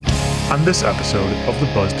on this episode of the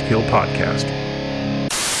Buzz to Kill podcast.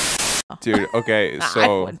 Dude, okay,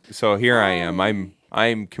 so here I am.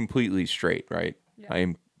 I'm completely straight, right? Yeah. I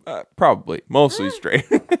am probably mostly straight,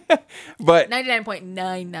 but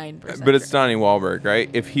 99.99%. But it's Donnie Wahlberg, right?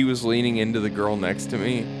 If he was leaning into the girl next to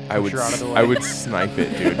me, I would snipe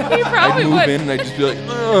it, dude. I'd move in and I'd just be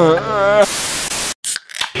like,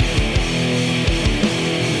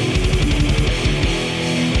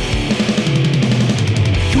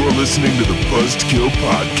 You're listening to the Buzz to Kill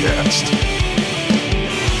podcast.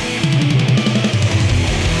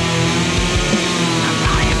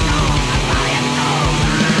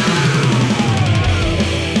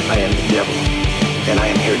 I am the devil, and I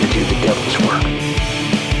am here to do the devil's work.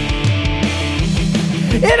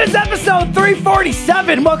 It is episode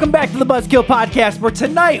 347. Welcome back to the Buzzkill Podcast, where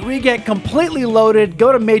tonight we get completely loaded,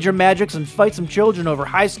 go to Major Magics, and fight some children over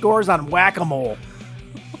high scores on Whack-A-Mole.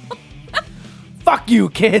 Fuck you,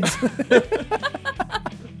 kids.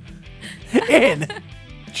 In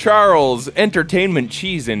Charles Entertainment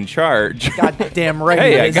Cheese in charge. goddamn right.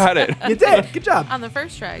 Hey, it I is. got it. You did. Good job. On the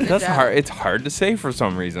first try. Good That's job. hard. It's hard to say for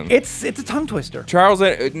some reason. It's a tongue twister. Charles.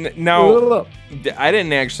 Now, I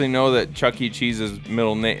didn't actually know that Chuck E. Cheese's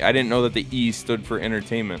middle name. I didn't know that the E stood for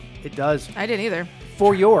entertainment. It does. I didn't either.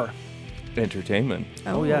 For your. Entertainment.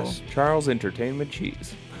 Oh yes. Charles Entertainment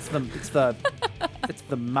Cheese. It's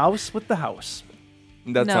the mouse with the house.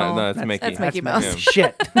 That's No, not. That's Mickey. that's Mickey Mouse.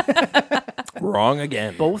 Yeah. Shit. Wrong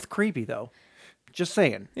again. Both creepy though. Just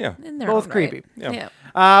saying. Yeah. In their Both own creepy. Right. Yeah.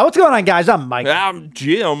 Yeah. What's going on, guys? I'm Mike. I'm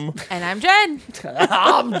Jim. And I'm Jen.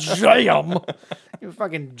 I'm Jam. You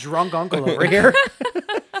fucking drunk uncle over here.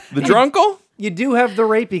 The drunkle? You do have the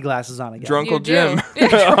rapey glasses on again. Drunkle You Jim. do.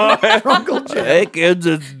 Drunkle Jim. Hey kids,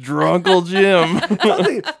 it's Drunkle Jim.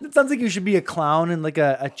 It sounds like you should be a clown in like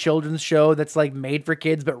a children's show that's like made for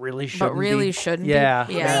kids, but really shouldn't. But really shouldn't Yeah.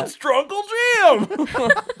 be. Yeah. It's Drunkle Jim.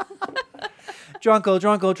 Drunkle.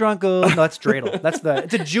 No, that's dreidel.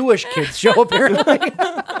 It's a Jewish kids show apparently.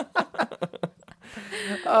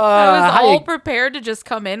 I was hi. all prepared to just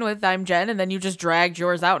come in with I'm Jen, and then you just dragged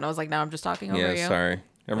yours out, and I was like, now I'm just talking over you. Yeah, sorry.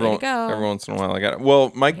 Way to go. Every once in a while I got it.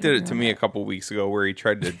 Well, Mike did it to me a couple weeks ago where he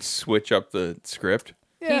tried to switch up the script.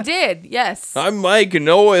 He did, yes. I'm Mike, and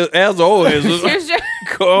as always, Here's your...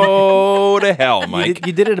 go to hell, Mike.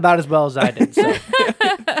 You did it about as well as I did. So.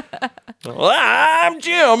 Well, I'm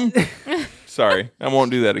Jim. Sorry, I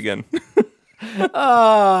won't do that again.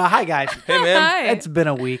 Hi guys. Hey, man. Hi. It's been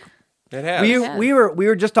a week. It has. We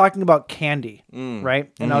were just talking about candy,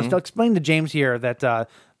 right? And I was explaining to James here that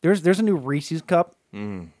there's a new Reese's cup.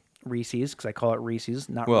 Reese's, because I call it Reese's,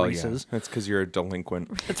 not Reese's. Yeah, that's because you're a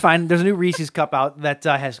delinquent. It's fine. There's a new Reese's cup out that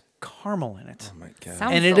has caramel in it. Oh, my God.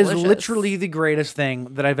 Sounds And it is delicious. literally the greatest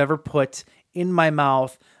thing that I've ever put in my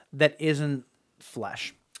mouth that isn't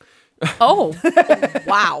flesh. Oh,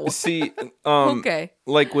 wow. See, Okay.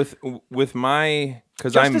 like with my,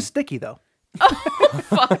 because Just I'm as sticky, though.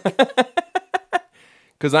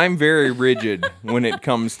 because I'm very rigid when it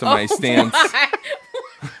comes to my stance.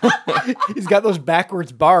 He's got those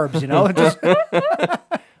backwards barbs, you know? Just,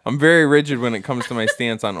 I'm very rigid when it comes to my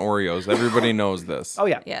stance on Oreos. Everybody knows this. oh,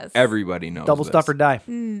 yeah. Yes. Everybody knows Double this. stuff or die.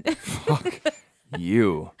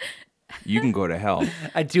 You can go to hell.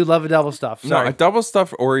 I do love a double stuff. No, Sorry. a double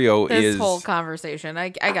stuffed Oreo This is whole conversation, I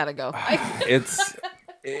gotta go. it's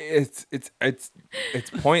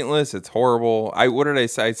pointless. It's horrible. What did I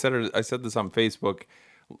say? I said this on Facebook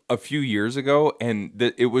a few years ago,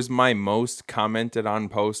 and it was my most commented on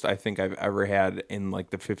post I think I've ever had in like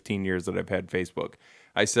the 15 years that I've had Facebook.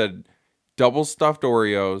 I said double stuffed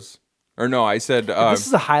Oreos. Or no, I said this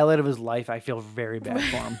is a highlight of his life. I feel very bad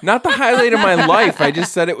for him. not the highlight of my life. I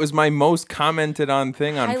just said it was my most commented on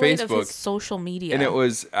thing on Highlight of Facebook. his social media. And it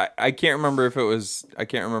was I can't remember if it was I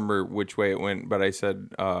can't remember which way it went, but I said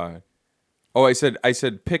I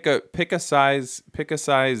said pick a size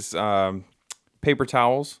paper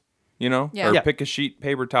towels, you know? Yeah. Or Yeah. pick a sheet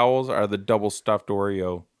paper towels are the double stuffed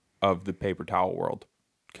Oreo of the paper towel world.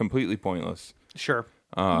 Completely pointless. Sure.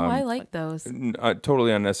 I like those.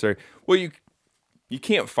 Totally unnecessary. Well, you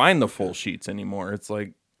can't find the full sheets anymore. It's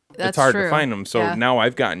like it's That's hard true. to find them. So Yeah. now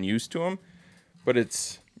I've gotten used to them, but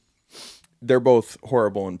they're both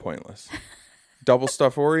horrible and pointless. Double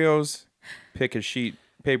stuffed Oreos, pick a sheet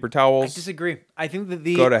paper I towels. disagree. I think that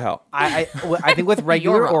Go to hell. I think with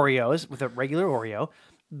regular wrong. Oreos, with a regular Oreo,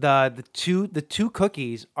 the two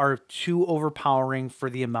cookies are too overpowering for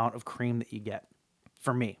the amount of cream that you get.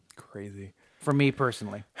 For me, Crazy. for me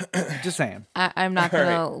personally. Just saying. I'm not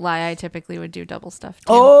gonna lie. I typically would do double stuffed.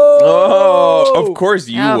 Too. Oh, of course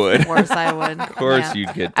you would. Of course I would. Of course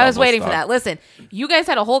you'd get. I was double waiting for stuffed. that. Listen, you guys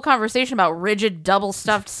had a whole conversation about rigid double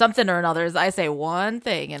stuffed something or another. I say one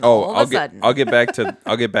thing, and all of a sudden, I'll get back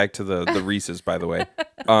to the Reese's, by the way.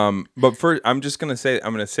 But first, I'm gonna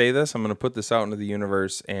say this. I'm gonna put this out into the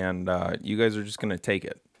universe, and you guys are just gonna take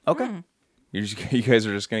it. Okay. You guys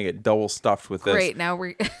are just gonna get double stuffed with this. great. Now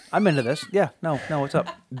we're I'm into this. Yeah. No, what's up?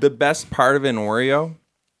 The best part of an Oreo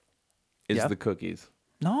is Yeah. the cookies,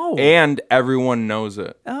 No. and everyone knows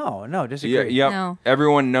it. Oh, no, Yeah, disagree. yep. No.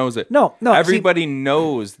 Everyone knows it. No, see- Everybody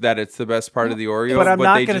knows that it's the best part of the Oreo, but I'm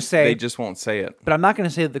not they gonna say- they just won't say it. But I'm not going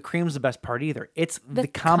to say that the cream's the best part either. It's the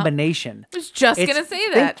combination. I was just It's- gonna say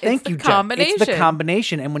that. Thank It's you, the Jen. combination. It's the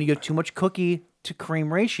combination, and when you get too much cookie to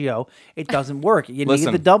cream ratio, it doesn't work. You Listen.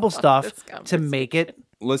 need the double this stuff to conversation. make it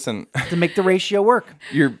Listen, the ratio work.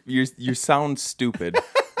 you sound stupid,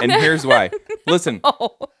 and here's why. Listen,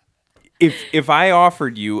 Oh. if I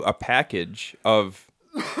offered you a package of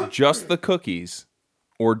just the cookies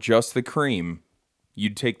or just the cream,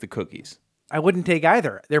 you'd take the cookies. I wouldn't take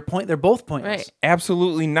either. They're both pointless. Right.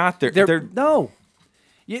 Absolutely not. They're no.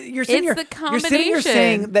 You're sitting It's here. the You're sitting here combination.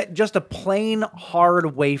 saying that just a plain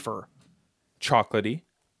hard wafer chocolatey,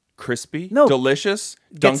 crispy, No. delicious.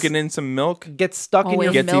 Dunking in some milk. gets stuck in with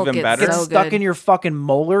your Gets milk, even it's better. gets so stuck good. in your fucking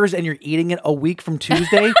molars, and you're eating it a week from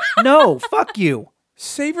Tuesday. No, fuck you.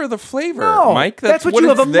 Savor the flavor, No, Mike. that's what you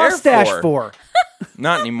have it's a there mustache for.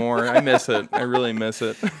 Not anymore. I miss it. I really miss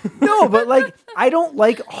it. No, but like I don't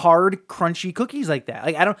like hard, crunchy cookies like that.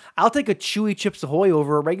 Like I'll take a chewy Chips Ahoy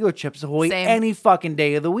over a regular Chips Ahoy Same. any fucking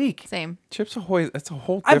day of the week. Same. Chips Ahoy, that's a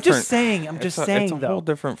whole I'm different... just saying. I'm just it's saying a though. whole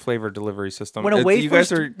different flavor delivery system. When a It's- wafer you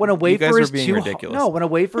guys are being too ridiculous. No, when a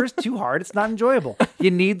wafer is too hard, it's not enjoyable.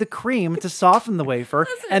 You need the cream to soften the wafer,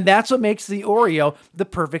 and that's what makes the Oreo the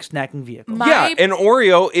perfect snacking vehicle. Yeah, an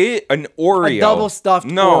Oreo. An Oreo. A double stuffed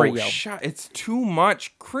no, Oreo. It's too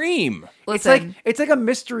much cream. Listen, It's like a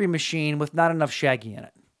mystery machine with not enough Shaggy in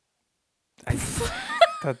it.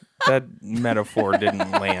 That metaphor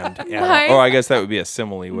didn't land. At My- all. Oh, I guess that would be a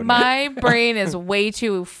simile, wouldn't it? my brain is way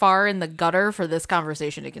too far in the gutter for this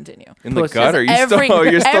conversation to continue. In the Pussy. gutter.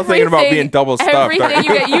 You're still thinking about being double stuffed. Everything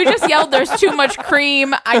aren't you? you just yelled. There's too much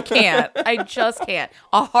cream. I can't. I just can't.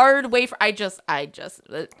 A hard wafer. I just.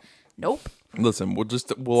 Nope. Listen, we'll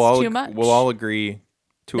too much. all agree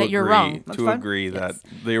to That agree you're wrong. That's to fine. agree that Yes.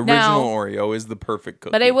 the original Now- Oreo is the perfect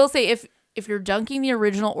cookie. But I will say, if you're dunking the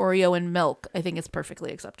original Oreo in milk, I think it's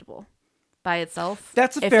perfectly acceptable by itself.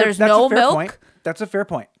 That's a if fair. there's that's no a fair milk, point. That's a fair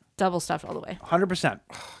point. double stuffed all the way. 100%.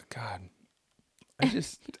 God, I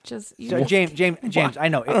just. Just you So, just- James, I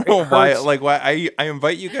know. I don't know why. Like why I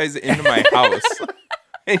invite you guys into my house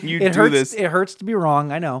and you it do hurts. this. It hurts to be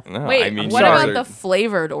wrong. I know. No, Wait, I mean, what you guys about are- the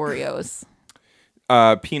flavored Oreos?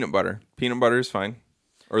 peanut butter? Peanut butter is fine,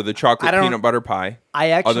 or the chocolate I don't- peanut butter pie.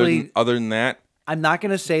 I actually. other than that, I'm not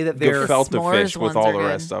going to say that they're. gefilte s'mores fish with ones all are the good.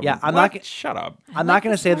 rest of them. Yeah, I'm What? not. Shut up. I'm not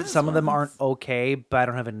going to say that some of them aren't okay, but I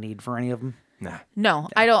don't have a need for any of them. Nah. No,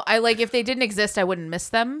 I don't. I like if they didn't exist, I wouldn't miss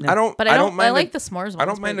them. I don't. But I don't. mind I like a- the s'mores ones. I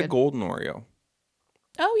don't mind a pretty good. golden Oreo.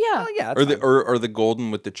 Oh yeah. Oh yeah, Or that's the or the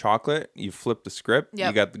golden with the chocolate. You flip the script. You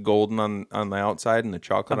Yep. got the golden on the outside and the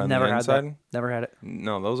chocolate I've on never the had inside. that. Never had it.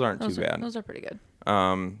 No, those aren't Those too are, bad. those are pretty good.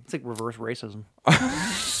 It's like reverse racism.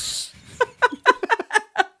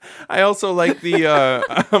 I also like the.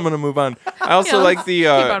 I'm gonna move on. I also Yeah, like let's the. keep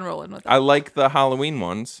on rolling with it. I like the Halloween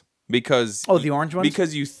ones because. Oh, the orange ones?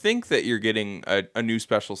 Because you think that you're getting a new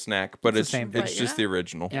special snack, but It's it's the same thing. it's just the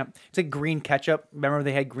original. Yeah, it's like green ketchup. Remember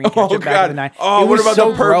they had green Oh, ketchup back God. in the 90s? Oh, it what was about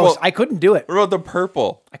so the purple? gross. I couldn't do it. What about the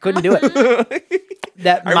purple? I couldn't do it.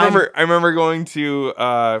 That I remember going to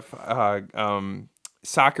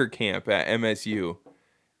soccer camp at MSU,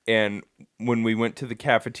 and when we went to the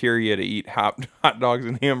cafeteria to eat hot dogs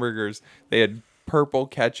and hamburgers, they had purple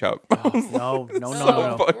ketchup. No,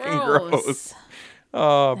 so fucking gross.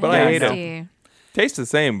 Oh, but I hate it. Nasty. Tastes the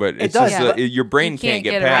same, but it's does, just but your brain you can't can't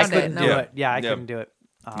get get past around couldn't it, do no. it. Yeah, I Yep. couldn't do it.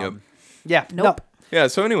 Yep. Yeah, Nope. Yeah.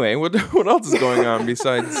 So anyway, what else is going on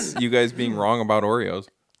besides you guys being wrong about Oreos?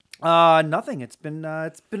 No. Nothing. It's been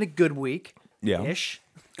a good week. Yeah. Ish.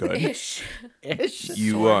 Good. Ish.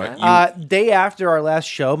 Day after our last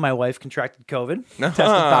show, my wife contracted COVID, tested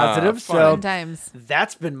positive. So Fun times.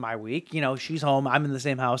 that's been my week. You know, she's home. I'm in the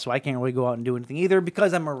same house, so I can't really go out and do anything either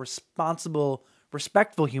because I'm a responsible,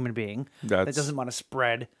 respectful human being that That's- doesn't want to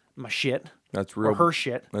spread my shit That's or real. her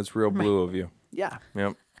shit. That's real blue of you. Yeah,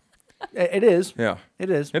 Yep. it is. Yeah. It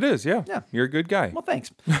is. It is. Yeah. Yeah. You're a good guy. Well,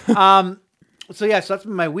 thanks. So yeah, so that's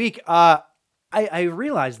been my week. I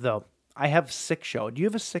realized though I have sick show. Do you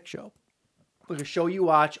have a sick show? like a show you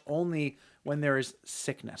watch only when there is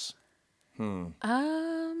sickness.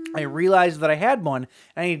 I realized that I had one,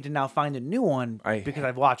 and I need to now find a new one because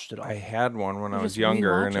I've watched it all. I had one when I was just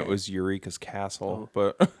younger, and rewatch it it. was Eureka's Castle.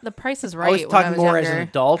 But The Price is I Right. was when talking more younger. as an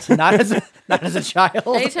adult, not as a child.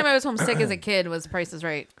 Anytime I was homesick as a kid was Price is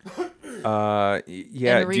Right.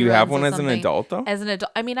 yeah, And do you have reruns one of as an something. adult though? As an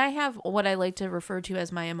adult, I mean, I have what I like to refer to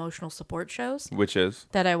as my emotional support shows Which is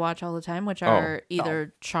that I watch all the time, which are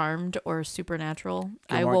either Charmed or Supernatural.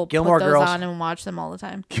 I will Gilmore put those Girls. on and watch them all the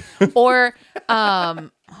time. Or,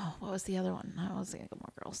 what was the other one? I was thinking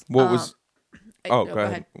Gilmore Girls. what was? Oh, Go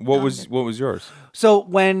ahead. What was yours? So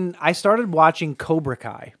when I started watching Cobra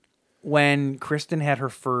Kai, when Kristen had her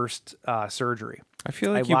first surgery, I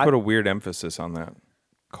feel like I you wa- put a weird emphasis on that.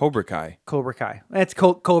 Cobra Kai. Cobra Kai. It's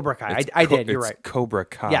Cobra Kai. It's I Co- did. You're it's right. Cobra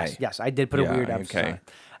Kai. Yes, I did put a Yeah, weird emphasis okay. on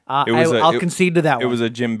it. It was I'll concede to that one. It was a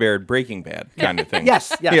Jim Baird Breaking Bad kind of thing.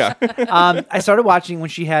 Yes. Yeah. I started watching when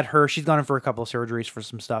she had her. She's gone in for a couple of surgeries for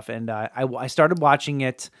some stuff, and I started watching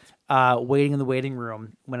it, waiting in the waiting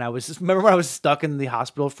room when I was. Remember when I was stuck in the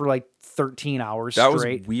hospital for like 13 hours That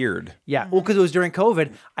straight? was weird. Yeah, well, because it was during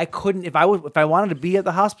COVID, I couldn't. If I wanted to be at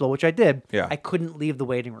the hospital, which I did, Yeah. I couldn't leave the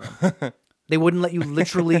waiting room. They wouldn't let you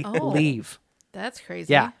literally leave. That's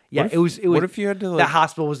crazy. Yeah, yeah. What if- It was. what if you had to, the like,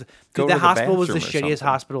 hospital was go the to the hospital was the bathroom or shittiest something?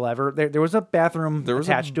 hospital ever. There was a bathroom There was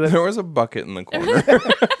attached to it. There was a bucket in the corner.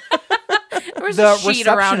 There was The a sheet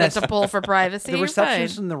around it receptionist- to pull for privacy. The You're fine.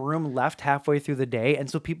 receptionist in the room left halfway through the day, and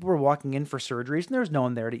so people were walking in for surgeries, and there was no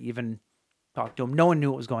one there to even talk to them. No one knew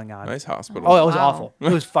what was going on. Nice hospital. Oh, it was Wow. awful.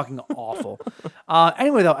 It was fucking awful.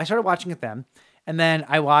 Anyway, though, I started watching it then, and then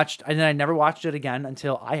I never watched it again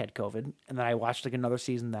until I had COVID, and then I watched like another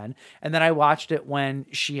season then, and then I watched it when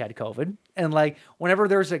she had COVID, and like whenever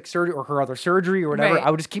there was like surgery or her other surgery or whatever, Right. I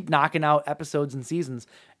would just keep knocking out episodes and seasons,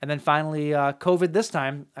 and then finally COVID this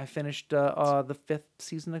time I finished the 5th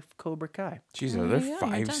season of Cobra Kai. Jeez, are there Yeah, you're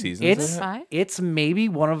 5 done. seasons? It's in it? Five? it's maybe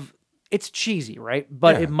one of it's cheesy, right?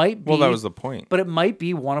 But Yeah. it might be. Well, that was the point. But it might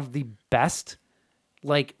be one of the best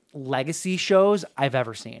like legacy shows I've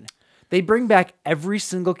ever seen. They bring back every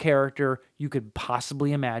single character you could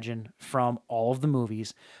possibly imagine from all of the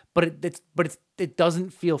movies, but it doesn't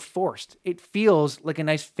feel forced. It feels like a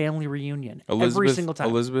nice family reunion every single time.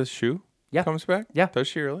 Elizabeth Shue Yeah. comes back? Yeah. Does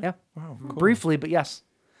she really? Yeah. Wow, cool. Briefly, but yes.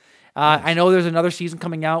 I know there's another season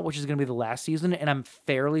coming out, which is going to be the last season, and I'm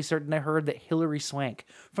fairly certain I heard that Hilary Swank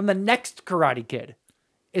from the next Karate Kid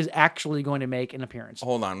is actually going to make an appearance.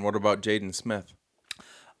 Hold on. What about Jaden Smith?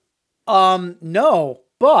 No,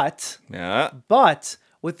 but Yeah.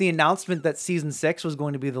 with the announcement that season 6 was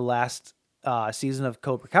going to be the last season of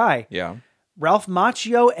Cobra Kai, Yeah. Ralph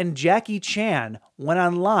Macchio and Jackie Chan went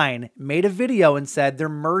online, made a video, and said they're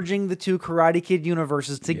merging the two Karate Kid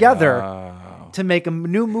universes together to make a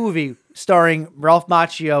new movie starring Ralph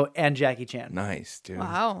Macchio and Jackie Chan. Nice, dude.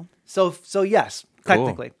 Wow. So yes, Cool.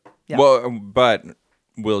 technically. Yeah. Well, but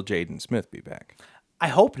will Jaden Smith be back? I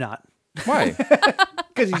hope not, Why?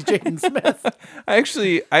 because he's Jaden Smith. I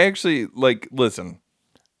actually like listen.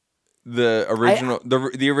 The original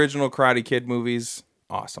the original Karate Kid movies,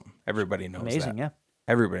 awesome. Everybody knows Amazing, that. yeah.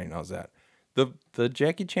 Everybody knows that. The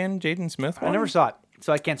Jackie Chan Jaden Smith one. I never saw it,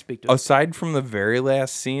 so I can't speak to it. Aside from the very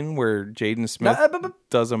last scene where Jaden Smith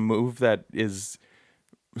does a move that is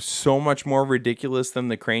so much more ridiculous than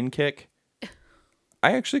the crane kick,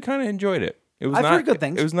 I actually kind of enjoyed it. It was I've not heard good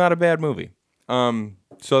things. It was not a bad movie.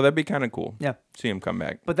 So that'd be kind of cool. Yeah. See him come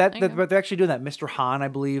back. But but they're actually doing that. Mr. Han, I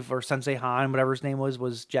believe, or Sensei Han, whatever his name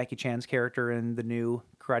was Jackie Chan's character in the new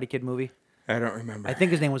Karate Kid movie. I don't remember. I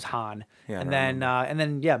think his name was Han. Yeah, I and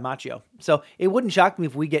don't then Machio. So it wouldn't shock me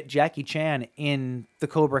if we get Jackie Chan in the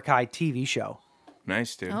Cobra Kai TV show.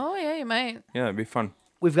 Nice, dude. Oh yeah, you might. Yeah, that'd be fun.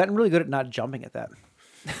 We've gotten really good at not jumping at that.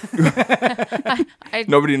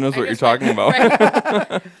 Nobody knows what you're talking about.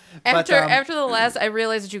 After the last, I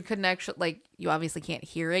realized that you couldn't actually you obviously can't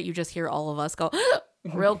hear it. You just hear all of us go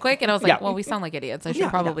real quick, and I was like, Yeah. well, we sound like idiots. I should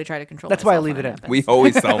probably try to control. That's why I myself leave when it in. happens. We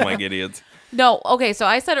always sound like idiots. No, okay. So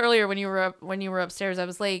I said earlier when you were upstairs, I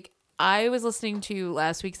was like, I was listening to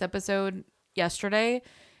last week's episode yesterday,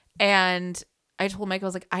 and I told Mike, I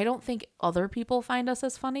was like, I don't think other people find us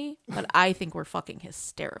as funny, but I think we're fucking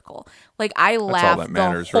hysterical. Like I laugh that the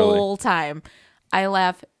matters, really. whole time. I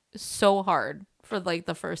laugh so hard for like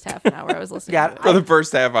the first half an hour I was listening Yeah, to it. For the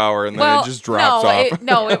first half hour, and then it just drops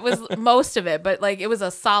off. It was most of it, but like it was a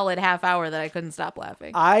solid half hour that I couldn't stop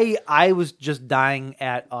laughing. I was just dying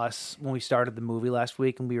at us when we started the movie last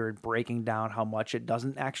week, and we were breaking down how much it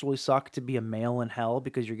doesn't actually suck to be a male in hell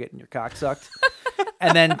because you're getting your cock sucked.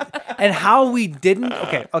 and how we didn't.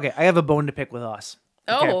 Okay. I have a bone to pick with us.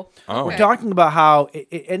 Okay? Oh, We're talking about how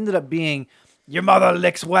it ended up being your mother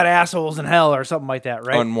licks wet assholes in hell or something like that,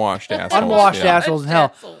 right? Unwashed assholes. Unwashed yeah. assholes in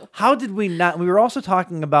hell. Asshole. How did we not? We were also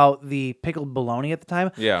talking about the pickled bologna at the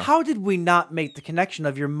time. Yeah. How did we not make the connection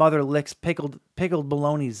of your mother licks pickled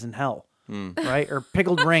bolognas in hell? Right? Or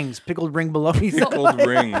pickled ring bologna. Pickled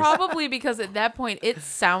rings. Probably because at that point it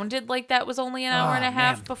sounded like that was only an hour and a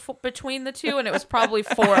half between the two, and it was probably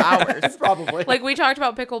 4 hours. Probably. Like we talked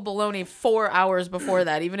about pickled bologna 4 hours before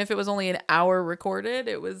that. Even if it was only an hour recorded,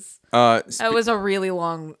 it was that was a really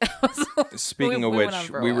long. Speaking of we went which, on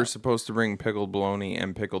for a we were while. supposed to bring pickled bologna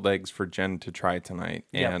and pickled eggs for Jen to try tonight,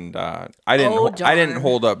 Yep. and I didn't. Oh, I didn't darn.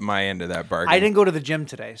 hold up my end of that bargain. I didn't go to the gym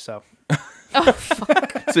today, so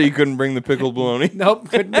So you couldn't bring the pickled bologna. nope,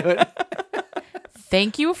 couldn't do it.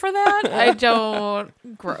 Thank you for that. I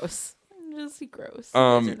don't. Gross. Just gross. You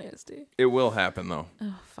guys are nasty. It will happen though.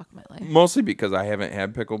 Oh, fuck my life. Mostly because I haven't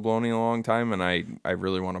had pickled bologna in a long time, and I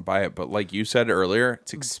really want to buy it. But like you said earlier,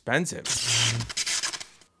 it's expensive.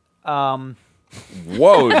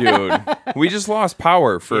 Whoa, dude! We just lost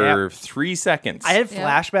power for 3 seconds. I had Yeah.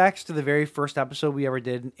 flashbacks to the very first episode we ever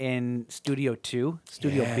did in Studio 2,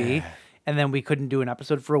 Studio B, and then we couldn't do an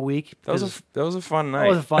episode for a week. that was because a fun that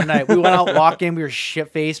was a night. fun night. We went out walking, we were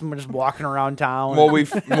shit-faced, and we're just walking around town. Well, we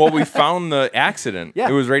found the accident. Yeah.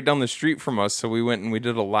 It was right down the street from us, so we went and we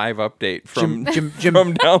did a live update from Jim-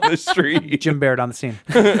 from down the street. Jim Baird on the scene.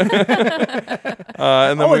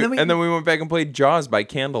 And then Oh, we, and then we- we went back and played Jaws by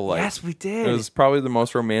candlelight. Yes, we did. It was probably the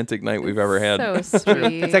most romantic night we've ever had. So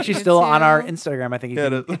sweet. It's actually still on our Instagram. I think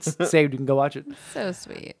Yeah, it's saved. You can go watch it. So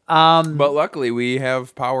sweet. But luckily, we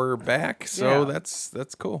have power back, so Yeah.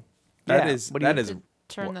 that's cool. Yeah. That is What do you- that is.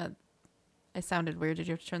 Turn that. I sounded weird. Did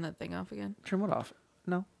you have to turn that thing off again? Turn what off?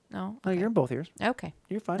 No, No. no, you're in both ears. Okay.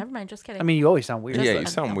 You're fine. Never mind. Just kidding. I mean, you always sound weird. Yeah, Just you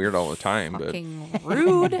sound weird all the time, but fucking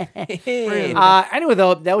rude. Rude. Anyway,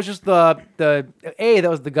 though, that was just that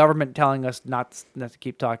was the government telling us not to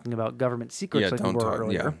keep talking about government secrets yeah, like don't we were talk.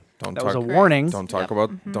 earlier. Yeah, don't That talk. was a warning. Don't talk Yep.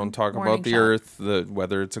 about don't talk Warning about the shot. Earth,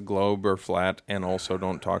 whether it's a globe or flat, and also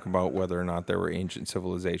don't talk about whether or not there were ancient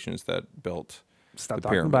civilizations that built Stop the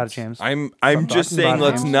talking pyramids. about it, James. I'm just talking saying, about it,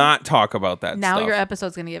 let's James. not talk about that. Now stuff. your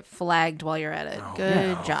episode's gonna get flagged while you're at it.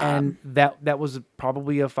 Good job. And that was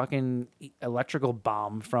probably a fucking electrical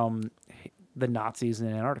bomb from the Nazis in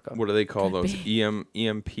Antarctica. What do they call those?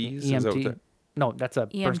 EMPs? Is that what EMT. that- No, that's a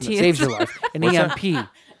person EMT. that saves your life. An EMP.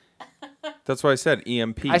 That's what I said.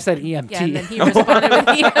 EMP. I said EMT. yeah, and then he responded with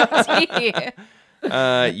EMT.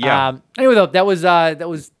 yeah. Anyway, though, that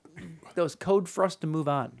was code for us to move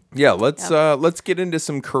on. Yeah, let's get into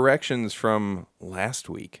some corrections from last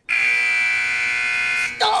week.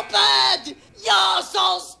 Stupid! You're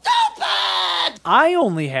so stupid! I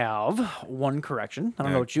only have one correction. I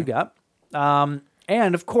don't know what you got.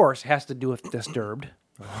 And of course, has to do with Disturbed.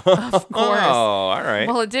 Of course. Oh, all right.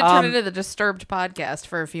 Well, it did turn into the Disturbed podcast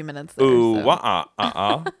for a few minutes there. Ooh, so.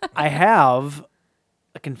 I have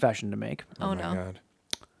a confession to make. Oh, no. God.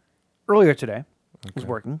 Earlier today, I was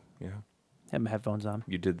working, Yeah. had my headphones on.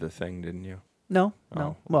 You did the thing, didn't you? No.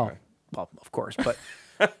 Oh, Well, okay. well, of course, but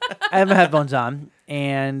I had my headphones on,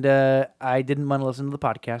 and I didn't want to listen to the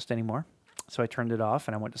podcast anymore, so I turned it off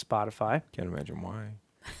and I went to Spotify, Can't imagine why.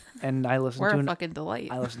 and I listened We're to a fucking delight.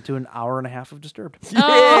 I listened to an hour and a half of Disturbed.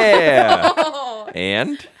 Yeah.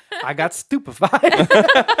 And I got stupefied.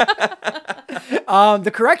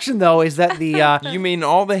 The correction though is that the you mean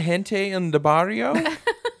all the hentai in the barrio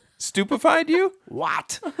stupefied you?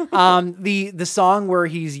 what the song where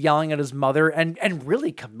he's yelling at his mother and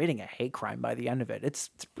really committing a hate crime by the end of it. It's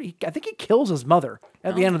pretty, I think he kills his mother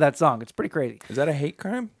at the end of that song. It's pretty crazy. Is that a hate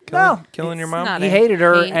crime? No, Killing your it's mom? not He a hated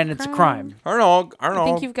her, hate and it's a crime. Aren't all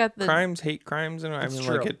think you've got the- crimes hate crimes? And I mean,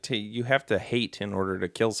 true. like you have to hate in order to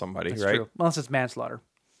kill somebody, It's right? true. Unless it's manslaughter.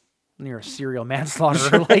 And you're a serial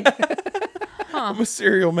manslaughterer. Like, I'm a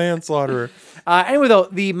serial manslaughterer. anyway, though,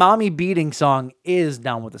 the mommy beating song is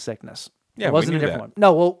Down with the Sickness. Yeah, it we wasn't knew a different that.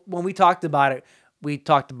 one. No, well, when we talked about it, we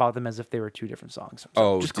talked about them as if they were two different songs. So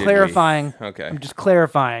Oh, just did we? clarifying. Okay. I'm just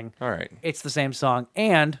clarifying. All right. It's the same song.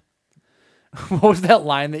 And what was that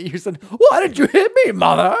line that you said? Why did you hit me,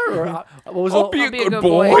 mother? Or, what was I'll it? be a I'll be a good good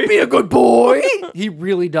boy. boy. I'll be a good boy. He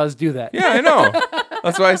really does do that. Yeah, I know.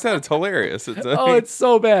 That's why I said it's hilarious. It's Oh, it's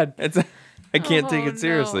so bad. I can't take Oh, it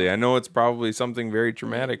seriously. no. I know it's probably something very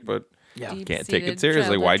traumatic, but Yeah. can't take it Deep-seated seriously.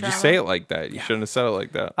 childhood Why'd you trauma. say it like that? You shouldn't have said it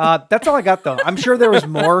like that. That's all I got though. I'm sure there was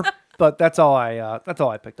more, but that's all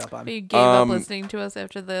I picked up on. You gave up listening to us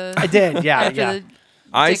after the I did. Yeah. after Yeah. the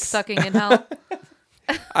I dick s- sucking in hell.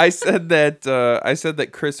 I said that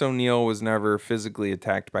Chris O'Neill was never physically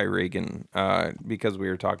attacked by Reagan because we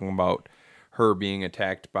were talking about her being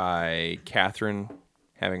attacked by Catherine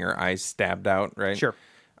having her eyes stabbed out, right? Sure.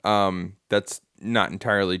 That's not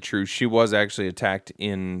entirely true. She was actually attacked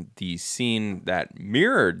in the scene that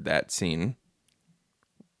mirrored that scene,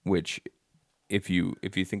 which if you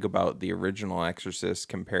think about the original Exorcist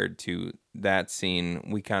compared to that scene,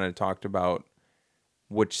 we kind of talked about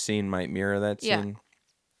which scene might mirror that Yeah. scene.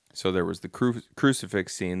 So there was the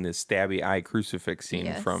crucifix scene, the stabby eye crucifix scene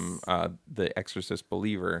Yes. from the Exorcist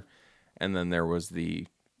Believer, and then there was the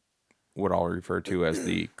what I'll refer to as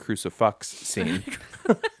the crucifix scene.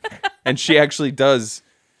 And she actually does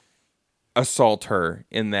assault her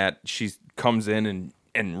in that she comes in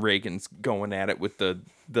and Reagan's going at it with the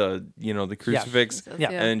crucifix. Yeah.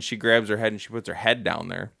 And then she grabs her head and she puts her head down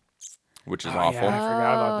there, which is awful. I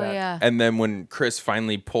forgot about Oh, that. yeah. And then when Chris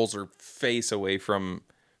finally pulls her face away from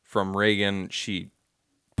Reagan, she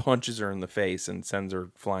punches her in the face and sends her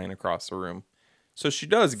flying across the room. So she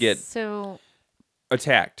does get So,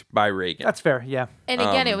 attacked by Reagan. That's fair. Yeah. and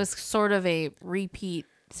again, it was sort of a repeat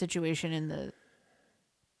situation in the.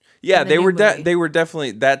 Yeah, in the they new were movie. they were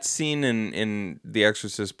definitely that scene in The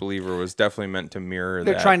Exorcist Believer was definitely meant to mirror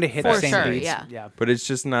They're that. trying to hit the For same sure, beats. yeah. But it's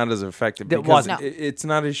just not as effective It because wasn't. No. it's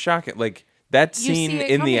not as shocking. Like that You scene see it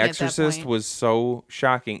in coming The at that Exorcist point. was so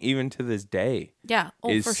shocking, even to this day. Yeah.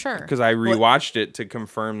 Oh, for sure. Because I rewatched it to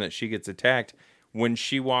confirm that she gets attacked. When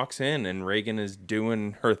she walks in and Reagan is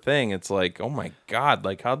doing her thing, it's like, oh my God,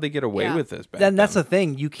 like how'd they get away Yeah. with this back Then that's then? the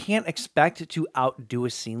thing. You can't expect to outdo a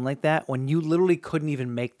scene like that when you literally couldn't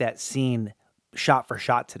even make that scene shot for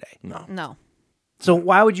shot today. No. So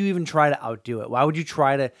why would you even try to outdo it? Why would you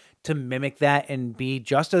try to mimic that and be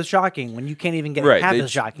just as shocking when you can't even get Right. half They,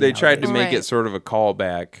 as shocking? they tried to nowadays? make Right. it sort of a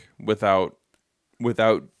callback without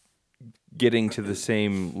getting to the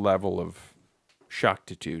same level of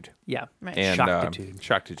shocktitude. Yeah. Right. And Shocktitude.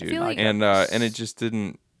 shocktitude. I feel like- And it just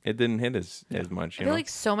didn't hit as much, I you feel know. like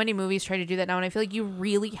so many movies try to do that now, and I feel like you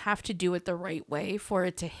really have to do it the right way for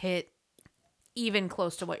it to hit even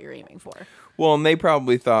close to what you're aiming for. Well, and they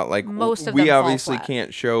probably thought like Most of we them fall obviously flat.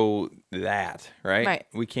 can't show that, right? Right.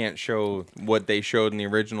 We can't show what they showed in the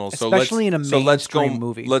original. So Especially in a let's go mainstream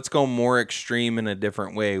movie. Let's go more extreme in a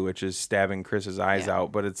different way, which is stabbing Chris's eyes Yeah.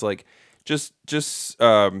 out. But it's like just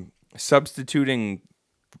substituting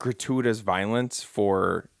gratuitous violence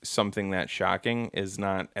for something that's shocking is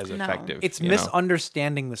not as No. effective. It's you know?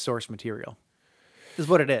 misunderstanding the source material. Is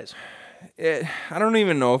what it is. I don't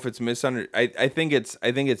even know if it's I think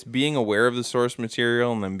it's being aware of the source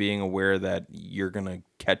material and then being aware that you're gonna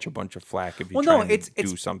catch a bunch of flack if you Well, try no, and it's-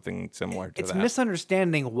 do something similar to It's that.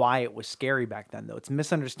 misunderstanding why it was scary back then, though. It's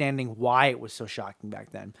misunderstanding why it was so shocking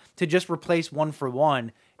back then. To just replace one for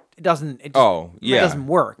one, it doesn't. It just, Oh, it yeah. doesn't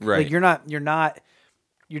work. Right. Like you're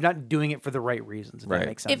not doing it for the right reasons. If Right. that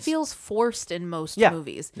makes sense. It feels forced in most Yeah.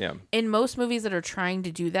 movies. Yeah. In most movies that are trying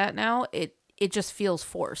to do that now, it just feels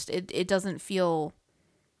forced. It doesn't feel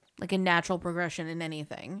like a natural progression in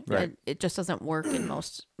anything. Right. It just doesn't work in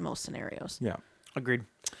most scenarios. Yeah. Agreed.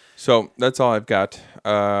 So that's all I've got.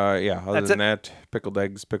 Other That's than it. that, pickled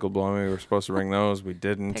eggs, pickled bologna. We were supposed to bring those. We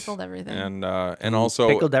didn't. Pickled everything. And also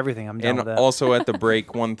Pickled everything. I'm done And with that. also at the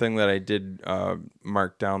break, one thing that I did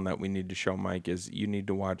mark down that we need to show Mike is you need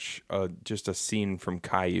to watch just a scene from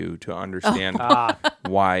Caillou to understand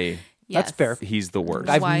why Yes. That's fair. he's the worst.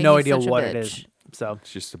 I have Why no he's idea such a what it bitch. is. So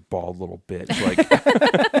It's just a bald little bitch.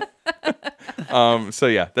 Like, so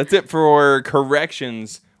yeah, that's it for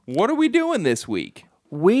corrections. What are we doing this week?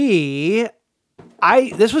 this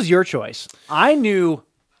was your choice. I knew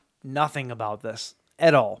nothing about this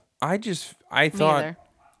at all. I Me thought, either.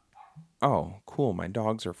 oh, cool. My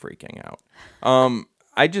dogs are freaking out.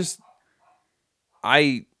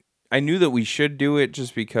 I knew that we should do it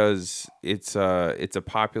just because it's a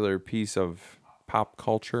popular piece of pop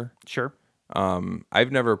culture. Sure.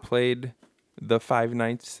 I've never played the Five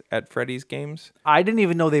Nights at Freddy's games. I didn't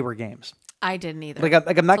even know they were games. I didn't either.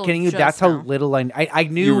 I'm not Till kidding you. just That's how now. little I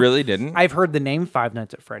knew. You really didn't? I've heard the name Five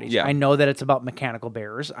Nights at Freddy's. Yeah. I know that it's about mechanical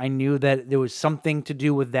bears. I knew that there was something to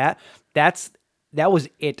do with that. That was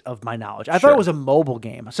it of my knowledge. I thought Sure. it was a mobile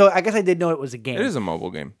game. So I guess I did know it was a game. It is a mobile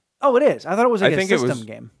game. Oh, it is. I thought it was like I a think it system was-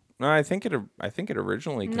 game. No, I think it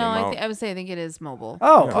originally came No, out. I would say I think it is mobile.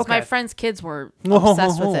 Oh, 'Cause okay. my friends' kids were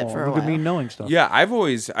obsessed with it for a Look while. at me knowing stuff. Yeah, I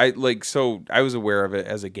was aware of it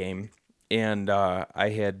as a game, and I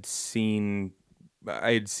had seen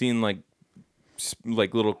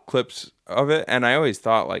like little clips of it, and I always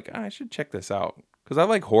thought like I should check this out because I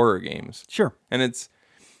like horror games. Sure. And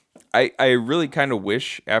I really kind of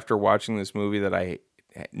wish after watching this movie that I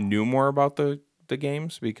knew more about the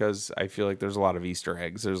games, because I feel like there's a lot of Easter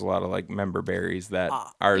eggs. There's a lot of like member berries that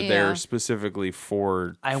are Yeah. there specifically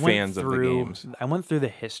for I went fans through, of the games. I went through the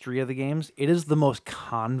history of the games. It is the most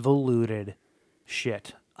convoluted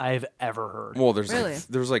shit I've ever heard. Well, there's Really?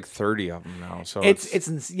 there's like 30 of them now. So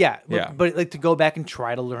Yeah, Yeah. But like to go back and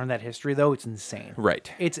try to learn that history though, it's insane.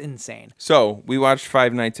 right. It's insane. So we watched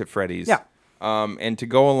Five Nights at Freddy's. Yeah. And to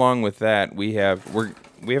go along with that, we have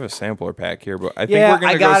a sampler pack here, but I think Yeah, we're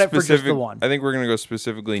gonna I got go it for just the specific. one. I think we're gonna go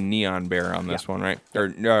specifically Neon Bear on this one, right? Or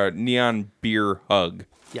Neon Beer Hug.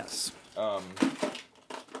 Yes.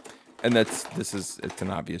 And it's an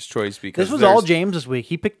obvious choice because This was all James this week.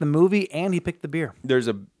 He picked the movie and he picked the beer. There's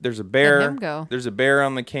a bear. him go. There's a bear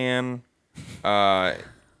on the can,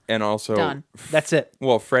 and also Done. That's it.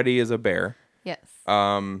 Well, Freddy is a bear. Yes.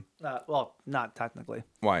 Well, not technically.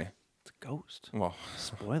 Why? It's a ghost. Well,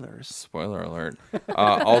 Spoilers. spoiler alert.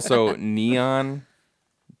 Also, neon.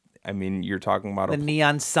 I mean, you're talking about The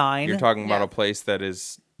neon sign. You're talking about Yeah. a place that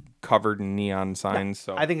is covered in neon signs.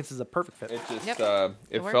 So I think this is a perfect fit. it just Yep.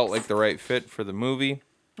 it It felt works. like the right fit for the movie.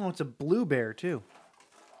 Oh, it's a blue bear too.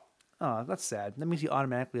 Oh, that's sad. That means he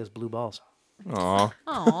automatically has blue balls. Aw.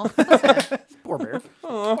 Oh, Poor bear.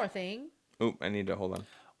 poor thing. Oop, I need to hold on.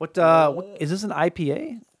 What is this an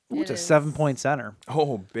IPA? Ooh, it's a is. 7-point center.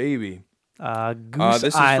 Oh, baby. Goose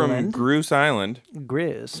This Island. is from Goose Island.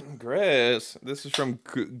 Grizz. This is from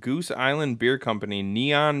Goose Island Beer Company,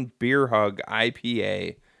 Neon Beer Hug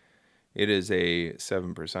IPA. It is a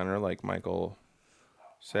 7%er, like Michael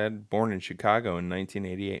said, born in Chicago in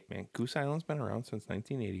 1988. Man, Goose Island's been around since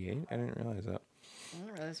 1988. I didn't realize that. I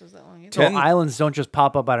didn't realize it was that long. So islands don't just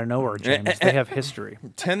pop up out of nowhere, James. They have history.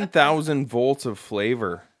 10,000 volts of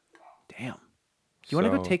flavor. Damn. Do you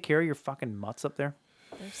want to go So- take care of your fucking mutts up there?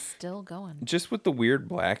 They're still going. Just with the weird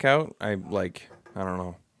blackout, I don't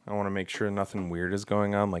know. I want to make sure nothing weird is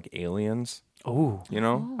going on, like aliens. Oh, You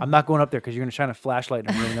know? I'm not going up there because you're gonna shine a flashlight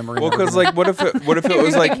and ruin the marina. Well, because like, what if it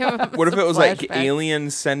was like, Give us what if it was like flashbacks.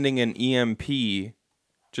 aliens sending an EMP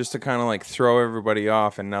just to kind of like throw everybody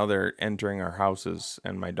off, and now they're entering our houses,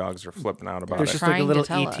 and my dogs are flipping out about there's it. just like a Trying to little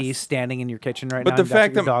tell ET us. standing in your kitchen right But now. the and that's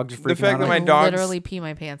fact what your that- dogs are the freaking fact out that on my you. dogs- literally pee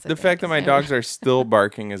my pants. The fact that my dogs are still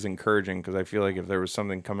barking is encouraging because I feel like if there was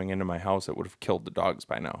something coming into my house, it would have killed the dogs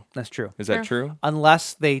by now. That's true. Is that true?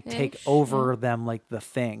 Unless they take Ish, over them like the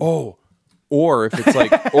thing. Oh, or if it's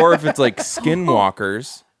like,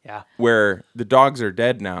 skinwalkers, Yeah. where the dogs are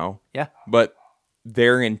dead now, Yeah. but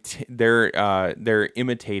they're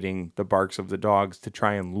imitating the barks of the dogs to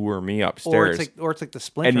try and lure me Or upstairs. it's like the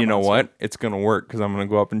Splinter. And you know monster. what? It's gonna work because I'm gonna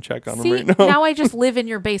go up and check on See, them right now. now I just live in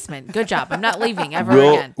your basement. Good job. I'm not leaving ever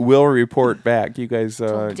We'll again. report back. You guys, you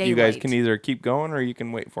guys daylight. can either keep going or you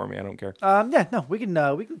can wait for me. I don't care. Yeah, no, we're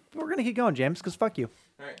gonna keep going, James, because fuck you.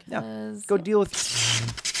 Yeah, 'Cause- go deal with.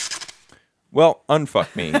 Well,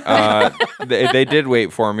 unfuck me. They did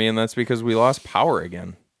wait for me, and that's because we lost power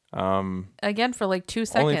again. Again for like 2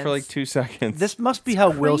 seconds. Only for like 2 seconds. This must be how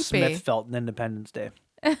Will creepy. Smith felt in Independence Day.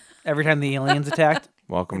 Every time the aliens attacked,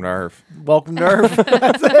 Welcome to Earth. welcome to Earth.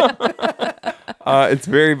 It's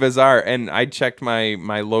very bizarre, and I checked my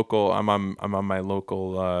local. I'm on my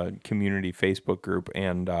local community Facebook group,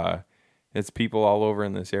 and it's people all over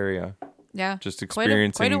in this area Yeah. just Quite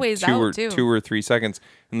experiencing a ways two out, or too. 2 or 3 seconds,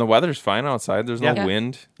 and the weather's fine outside. There's no Yeah.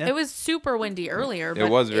 wind. It was super windy earlier, but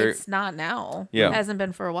was very- it's not now. Yeah. It hasn't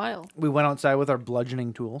been for a while. We went outside with our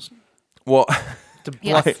bludgeoning tools Well, to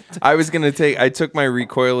Yes. block. I was gonna I took my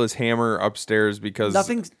recoilless hammer upstairs because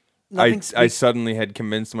Nothing I speaks- suddenly had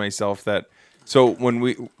convinced myself that. So when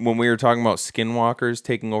we were talking about skinwalkers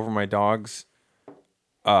taking over my dogs,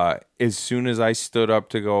 as soon as I stood up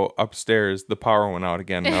to go upstairs, the power went out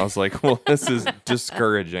again, and I was like, "Well, this is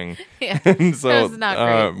discouraging." Yeah. And so This is not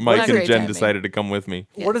great. Mike Not and great Jen timing. decided to come with me.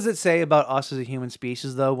 What does it say about us as a human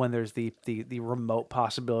species, though, when there's the remote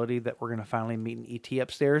possibility that we're gonna finally meet an ET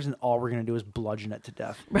upstairs, and all we're gonna do is bludgeon it to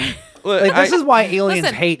death? Like, this is why aliens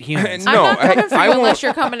Listen, hate humans. No, I'm not coming for I you won't- unless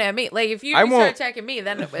you're coming at me. Like if you I start won't- attacking me,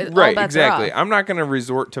 then all Right, bets exactly. are off. I'm not going to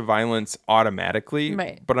resort to violence automatically,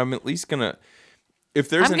 Right. but I'm at least going to. If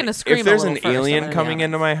there's I'm an gonna scream if a there's little an first, I'm alien gonna be coming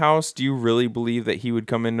into honest. my house, do you really believe that he would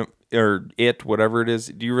come in, or it, whatever it is?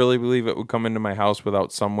 Do you really believe it would come into my house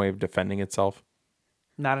without some way of defending itself?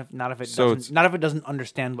 Not if it So doesn't. Not if it doesn't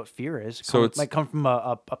understand what fear is. So it's- come from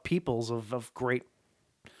a peoples of great,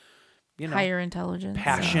 Higher intelligence.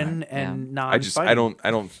 passion Yeah. and non. I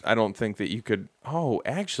don't think that you could. Oh,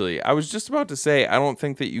 actually, I was just about to say I don't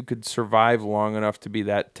think that you could survive long enough to be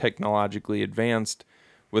that technologically advanced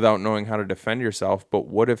without knowing how to defend yourself. But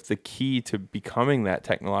what if the key to becoming that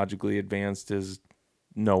technologically advanced is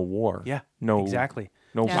no war? Yeah, no, exactly.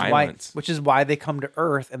 no Yeah. violence. Which is why they come to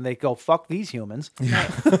Earth and they go, "Fuck these humans."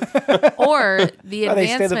 Or the Why they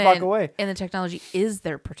stay the fuck advancement away. in the technology is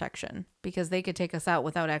their protection because they could take us out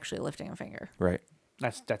without actually lifting a finger. Right.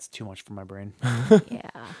 That's too much for my brain. Yeah.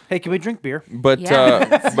 Hey, can we drink beer? But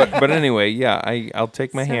Yeah. but anyway, yeah, I'll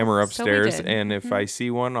take my So- hammer so we upstairs, did. and if I see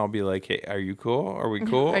one, I'll be like, "Hey, are you cool? Are we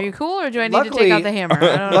cool?" Are you cool, or do I need to Luckily- take out the hammer? I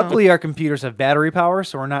don't know. Luckily, our computers have battery power,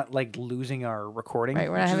 so we're not like losing our recording. Right,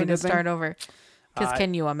 we're which not is a having to good thing. start over. Because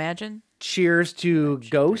can you imagine? Cheers to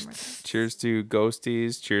ghosts. Cheers to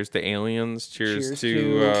ghosties. Cheers to aliens. Cheers, Cheers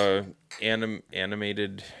to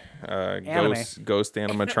animated Anime. ghost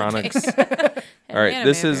animatronics. All right,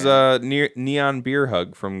 this is Neon Beer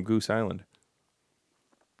Hug from Goose Island.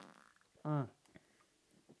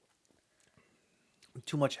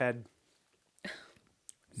 Too much head.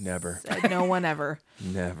 Never, Said no one ever.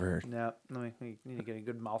 never. No, we need to get a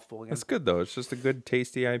good mouthful again. That's good though. It's just a good,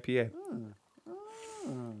 tasty IPA.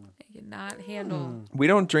 I cannot handle. We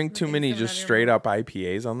don't drink too things many coming out just of your straight up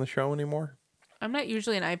IPAs on the show anymore. I'm not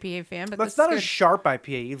usually an IPA fan, but That's this not is a good. sharp IPA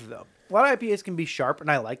either, though. A lot of IPAs can be sharp, and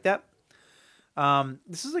I like that.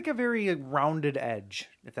 This is like a very rounded edge,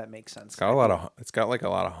 if that makes sense. It's got like a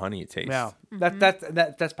lot of honey taste. Yeah, Mm-hmm.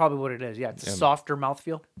 that's probably what it is. Yeah, it's a softer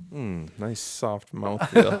mouthfeel. Nice soft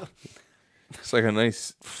mouthfeel. It's like a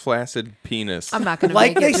nice flaccid penis. I'm not going to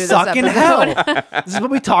Like make they it through suck this in episode. hell. This is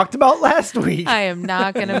what we talked about last week. I am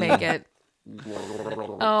not going to make it.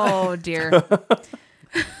 Oh dear.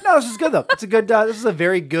 No, this is good though. It's a good. This is a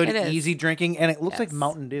very good, It is. easy drinking, and it looks like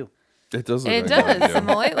Mountain Dew. It does. Look It like does. Mountain In Dew.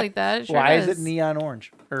 the light like that. It sure Why does. is it neon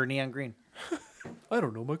orange or neon green? I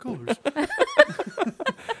don't know my colors.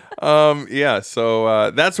 Yeah,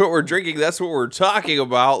 so that's what we're drinking. That's what we're talking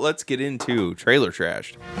about. Let's get into Trailer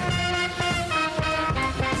Trashed.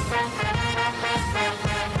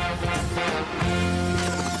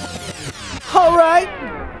 All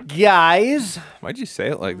right, guys. Why'd you say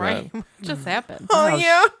it like Right. that? What just happened? Oh,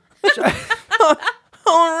 yeah.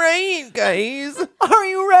 All right, guys. Are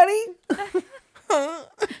you ready?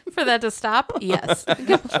 For that to stop? Yes.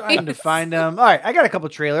 Trying to find them. All right, I got a couple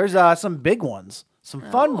trailers. Some big ones, some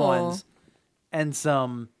fun Oh. ones, and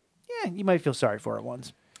some. Yeah, you might feel sorry for it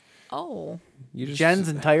ones. Oh. You just, Jen's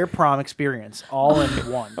entire prom experience, all in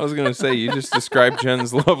one. I was going to say, you just described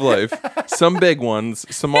Jen's love life. Some big ones,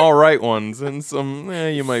 some all right ones, and some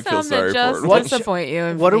you might feel Some sorry that just for. What- disappoint you.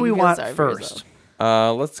 and What do make we you feel want sorry for first?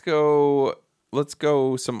 yourself. Let's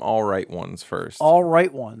go some all right ones first. All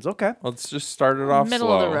right ones. Okay. Let's just start it off Middle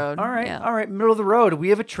slow. of the road. All right. Yeah. All right. Middle of the road. We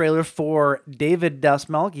have a trailer for David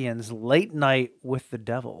Dastmalchian's Late Night with the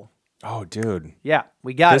Devil. Oh, dude. Yeah,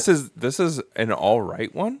 we got This is an all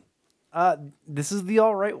right one? This is the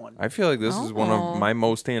all right one. I feel like this is one Oh. of my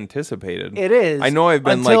most anticipated. It is. I know I've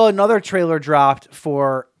been until like another trailer dropped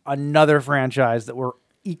for another franchise that we're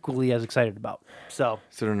equally as excited about. So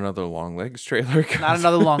is it another long legs trailer? not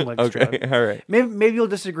another long legs Okay, trailer. all right. Maybe you'll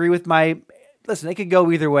disagree with my. Listen, it could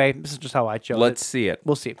go either way. This is just how I chose Let's it. see it.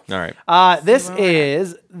 We'll see. All right. This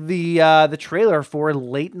is the trailer for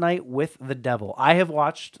Late Night with the Devil. I have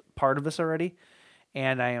watched part of this already,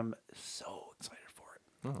 and I am so excited for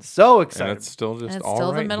it. So And excited. it's still just And it's all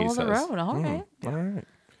still right, the middle he of the says. road. All right. All right.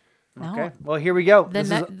 No. Okay. Well, here we go. Then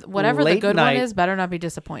This is whatever the Late good Night. one is better not be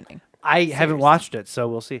disappointing. I haven't watched it, so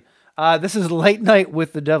we'll see. This is Late Night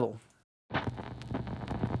with the Devil.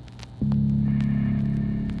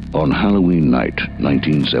 On Halloween night,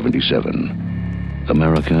 1977,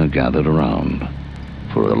 America gathered around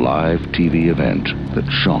for a live TV event that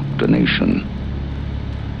shocked a nation.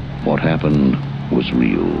 What happened was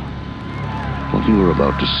real. What you are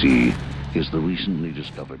about to see is the recently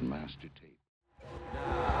discovered master tape.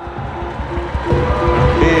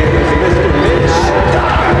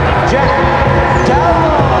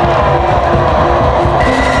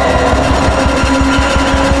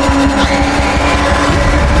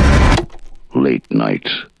 Late Night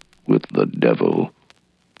with the Devil.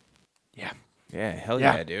 Yeah, hell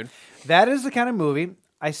Yeah. yeah, dude. That is the kind of movie.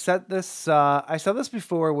 I said this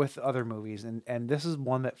before with other movies, and this is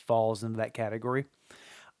one that falls into that category.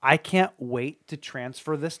 I can't wait to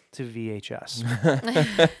transfer this to VHS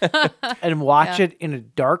and watch it in a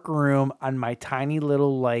dark room on my tiny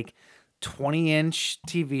little 20-inch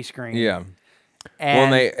TV screen. Yeah.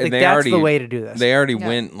 And they that's already the way to do this. They already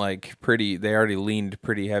went they already leaned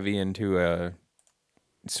pretty heavy into a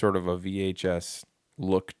sort of a VHS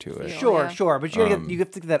look to it. Sure, yeah. sure, but you have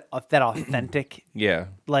to get that authentic Yeah.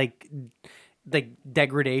 like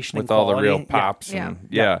degradation With and all the quality. real Yeah. pops Yeah. and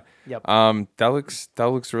yeah. Yep. That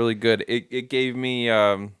looks really good. It gave me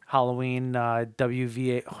Halloween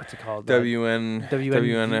WVA. What's it called? WN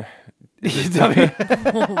WN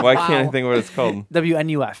Why can't I think of what it's called?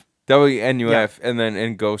 WNUF. WNUF and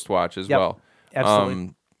then Ghost Watch as Yep. well.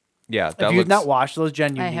 Absolutely. Yeah, If you've not watched those,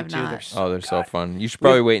 Jen, you I need have to. not. they're so fun. You should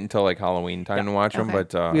probably wait until like Halloween time to watch them. Okay.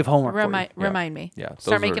 But We have homework for you. Remind me. yeah,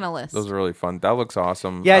 Start those making are, a list. Those are really fun. That looks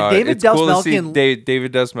awesome. Yeah, David it's cool to see Dastmalchian-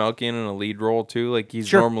 David Dastmalchian in a lead role too. Like he's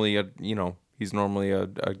Sure. normally a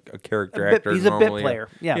character A bit- actor. he's a bit normally player,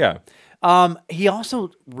 yeah. Yeah. He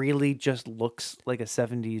also really just looks like a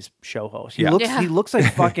 70s show host. He Yeah. looks Yeah. he looks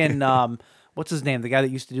like fucking what's his name? The guy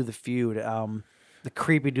that used to do the Feud. The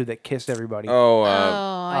creepy dude that kissed everybody. Oh, I know what you're talking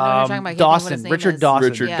about. I can't think what Dawson, his name Richard is. Dawson.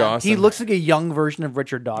 Richard Yeah. Dawson. He looks like a young version of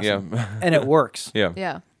Richard Dawson. Yeah. And it works. Yeah.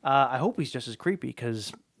 Yeah. I hope he's just as creepy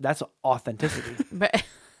because that's authenticity. But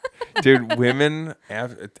Dude, women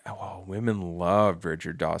loved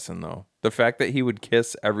Richard Dawson though. The fact that he would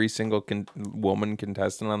kiss every single woman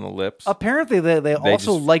contestant on the lips. Apparently, they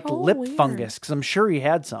also just- liked Oh, lip weird. fungus because I'm sure he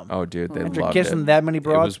had some. Oh, dude, they After loved kissing it. that many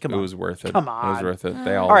broads, it come was, on. it was worth it. Come It was on. worth it.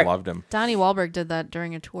 They all All right. loved him. Donnie Wahlberg did that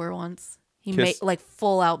during a tour once. He made Kiss- like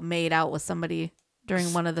full out made out with somebody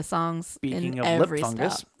during one of the songs. Speaking in of lip every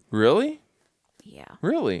fungus, stop. Really? Yeah.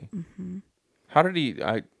 Really? Mm-hmm. How did he?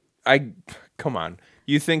 I come on.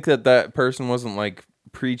 You think that person wasn't like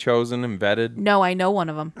pre-chosen and vetted? No, I know one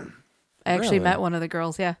of them. I actually Really? met one of the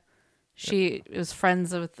girls. Yeah, she was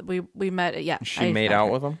friends with. We met. Yeah, She I made met out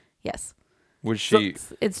her. with him. Yes, Was she?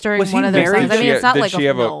 it's during Was he one of their married? songs. I mean, it's not did like she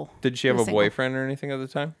have no. Did she have He a was single. boyfriend or anything at the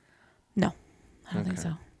time? No, I don't think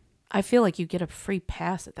so. I feel like you get a free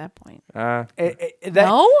pass at that point. that,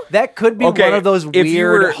 No? that could be Okay, one of those if you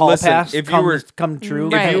weird were- hall listen, pass if you were- come true.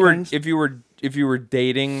 Right. things. If you were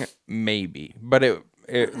dating, maybe. But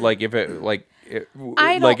it like if it like it,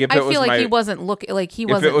 I don't. like if I it was feel like my he wasn't looking. Like he if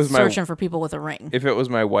it wasn't was my- searching for people with a ring. if it was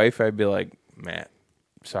my wife, I'd be like, Matt,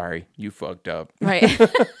 sorry, you fucked up. Right.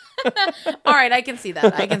 All right, I can see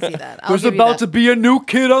that. I can see that. I'll There's give you about that. to be a new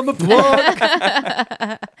kid on the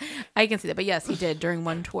block. I can see that. But yes, he did during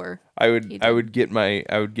one tour. I He would did. get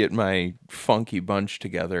my funky bunch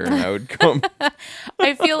together and I would come.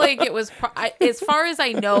 I feel like it was, as far as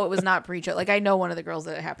I know, it was not pre-chosen. Like I know one of the girls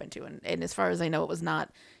that it happened to, and as far as I know, it was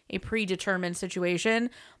not a predetermined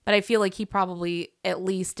situation. But I feel like he probably at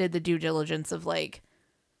least did the due diligence of like,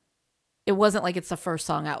 it wasn't like it's the first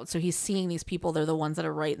song out, so he's seeing these people. They're the ones that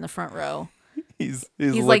are right in the front row. He's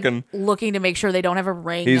He's looking. like looking to make sure they don't have a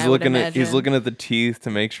ring. He's I would looking at imagine. the teeth to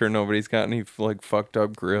make sure nobody's got any like fucked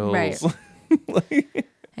up grills. Right.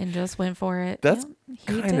 and just went for it. That's Yeah,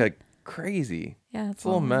 he kind of did. crazy. Yeah, It's a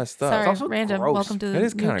little messed up. Sorry, It's also random. gross. Welcome to the It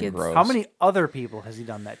is New kinda Kids. gross. How many other people has he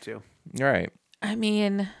done that to? All right. I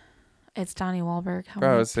mean, it's Donnie Wahlberg. How I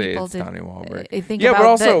many would say people it's did, Donnie Wahlberg. I think Yeah, about but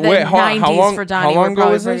also, the wait, how 90s long- for Donnie how long were ago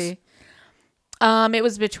probably was this? pretty- It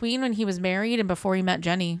was between when he was married and before he met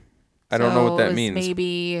Jenny. I don't know what So that it was means.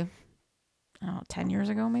 Maybe, I don't know, 10 years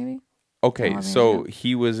ago, maybe Okay, However so many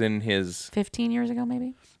he was in his 15 years ago,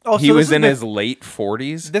 maybe. Oh, he so was this in is his late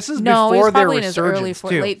 40s. This is No, he before was their probably in his resurgence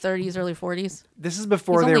too. late 30s, early 40s. This is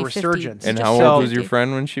before He's their only 50. resurgence. And just how so old was your 50.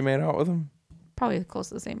 friend when she made out with him? Probably close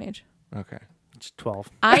to the same age. Okay. It's 12.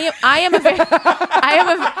 I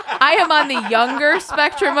am on the younger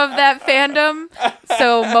spectrum of that fandom.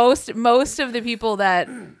 So most of the people that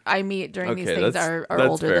I meet during these things are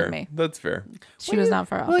older fair. than me. That's fair. She was not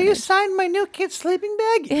far off. Will in you age. sign my new kid's sleeping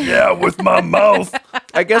bag? Yeah, with my mouth.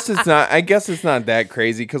 I guess it's not that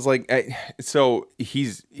crazy because so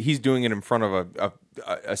he's doing it in front of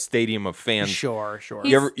a stadium of fans. Sure.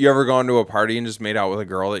 You ever gone to a party and just made out with a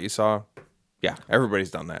girl that you saw? Yeah,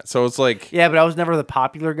 everybody's done that. So it's like Yeah, but I was never the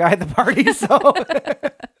popular guy at the party, so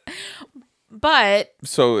But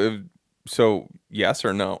so yes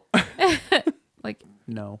or no? like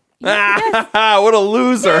no. What a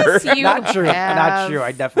loser! you Not true. Not have- true.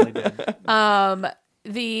 I definitely did.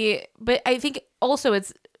 But I think also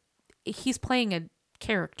he's playing a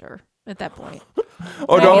character at that point.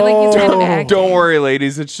 Oh, I mean, like, he's kind of acting. don't worry,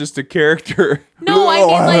 ladies. It's just a character. No,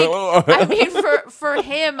 I mean for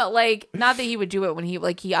him, like, not that he would do it when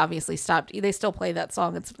he obviously stopped. They still play that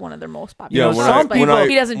song. It's one of their most popular Yeah, songs. But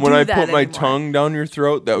he doesn't when do I that put my anymore. tongue down your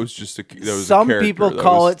throat, that was just a Some character. people That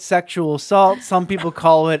call was- it sexual assault. Some people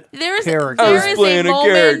call it There's character. I was there is playing a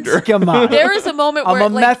moment. character. Come on. There is a moment I'm where a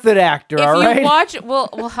like, method actor, if all you right? watch, well,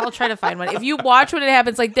 I'll try to find one. If you watch when it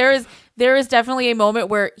happens, like there is definitely a moment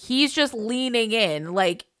where he's just leaning in,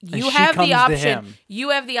 like you she have comes the to option. him. You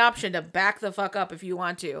have the option to back the fuck up if you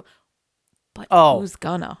want to, but Oh. who's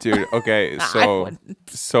gonna? Dude, okay, I wouldn't.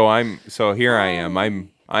 so here I am.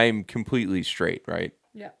 I'm completely straight, right?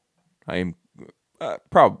 Yeah, I am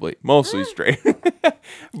probably mostly straight,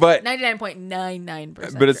 but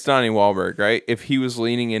 99.99%. but it's Donnie Wahlberg, right? If he was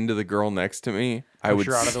leaning into the girl next to me, I would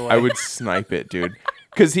her out of the way. I would snipe it, dude.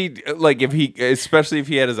 Because especially if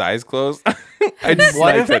he had his eyes closed, I'd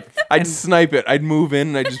snipe it. I'd snipe it. I'd move in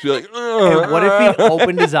and I'd just be like, ugh. And what if he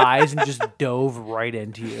opened his eyes and just dove right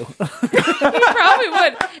into you? Probably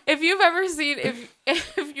would. If you've ever seen,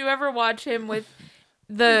 if you ever watch him with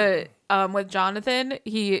with Jonathan,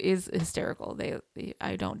 he is hysterical.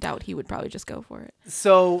 I don't doubt he would probably just go for it.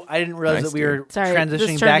 So I didn't realize that we were Sorry, this transitioning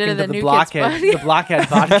turned back into into the the New blockhead, Kids the blockhead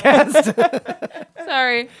podcast.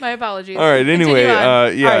 Sorry, my apologies. All right. Anyway, Continue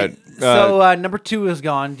on. yeah. All right, so number 2 is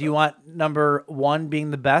gone. Do you want number 1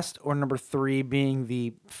 being the best or number 3 being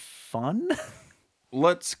the fun?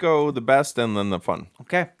 Let's go the best and then the fun.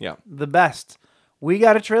 Okay. Yeah. The best. We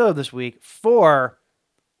got a trailer this week for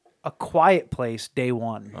A Quiet Place Day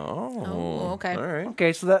 1. Oh, okay. All right.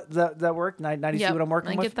 Okay, so that worked. Now you see what I'm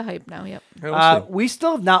working I with? get the hype now. Yep. Hey, let's see. We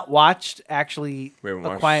still have not watched, actually, We haven't A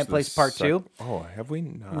watched Quiet the Place Part 2. Oh, have we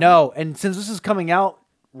not? No, and since this is coming out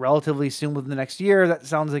relatively soon within the next year, that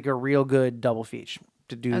sounds like a real good double feature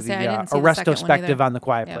to do I the didn't see a the second one retrospective either. on The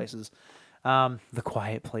Quiet Yeah. Places. The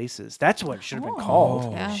Quiet Places. That's what it should have been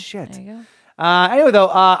called. Yeah. Shit. There you go. Anyway, though,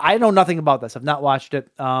 I know nothing about this. I've not watched it.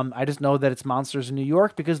 I just know that it's monsters in New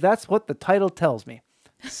York because that's what the title tells me.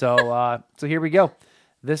 So, so here we go.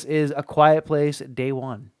 This is A Quiet Place Day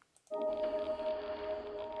 1.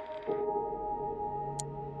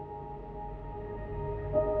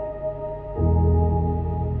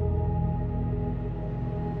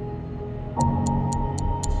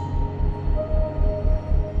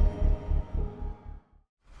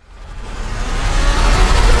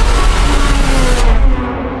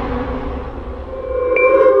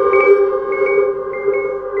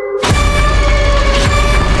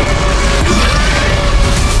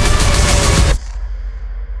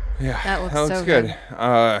 Yeah, That looks that looks so good. good.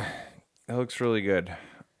 That looks really good.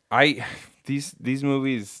 These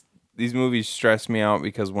movies stress me out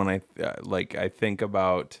because when I think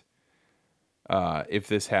about if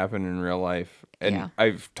this happened in real life, and Yeah.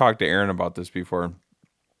 I've talked to Aaron about this before.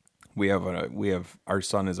 We have our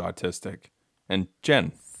son is autistic, and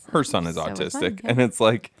Jen, her son is So is autistic, mine, yeah. and it's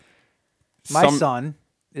like My son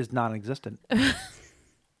is non-existent.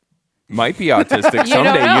 might be autistic You don't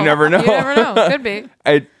someday. know. You never know. You never know. Could be.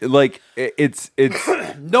 It's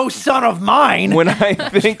No son of mine. when I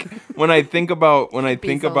think about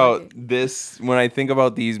so this, when I think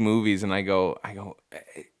about these movies, and I go,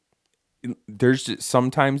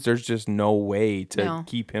 sometimes there's just no way to No.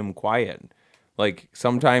 keep him quiet. Like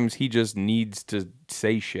sometimes he just needs to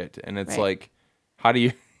say shit, and it's Right. like, how do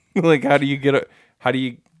you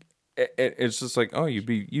it's just like, oh, you'd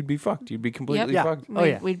be fucked. You'd be completely Yeah. fucked. Oh,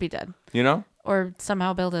 yeah. We'd be dead. You know? Or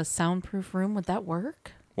somehow build a soundproof room. Would that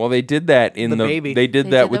work? Well, they did that in The the baby. they did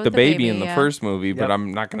They that did with that the with the baby in baby, the yeah. first movie, but Yep.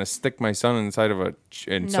 I'm not gonna stick my son inside of a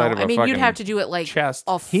No, I mean fucking you'd have to do it like chest.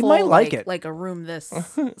 a He full, might like it. like a room this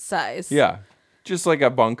size. Yeah, just like a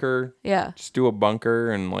bunker. Yeah. Just do a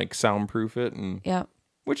bunker and like soundproof it, and Yeah.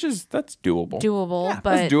 that's doable. Doable,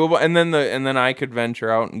 but That's doable, and then I could venture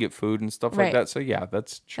out and get food and stuff like Right. that. So yeah,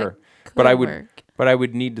 that's sure. could But I work.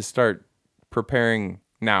 would need to start preparing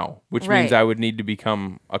now, which means Right. I would need to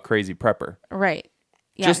become a crazy prepper. right.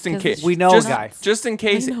 Yeah, Just in 'cause case it's We know a just, guy. Just in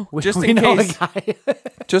case, know. just We in know a case, guy.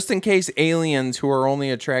 just in case aliens who are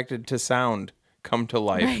only attracted to sound come to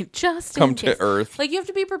life. Right, just come in to case. Earth. Like you have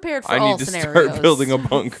to be prepared for I all need to scenarios. start building a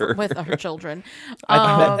bunker. with our children.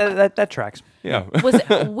 that tracks. Yeah.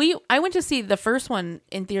 I went to see the first one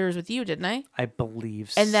in theaters with you, didn't I? I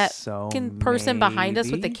believe And that so. fucking person behind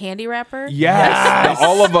us with the maybe? candy wrapper. Yes.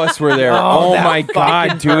 All of us were there. Oh, that my god,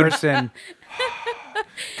 fucking dude. person.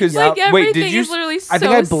 Because Like wait, everything did you? is literally so I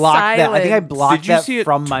think I blocked that. I think I silent. blocked Did you that see it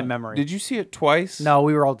from my memory. Did you see it twice? No,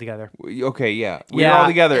 we were all together. Okay, yeah, we were Yeah. all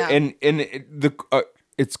together, Yeah. and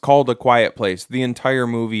it's called A Quiet Place. The entire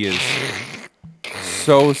movie is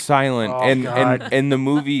so silent, and the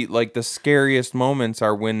movie, like the scariest moments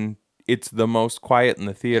are when it's the most quiet in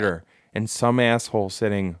the theater, and some asshole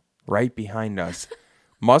sitting right behind us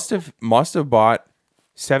must have bought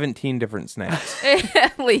 17 different snacks.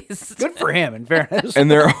 At least. Good for him, in fairness.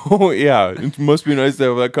 And they're, it must be nice to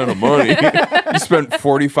have that kind of money. You spent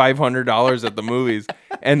 $4,500 at the movies,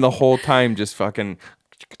 and the whole time just fucking,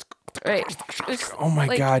 Right. It's oh my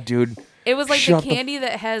like- God, dude. It was like Shut the the candy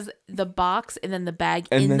that has the box and then the bag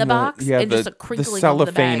And in then the box and just a the crinkling cellophane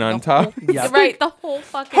of the bag. on the top. Whole, Yeah. Right, the whole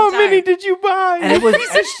fucking How time. many did you buy? And it was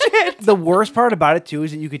the worst part about it too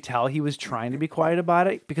is that you could tell he was trying to be quiet about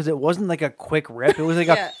it because it wasn't like a quick rip. It was like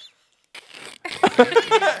Yeah.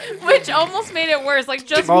 Which almost made it worse. Like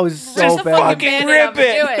just, Oh, it was so just bad. fucking rip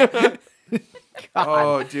Rip it.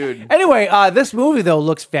 Oh, dude. Anyway, this movie though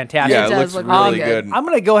looks fantastic. Yeah, it does looks look really really good. good. I'm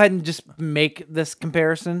gonna go ahead and just make this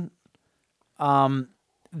comparison.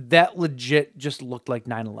 that legit just looked like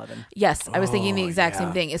 9/11. Yes, I was thinking the exact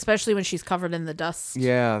same thing, especially when she's covered in the dust.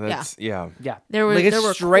 Yeah, that's yeah. Yeah, There were Like, it's there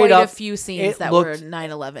were straight quite a up, few scenes it that were looked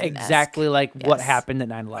 9/11 exactly like what Yes. happened at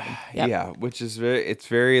 9/11. Yep. Yeah, which is it's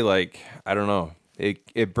very like I don't know.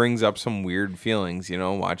 It brings up some weird feelings,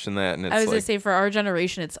 watching that, and it's I was like, gonna say for our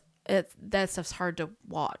generation, it's that stuff's hard to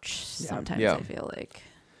watch sometimes. Yeah. I feel like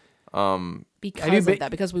Have you because been- of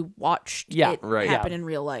that, because we watched Right. it happen Yeah. in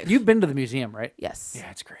real life. You've been to the museum, right? Yes. Yeah,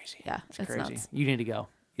 it's crazy. Yeah, it's it's crazy. nuts. You need to go.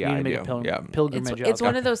 Yeah, you I need to make do. a Yeah. pilgrimage. It's out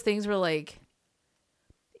one there. of those things where like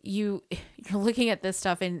you're looking at this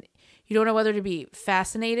stuff and you don't know whether to be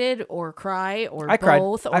fascinated or cry or I cried.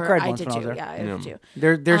 both. Or I cried once did when I was too. there. Yeah, I did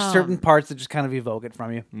too. There's certain parts that just kind of evoke it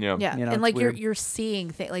from you. yeah, Yeah, You know, and it's like weird. you're seeing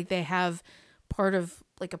things like they have part of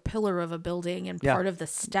like a pillar of a building and Yeah. part of the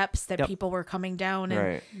steps that Yep. people were coming down and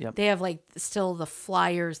Right. Yep. they have like still the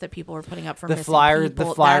flyers that people were putting up for The missing flyers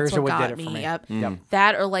people. are That's what got did it for me. Yep. Yep.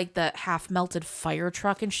 That or like the half melted fire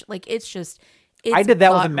truck and like it's just it's I did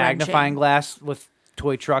that with a gut-wrenching. magnifying glass with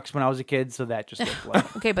toy trucks when I was a kid, so that just looked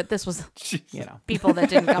like, Okay, but this was you know. people that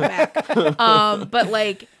didn't come back. But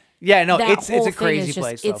like Yeah, no, that it's whole a thing crazy is just,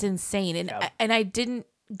 place. It's though. insane, and Yeah. and I didn't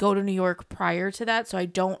go to New York prior to that, so I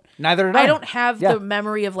don't. Neither did I. I don't have Yeah. the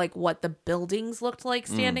memory of like what the buildings looked like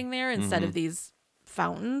standing there instead of these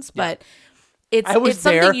fountains, but it's I was it's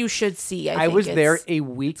something there- you should see. I I think was there it's- a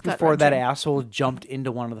week before that gut-wrenching. asshole jumped into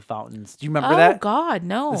one of the fountains. Do you remember Oh that? God,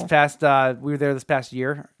 no! This past, we were there this past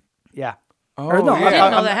year. Yeah. Oh, Or no, yeah. I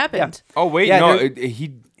didn't know I'm- that yeah. happened. Oh wait, Yeah, no, there-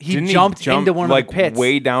 he He didn't jumped jump, into one of like the pits,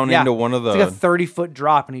 way down Yeah. into one of the. It's like a 30-foot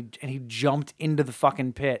drop, and he jumped into the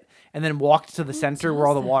fucking pit, and then walked to the center where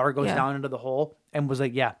all the does water that? goes Yeah. down into the hole, and was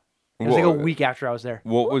like, "Yeah." It was like Whoa. a week after I was there.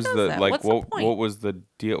 What was does the that? like? What's the What point? was the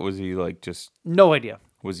deal? Was he like just? No idea.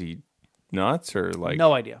 Was he nuts or like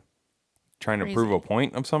No idea. trying to Crazy. prove a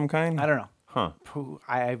point of some kind? I don't know. Huh.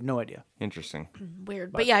 I have no idea. Interesting.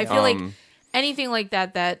 Weird, but yeah, I feel like anything like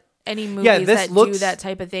that any movies Yeah, this that do looks- that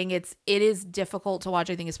type of thing, it is difficult to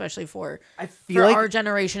watch. I think, especially for feel like our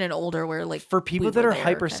generation and older, where like For people we that were are there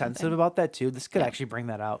kind of hypersensitive thing. about that too, this could actually bring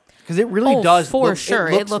that out because it really Oh, does. for sure.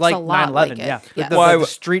 It looks like a lot like 9/11. it. Yeah, Yes. The, Well, the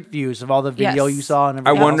street views of all the video Yes. you saw and I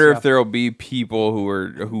everything. wonder else, if there'll be people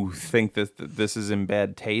who think that this is in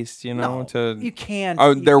bad taste. No, to you can't.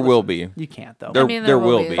 Oh, you- there will listen, be. You can't though. There, I mean, there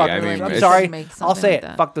will be. Fuck I those mean, people. I'm it's- sorry. make I'll something say like it.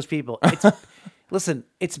 that. Fuck those people. It's listen.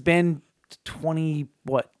 It's been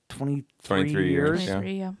 23 years. Yeah.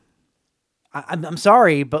 23, yeah. I'm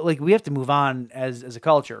sorry, but like we have to move on as a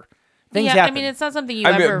culture. Things Yeah, happen. I mean, it's not something you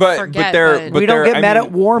I mean, ever but forget. they're- But, we don't they're- get I mad mean,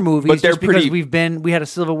 at war movies but they're just because pretty- we had a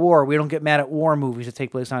civil war. We don't get mad at war movies that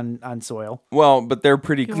take place on soil. Well, but they're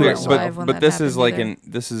pretty You clear. weren't alive when But that this is happened like either.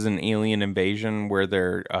 this is an alien invasion where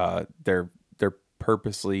they're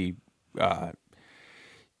purposely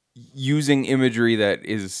using imagery that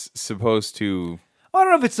is supposed to. I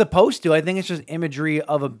don't know if it's supposed to. I think it's just imagery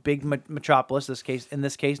of a big metropolis. In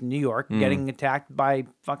this case, New York, getting attacked by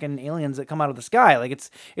fucking aliens that come out of the sky. Like it's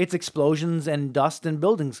explosions and dust and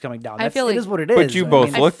buildings coming down. I feel it like- is what it is. But you I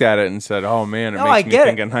both mean, looked at it and said, "Oh man, it No, I makes me get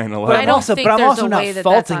think it. of 9/11." But I I'm don't also, think but I'm there's also a not way that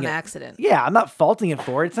faulting that's on it. accident. Yeah, I'm not faulting it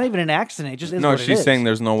for it. It's not even an accident. It just is No, what it she's is. saying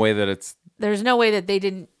there's no way that it's. there's no way that they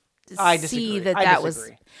didn't I see disagree. that I was.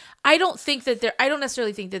 disagree. I don't think that there. I don't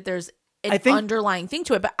necessarily think that there's an I think- underlying thing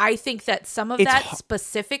to it, but I think that some of It's that h-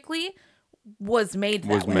 specifically was made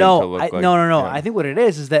that Was way. made- to No, look like- no. yeah. I think what it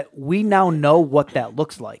is that we now know what that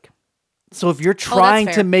looks like. So if you're trying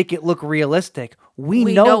to fair. make it look realistic, we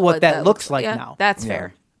We know what that looks like yeah, now. That's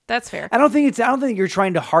fair. That's fair. I don't think you're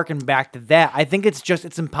trying to harken back to that. I think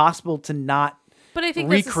it's impossible to not But I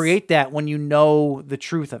think that's recreate that when you know the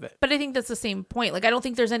truth of it. But I think that's the same point. Like, I don't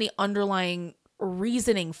think there's any underlying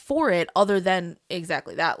reasoning for it other than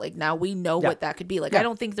exactly that. Like, now we know Yeah. what that could be. Like, Yeah. I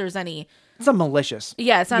don't think there's any. It's not malicious.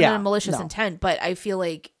 Yeah, it's not Yeah, a malicious no. intent, but I feel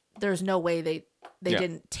like there's no way they Yeah.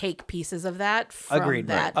 didn't take pieces of that from Agreed,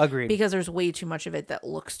 that. right. Agreed. Because there's way too much of it that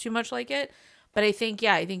looks too much like it. But I think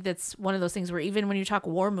that's one of those things where even when you talk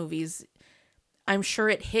war movies, I'm sure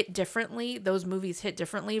it hit differently. Those movies hit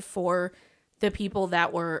differently for the people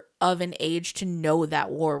that were of an age to know that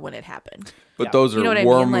war when it happened. But those are You know what I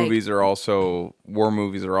war mean? Like- movies. War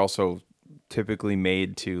movies are also typically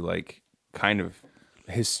made to like kind of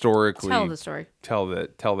historically Tell the story. tell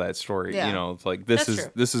that story. Yeah. You know, it's like this That's is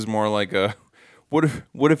true. this is more like a what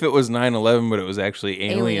if it was 9/11 but it was actually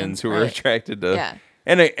aliens who were right. attracted to. Yeah.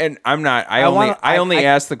 And I'm not. I wanna- only I-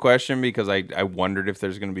 asked the question because I wondered if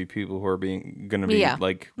there's going to be people who are going to be Yeah.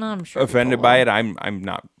 like No, I'm sure offended people by will. it. I'm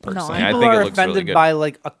not personally. I'm- I People think are it looks really offended good. by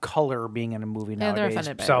like a color being in a movie Yeah, they're nowadays.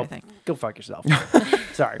 offended by so everything. go fuck yourself.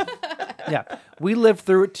 Sorry. Yeah, we lived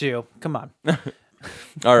through it too. Come on.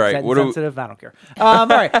 All Is right. that What do insensitive? I don't care. All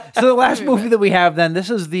right. So the last movie that we have then, this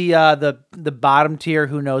is the bottom tier.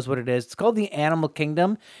 Who knows what it is? It's called The Animal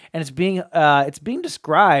Kingdom, and it's being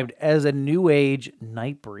described as a new age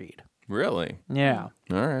Nightbreed. really? Yeah.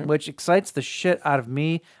 All right. Which excites the shit out of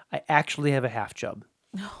me. I actually have a half chub.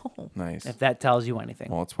 Nice. If that tells you anything.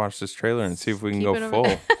 Well, let's watch this trailer and see if we can Keep go it over-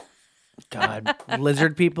 full. God,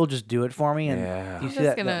 lizard people just do it for me. And Yeah. you I'm see just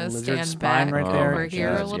that, gonna that lizard stand spine back right there? over here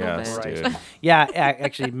a little yes, bit. dude. Yeah,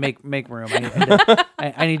 actually, make room.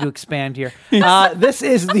 I need to expand here. This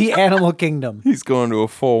is The Animal Kingdom. He's going to a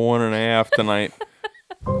full 1.5 tonight.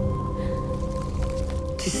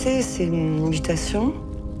 Tu sais, c'est une mutation.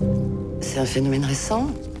 C'est un phénomène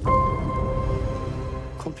récent.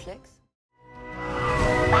 Complexe.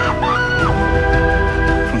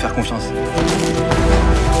 Faut me faire confiance.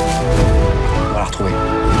 On va la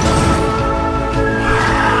retrouver.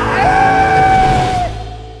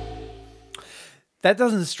 That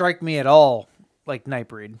doesn't strike me at all like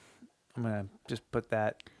Nightbreed. I'm gonna just put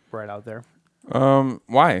that right out there.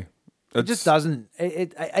 Why? It just doesn't.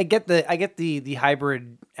 I get the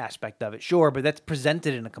hybrid aspect of it, sure, but that's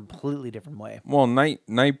presented in a completely different way. Well,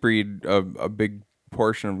 Nightbreed, a big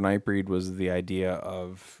portion of Nightbreed was the idea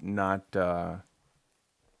of not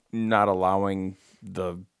allowing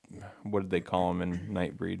the, what did they call them in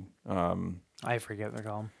Nightbreed? I forget what they're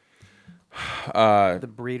called. The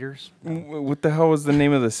breeders. What the hell was the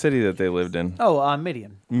name of the city that they lived in? Oh,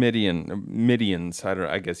 Midian. Midians.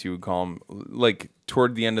 I guess you would call them. Like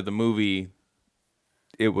toward the end of the movie,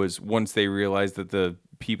 it was once they realized that the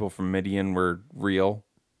people from Midian were real,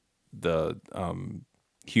 the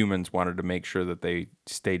humans wanted to make sure that they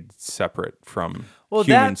stayed separate from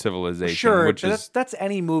human civilization. Sure, which but is that's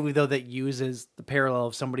any movie though that uses the parallel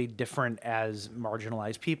of somebody different as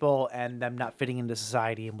marginalized people and them not fitting into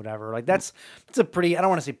society and whatever. Like it's a pretty, I don't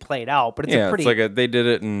want to say played out, but it's a pretty, it's like they did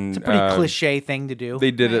it in it's a pretty cliche thing to do.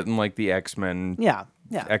 They did it in like the X-Men. Yeah.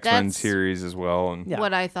 X-Men That's- series as well. And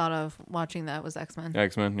What I thought of watching that was X-Men.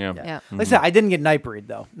 X-Men, yeah. Yeah. Like I said, I didn't get Nightbreed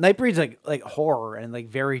though. Nightbreed's like horror and like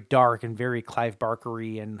very dark and very Clive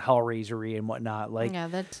Barker-y and Hellraiser-y and whatnot. Like Yeah,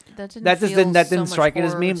 that didn't that just feel didn't so much strike it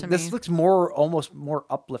as me. horror to This looks almost more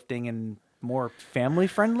uplifting and more family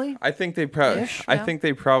friendly. I think they probably yeah. think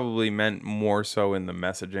they probably meant more so in the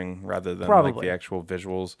messaging rather than like Probably. the actual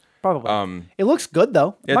visuals. Probably. It looks good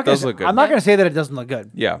though. It does look good. I'm not gonna say that it doesn't look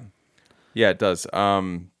good. Yeah. Yeah, it does.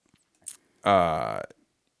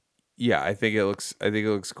 Yeah, I think it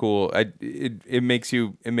looks cool. It makes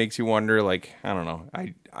you wonder, like, I don't know.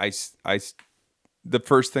 The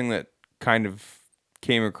first thing that kind of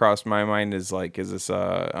came across my mind is like, is this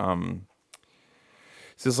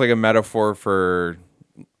like a metaphor for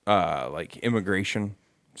like immigration,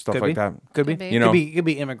 stuff Could like be. that? Could be. Could be. You know, Could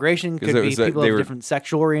be immigration. Could it be was that people they of were- different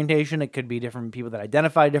sexual orientation. It could be different people that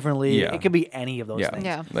identify differently. Yeah. It could be any of those yeah, things.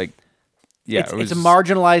 Yeah. like, yeah, It's a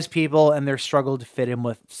marginalized people and their struggle to fit in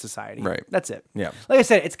with society. Right. That's it. Yeah. Like I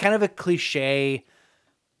said, it's kind of a cliche.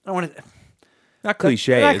 I don't want to. not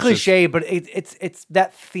cliche. Not it's cliche, but it's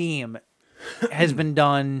that theme has been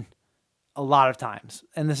done a lot of times,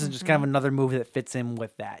 and this is just kind of another movie that fits in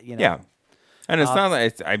with that. You know. Yeah. And it's not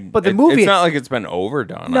like but the movie- it's not like it's been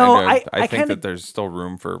overdone. No, I I think kinda- that there's still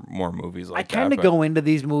room for more movies like I that. kind of but- go into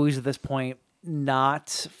these movies at this point not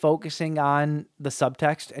focusing on the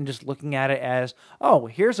subtext and just looking at it as, oh,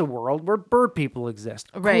 here's a world where bird people exist.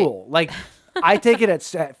 Right. Cool. Like I take it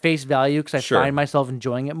at face value because I Sure. find myself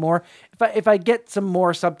enjoying it more. If I get some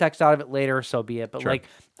more subtext out of it later, so be it. But like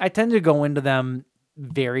I tend to go into them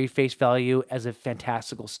very face value as a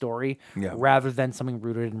fantastical story rather than something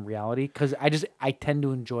rooted in reality because I tend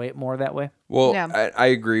to enjoy it more that way. Well, Yeah. I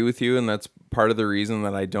agree with you, and that's part of the reason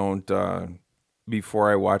that I don't.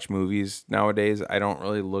 Before I watch movies nowadays, I don't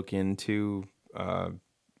really look into.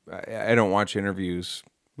 I don't watch interviews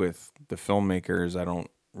with the filmmakers. I don't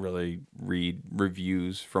really read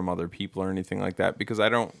reviews from other people or anything like that because I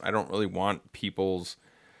don't really want people's.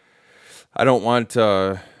 I don't want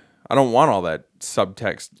all that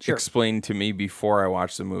subtext explained to me before I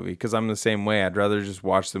watch the movie because I'm the same way. I'd rather just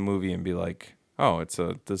watch the movie and be like, oh,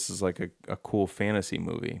 this is like a cool fantasy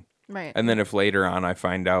movie. Right. And then if later on I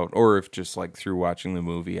find out, or if just like through watching the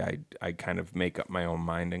movie, I kind of make up my own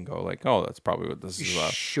mind and go like, oh, that's probably what this is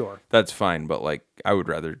about. Sure. That's fine. But like, I'd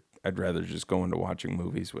rather just go into watching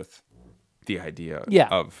movies with the idea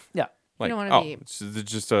of like, don't wanna be- this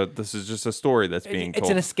is just a story that's being told. It's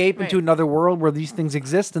an escape into another world where these things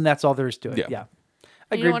exist, and that's all there is to it. Yeah. Yeah. You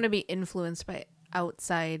Agreed. don't want to be influenced by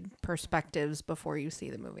outside perspectives before you see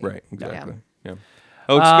the movie. Right. Exactly. Yeah.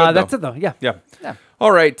 It looks good. That's though. it, though. Yeah. Yeah.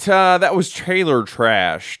 All right. That was trailer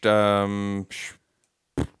trashed.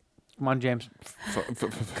 Come on, James.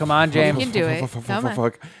 Come on, You James. can do it. Come on.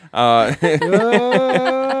 Fuck.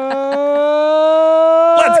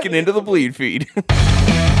 Let's get into the bleed feed.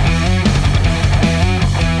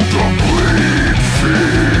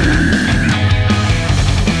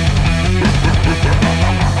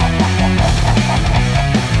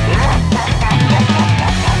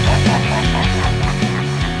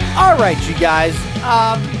 All right, you guys.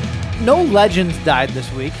 No legends died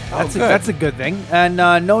this week. That's good. that's a good thing. And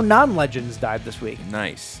no non-legends died this week.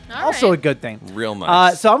 Nice. All Also right. a good thing. Real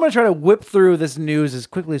nice. So I'm going to try to whip through this news as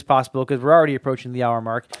quickly as possible because we're already approaching the hour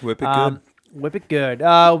mark. Whip it good. Whip it good.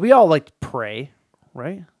 We all liked Prey,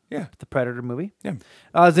 right? Yeah. The Predator movie. Yeah.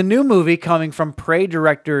 There's a new movie coming from Prey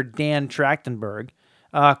director Dan Trachtenberg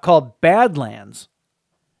called Badlands.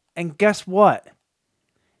 And guess what?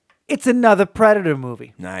 It's another Predator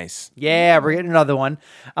movie. Nice. Yeah, we're getting another one.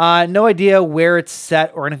 No idea where it's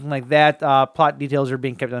set or anything like that. Plot details are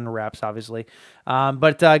being kept under wraps, obviously.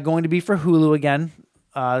 But going to be for Hulu again,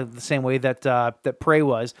 the same way that that Prey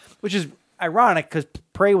was, which is ironic because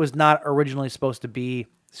Prey was not originally supposed to be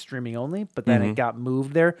streaming only, but then it got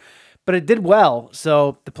moved there. But it did well,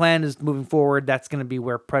 so the plan is moving forward. That's going to be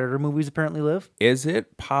where Predator movies apparently live. Is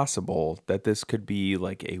it possible that this could be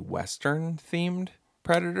like a Western themed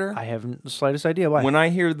Predator? I haven't the slightest idea why. When I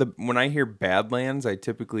hear Badlands, I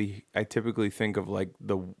typically think of like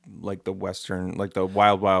the Western, like the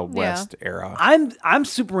Wild Wild Yeah. West era. I'm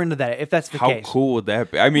super into that. If that's the How case, cool would that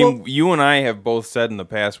be? I mean, you and I have both said in the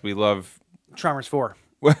past we love Tremors 4.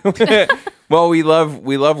 well, we love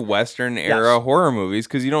Western era Yes. horror movies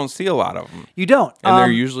because you don't see a lot of them, You don't, and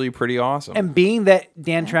they're usually pretty awesome. And being that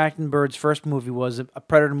Dan Trachtenberg's first movie was a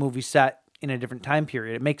Predator movie set in a different time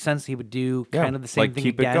period, it makes sense he would do kind of the same like thing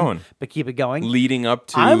keep it again, going. but keep it going. Leading up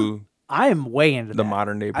to I am way into the that.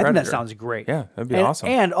 modern day I think Predator. that sounds great. Yeah, that'd be And- awesome.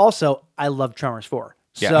 And also, I love Tremors 4.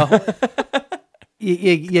 Yeah. So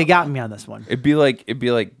you got me on this one. it'd be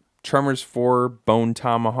like Tremors 4, Bone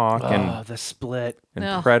Tomahawk, Oh, the split. and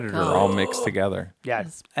Oh, Predator God. all mixed together. Yeah,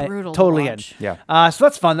 It's brutal to totally in. watch. Yeah. So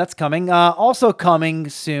that's fun. That's coming. Also coming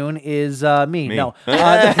soon is me. No.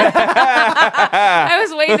 I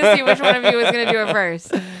was waiting to see which one of you was going to do it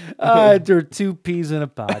first. There are two peas in a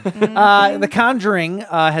pod. The Conjuring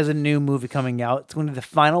has a new movie coming out. It's going to be the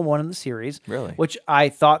final one in the series. Really? Which I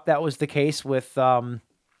thought that was the case with The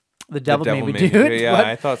Devil, Made Me Do It. Yeah, but,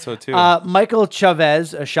 I thought so too. Michael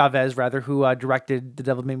Chavez, who directed The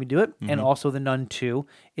Devil Made Me Do It, Mm-hmm. and also The Nun 2,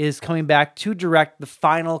 is coming back to direct the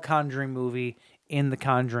final Conjuring movie in the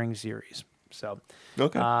Conjuring series. So,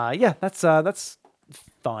 Okay. yeah, that's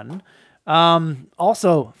fun.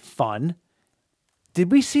 Also fun. Did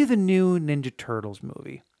we see the new Ninja Turtles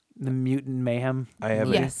movie, The Mutant Mayhem? I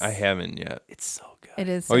haven't. Yes. I haven't yet. It's so good. It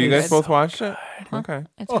is. Oh, you so guys good. both watched it? Okay.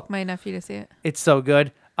 I took my nephew to see it. It's so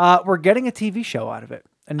good. We're getting a TV show out of it.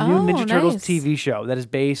 A new Oh, Ninja Turtles nice. TV show that is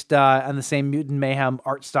based on the same Mutant Mayhem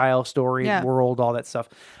art style, story, Yeah. world, all that stuff.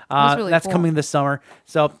 That's really That's cool. coming this summer.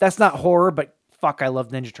 So that's not horror, but fuck, I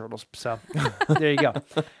love Ninja Turtles. So there you go.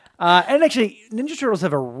 And actually, Ninja Turtles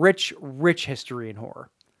have a rich history in horror.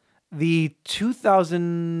 The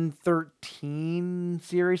 2013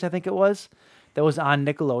 series, I think it was, that was on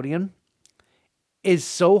Nickelodeon, is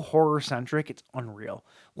so horror centric. It's unreal.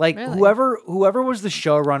 Like Really? whoever was the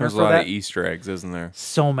showrunner There's a for lot that, of Easter eggs, isn't there?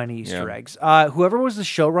 so many Easter Yeah. eggs. Whoever was the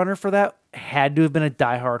showrunner for that had to have been a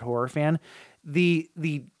diehard horror fan. The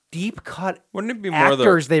deep cut Wouldn't it be more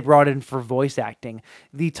actors they brought in for voice acting,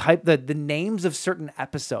 the names of certain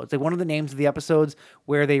episodes. Like one of the names of the episodes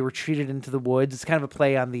where they retreated into the woods. It's kind of a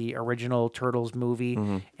play on the original Turtles movie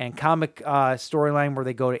Mm-hmm. and comic storyline where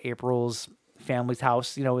they go to April's family's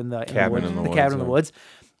house, in the Cabin woods, in the the woods, cabin in the yeah. woods.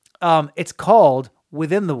 It's called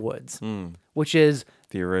Within the Woods, which is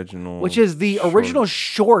the original? the original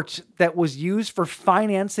short that was used for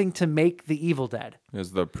financing to make The Evil Dead.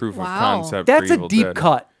 is the proof of Wow. concept. That's for a Evil deep Dead.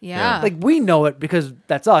 cut. Yeah. Like we know it because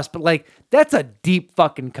that's us, but like that's a deep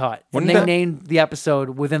fucking cut. And Wouldn't they that- named the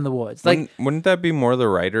episode Within the Woods. Like, Wouldn't that be more the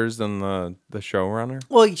writers than the showrunner?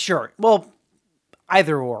 well, sure. Well,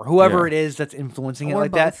 either or, whoever Yeah. it is that's influencing it Or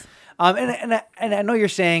like both. that. And I know you're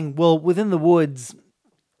saying, well, Within the Woods,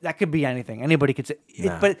 that could be anything. Anybody could say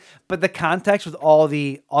it, but the context with all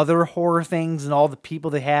the other horror things and all the people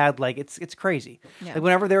they had, like it's crazy. Yeah. Like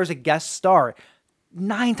whenever there was a guest star,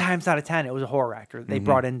 9 times out of 10 it was a horror actor they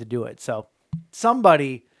brought in to do it. So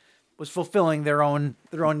somebody was fulfilling their own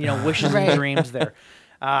wishes Right. and dreams there.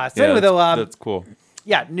 So Yeah, anyway, though, that's cool.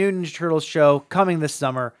 yeah, new Ninja Turtles show coming this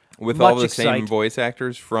summer With Much all the same excite- voice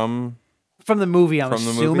actors from from the movie. I'm from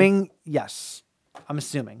the movie? assuming yes, I'm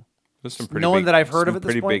assuming. there's some pretty No one big- that I've heard some of at this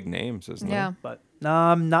pretty point? big names, isn't Yeah. But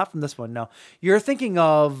not from this one. No, you're thinking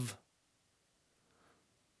of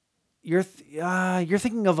you're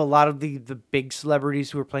thinking of a lot of the big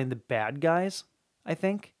celebrities who are playing the bad guys, I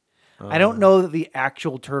think. I don't know that the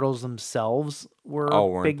actual Turtles themselves were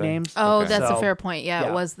weren't big they? names. Oh, Okay. that's a So, fair point. Yeah, yeah.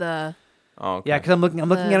 it was the. Oh, okay. Yeah, because I'm looking at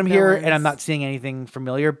them here, and I'm villains. not seeing anything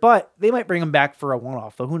familiar. But they might bring them back for a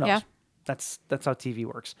one-off, though. Who knows? Yeah. That's how TV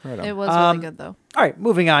works. It was really good though. All right,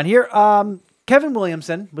 moving on here. Kevin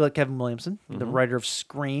Williamson, we like Kevin Williamson, the writer of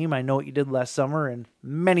Scream, I Know What You Did Last Summer, and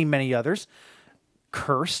many, many others.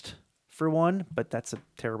 Cursed, for one, but that's a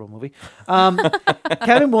terrible movie.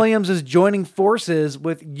 Kevin Williams is joining forces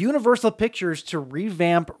with Universal Pictures to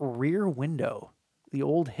revamp Rear Window, the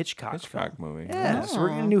old Hitchcock film. movie. Yeah, so we're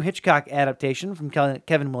getting a new Hitchcock adaptation from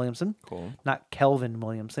Kevin Williamson. Cool. Not Kelvin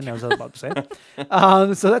Williamson, I was about to say.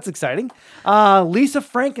 So that's exciting. Lisa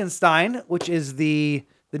Frankenstein, which is the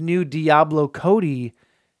new Diablo Cody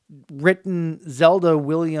written Zelda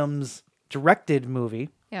Williams directed movie.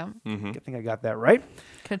 Yeah. I think I got that right.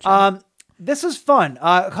 Good job. This is fun.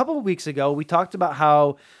 A couple of weeks ago, we talked about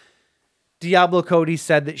how Diablo Cody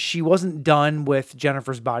said that she wasn't done with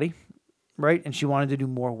Jennifer's Body, right? And she wanted to do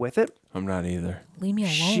more with it. I'm not either. Leave me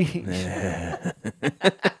alone. She,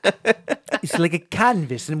 it's like a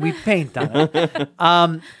canvas and we paint on it.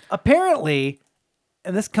 Apparently,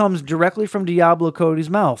 and this comes directly from Diablo Cody's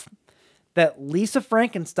mouth, that Lisa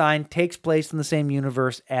Frankenstein takes place in the same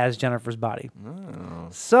universe as Jennifer's Body.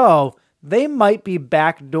 So they might be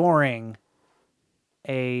backdooring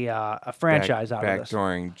a franchise out of this.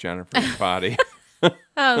 Backdooring Jennifer's Body.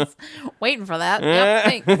 I was waiting for that.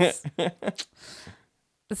 Yep, thanks.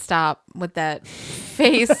 Stop with that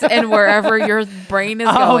face and wherever your brain is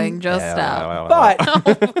going, just stop.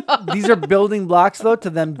 But these are building blocks, though, to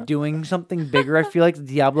them doing something bigger. I feel like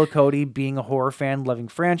Diablo Cody, being a horror fan, loving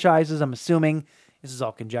franchises, I'm assuming, this is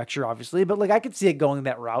all conjecture, obviously, but like I could see it going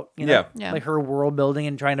that route. You know? Yeah. Like her world building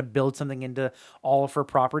and trying to build something into all of her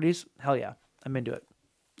properties. Hell yeah, I'm into it.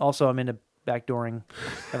 Also, I'm into backdooring.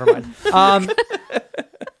 Never mind.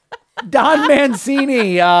 Don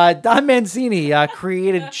Mancini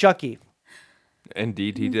created Chucky.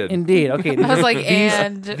 Indeed, he did. Indeed. Okay. I was like,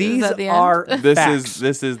 and is these that the are end? facts.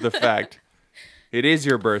 This is the fact. It is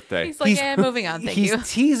your birthday. He's like, and moving on. Thank he's you.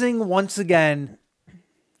 teasing once again,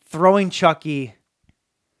 throwing Chucky.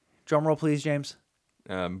 Drum roll, please, James.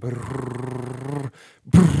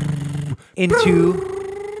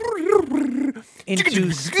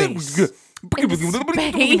 Into space.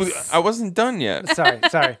 I wasn't done yet. Sorry.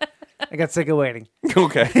 I got sick of waiting.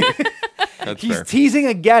 Okay. That's He's fair. teasing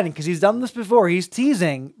again because he's done this before. He's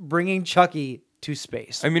teasing bringing Chucky to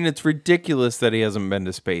space. I mean, it's ridiculous that he hasn't been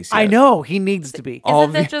to space yet. I know he needs to be. All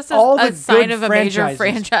Isn't that the- just all a the sign good of a major franchises.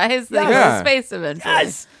 franchise that Yeah. goes to space eventually?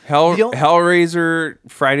 Yes. The only- Hellraiser,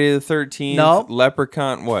 Friday the 13th, No.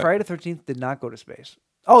 Leprechaun, what? Friday the 13th did not go to space.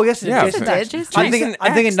 Oh yes, it Yeah, did. Jason it X. did, Jason I'm X. thinking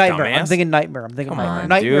Jason Nightmare. X, I'm thinking Nightmare. Come on,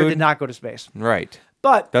 Nightmare dude. did not go to space. Right.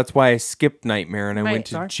 But That's why I skipped Nightmare and I Right. went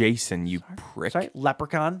to Sorry. Jason, you prick. sorry,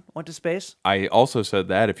 Leprechaun went to space. I also said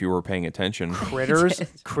that if you were paying attention.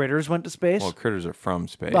 Critters went to space. Well, critters are from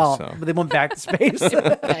space, Well, so. but they went back to space.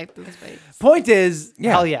 Back to space. Point is,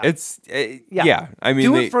 hell yeah. It's yeah. I mean,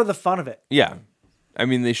 do they, it for the fun of it. yeah. I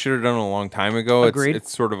mean, they should have done it a long time ago. Agreed.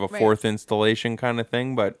 It's sort of a fourth installation kind of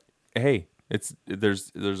thing, but hey,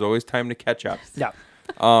 there's always time to catch up. Yeah.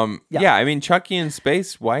 Yeah. I mean, Chucky in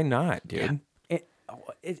space, why not, dude?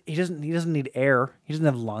 He doesn't need air. He doesn't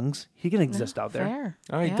have lungs. He can exist out there. Fair.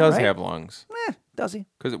 Oh, he Yeah. does Right? have lungs. Does he?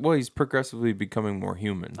 Because he's progressively becoming more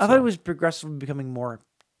human. I so. thought he was progressively becoming more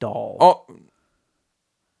dull. Oh,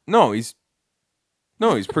 no, he's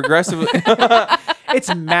progressively.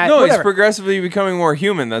 It's magic. No, he's progressively becoming more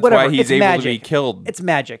human. That's why he's It's able magic. to be killed. It's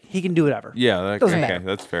magic. He can do whatever. Yeah, Doesn't okay, matter.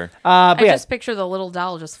 that's fair. But I yeah, just picture the little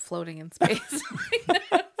doll just floating in space.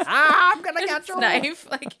 I'm gonna It's knife.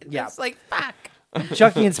 Like, Yeah. just like, fuck.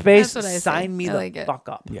 Chucky in space. That's what I Sign say. me I the like it. fuck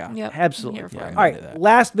up. Yeah. Yep. Absolutely. Here for it. All right,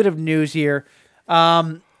 last bit of news here.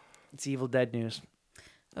 It's Evil Dead news.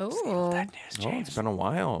 Oh. Oh, it's been a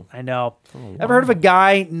while. I know. Ever heard of a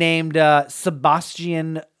guy named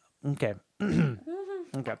Sebastian? Okay.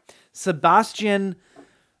 Okay. Sebastian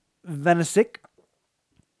Venesic.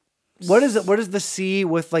 What is it? What is the C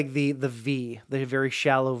with like the V, the very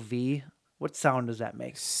shallow V? What sound does that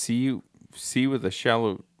make? C with a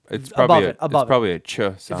shallow. It's Above probably it, above it's probably a ch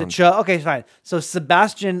Is sound. it Ch? Okay, fine. So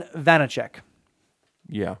Sebastian Vanacek.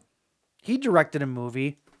 Yeah. He directed a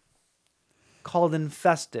movie called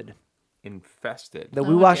Infested Infested. that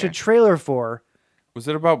we watched a dear. trailer for. Was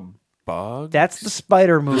it about bugs? That's the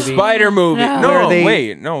spider movie. Spider movie. No. No, Where they-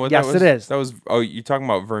 wait, no. Yes, that was, it is. That was. Oh, you talking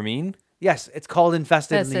about Vermine? Yes, it's called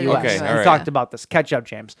Infested in the Infested U.S. in the Okay, We all right. talked about this. Catch up,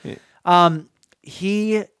 James. Yeah.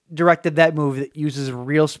 He directed that movie that uses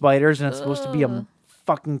real spiders, and it's supposed to be a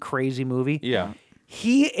fucking crazy movie. Yeah.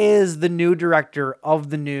 He is the new director of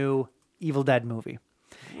the new Evil Dead movie.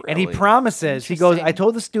 And he promises, he goes, I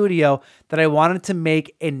told the studio that I wanted to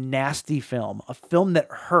make a nasty film, a film that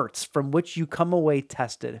hurts, from which you come away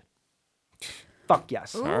tested. Fuck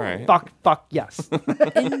yes. All right. Fuck yes.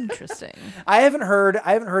 Interesting. I haven't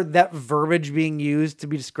heard that verbiage being used to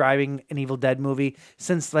be describing an Evil Dead movie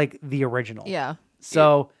since like the original. Yeah.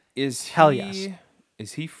 So hell he, yes.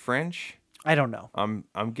 Is he French? I don't know.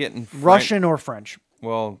 I'm getting Russian or French.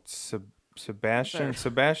 Well,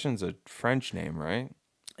 Sebastian's a French name, right?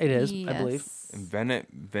 It is, I believe.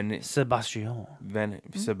 And Sebastian.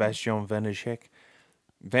 Sebastian Vanishek.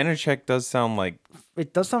 Vanishek does sound like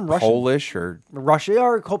it does sound Russian. Polish or Russia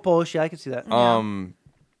or Polish. Yeah, I can see that.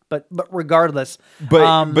 But regardless,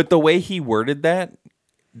 but the way he worded that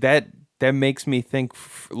makes me think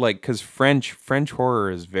because French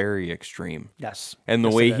horror is very extreme. Yes, and the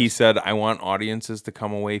yes, way he said, "I want audiences to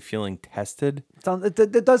come away feeling tested."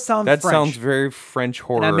 It does sound. That French. sounds very French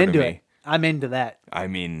horror. And I'm into to me. it. I'm into that. I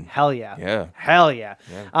mean, hell yeah. Yeah. Hell yeah.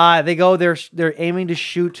 They're aiming to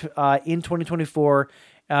shoot in 2024,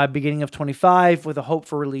 beginning of 25, with a hope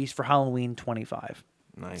for release for Halloween 25.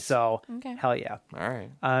 Nice. So hell yeah. All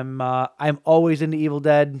right. I'm always into Evil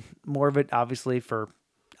Dead. More of it, obviously, for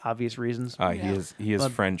obvious reasons. He is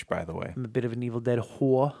French, by the way. I'm a bit of an Evil Dead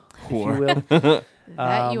whore, if you will.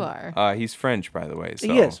 That you are. He's French, by the way.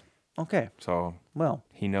 So, he is. Okay. So well,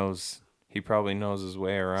 he knows. He probably knows his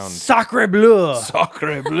way around. Sacre bleu.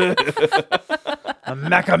 Sacre bleu.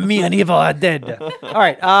 Macamia and Evil Dead. All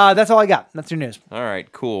right. That's all I got. That's your news. All right,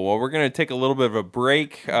 cool. Well, we're going to take a little bit of a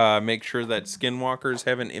break, make sure that skinwalkers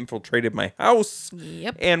haven't infiltrated my house.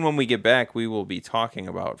 Yep. And when we get back, we will be talking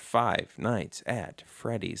about Five Nights at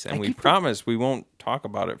Freddy's. And we promise we won't talk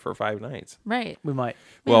about it for 5 nights. Right. We might.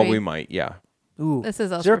 Well, Maybe. we might, yeah. Ooh. This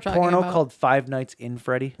is us Is there we're a talking porno about. called 5 Nights in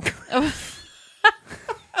Freddy?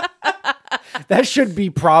 That should be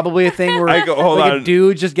probably a thing where hold like on. a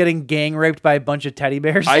dude just getting gang raped by a bunch of teddy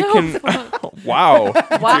bears. I can... wow.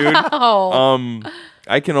 Wow. Dude.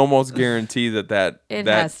 I can almost guarantee that It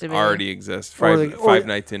has to be. already exists. Or Five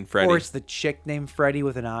Nights in Freddy. Or it's the chick named Freddy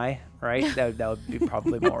with an eye, right? That would be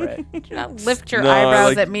probably more it. Do not lift your No, I eyebrows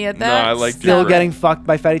like- at me at no, that. I like Still your- getting fucked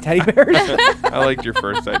by fatty teddy bears. I liked your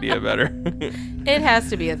first idea better. It has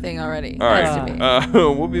to be a thing already. All It has to be.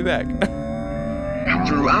 right. We'll be back.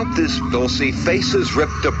 Throughout this, they'll see faces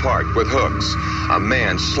ripped apart with hooks, a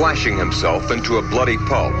man slashing himself into a bloody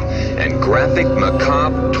pulp, and graphic,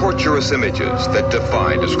 macabre, torturous images that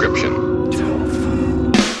defy description.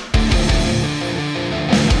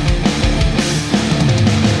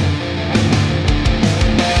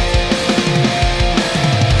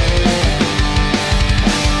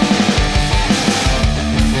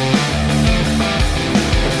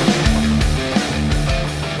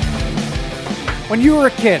 When you were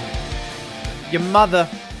a kid, your mother,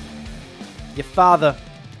 your father,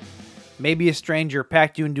 maybe a stranger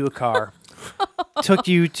packed you into a car, took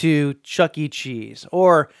you to Chuck E. Cheese.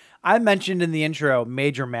 Or I mentioned in the intro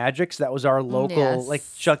Major Magics. That was our local Yes. like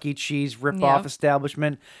Chuck E. Cheese ripoff Yep.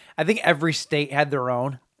 establishment. I think every state had their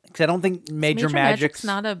own. Because I don't think Major Magics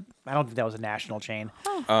not a. I don't think that was a national chain.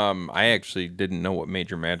 I actually didn't know what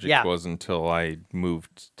Major Magic Yeah. was until I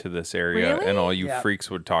moved to this area, Really? and all you Yeah.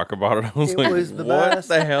 freaks would talk about it. I was It like, was the "What best."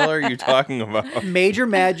 the hell are you talking about?" Major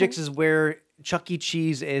Magics is where Chuck E.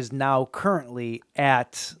 Cheese is now currently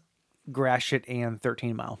at Gratiot and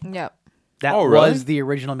 13 Mile. Yep. That Oh, really? was the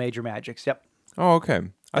original Major Magics. Yep. Oh, okay.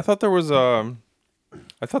 I thought there was I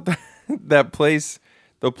thought that place,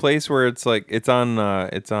 the place where it's on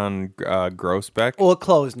Grossbeck. Well, it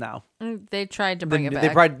closed now. They tried to bring it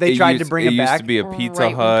back. They tried to bring it back. It used to be a Pizza Right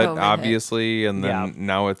when Hut, COVID hit. obviously, and then Yeah.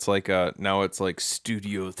 now it's like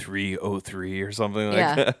Studio 303 or something like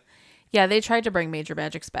Yeah. that. Yeah, they tried to bring Major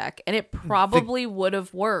Magics back, and it probably would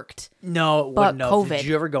have worked. No, it But wouldn't have. COVID. Did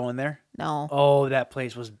you ever go in there? No. Oh, that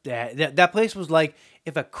place was bad. That place was like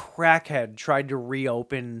if a crackhead tried to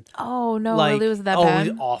reopen. Oh no, Like, really was that oh, bad?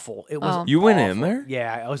 it was awful. It was. Oh. You went in awful. there?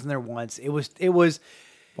 Yeah, I was in there once. It was.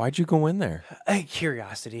 Why'd you go in there?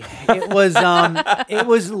 Curiosity. It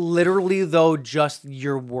was literally though just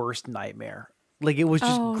your worst nightmare. Like it was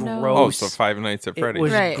just Oh, no. gross. Oh, so Five Nights at It Freddy's.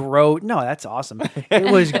 was Right. gross. No, that's awesome.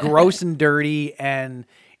 It was gross and dirty, and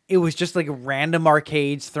it was just like random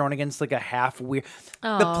arcades thrown against like a half weird.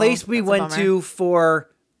 The Oh, place we that's a went bummer. to for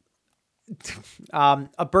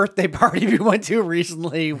a birthday party we went to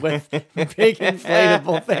recently with big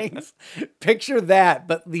inflatable things. Picture that,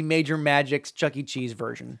 but the Major Magics Chuck E. Cheese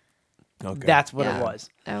version. Okay. That's what Yeah. it was.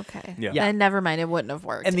 Okay. Yeah. Then never mind. It wouldn't have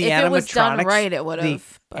worked. And the if animatronics, it was done right, it would the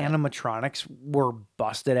have. animatronics were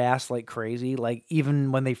busted ass like crazy. Like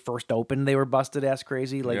even when they first opened, they were busted ass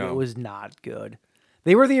crazy. Like Yeah. it was not good.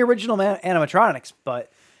 They were the original animatronics,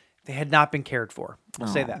 but they had not been cared for. We'll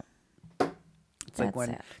say that. It's like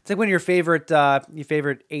when your favorite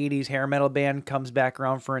 '80s hair metal band comes back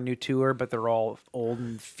around for a new tour, but they're all old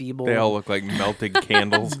and feeble. They all look like melted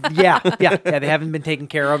candles. yeah. They haven't been taken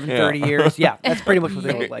care of in 30 years. Yeah, that's pretty much what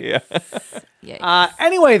they look like. Yeah.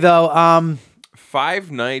 Anyway, though,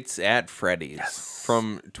 Five Nights at Freddy's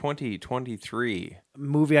from 2023.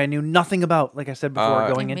 movie I knew nothing about. Like I said before,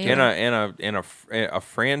 going into it. and a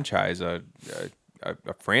franchise, a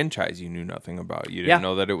franchise you knew nothing about. You didn't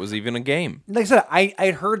know that it was even a game. Like I said,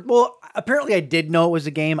 I'd heard. Well, apparently I did know it was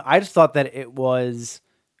a game. I just thought that it was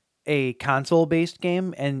a console-based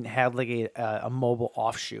game and had like a mobile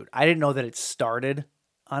offshoot. I didn't know that it started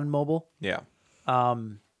on mobile. Yeah.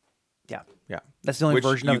 Yeah. That's the only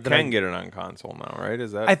version of it you that can get it on console now, right?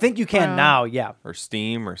 Is that? I think you can now. Yeah. Or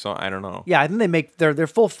Steam or something. I don't know. Yeah, I think they make they're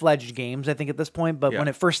full-fledged games. I think at this point, but when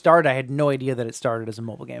it first started, I had no idea that it started as a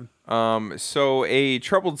mobile game. So a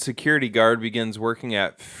troubled security guard begins working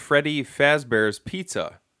at Freddy Fazbear's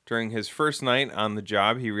Pizza. During his first night on the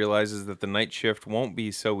job, he realizes that the night shift won't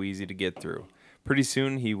be so easy to get through. Pretty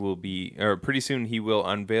soon he will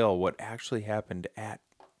unveil what actually happened at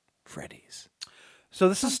Freddy's. So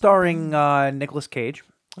this is starring Nicolas Cage,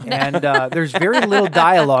 and there's very little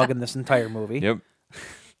dialogue in this entire movie. Yep.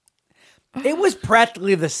 It was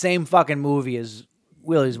practically the same fucking movie as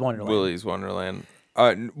Willy's Wonderland. Willy's Wonderland.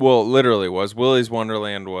 Well, literally was. Willy's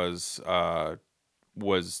Wonderland was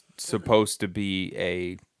supposed to be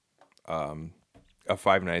a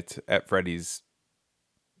Five Nights at Freddy's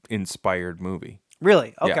inspired movie.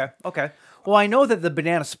 Really? Okay. Yeah. Okay. Well, I know that the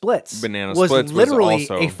Banana Splits was was literally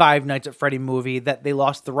also a Five Nights at Freddy movie that they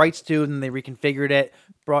lost the rights to, and then they reconfigured it,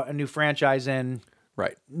 brought a new franchise in,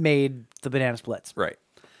 right, made the Banana Splits. Right.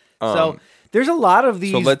 So there's a lot of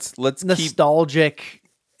these So let's nostalgic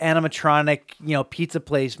animatronic, pizza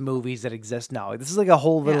place movies that exist now. This is like a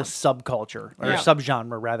whole little subculture or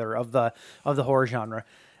subgenre rather of the horror genre.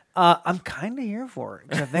 I'm kind of here for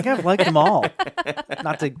it. I think I've liked them all.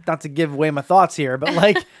 Not to give away my thoughts here, but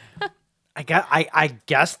like, I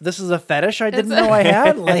guess this is a fetish I didn't know I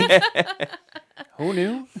had. Like, who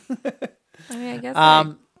knew? I mean, I guess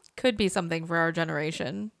it could be something for our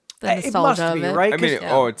generation. The It nostalgia must of be, it. right? I mean,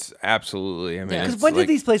 it's absolutely. I mean, Because it's when like, did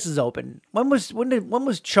these places open? When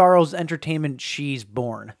was Charles Entertainment Cheese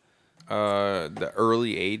born? the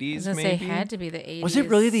early I '80s, was gonna maybe. say had to be the 80s. Was it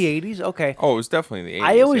really the 80s? Okay. Oh, it was definitely the '80s.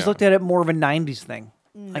 I always yeah. looked at it more of a 90s thing.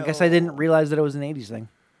 I guess I didn't realize that it was an 80s thing.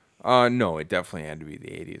 No, it definitely had to be the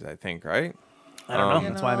 '80s. I think, right? I don't know.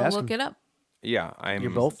 That's why I'm asking. Look it up. Yeah, I'm.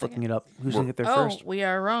 You're both looking it up. Who's going to get there first? We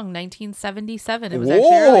are wrong. 1977. It was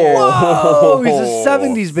actually earlier. Oh, he's a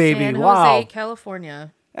 70s baby. San Jose, Wow.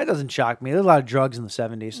 California. That doesn't shock me. There's a lot of drugs in the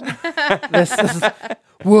 70s. this is,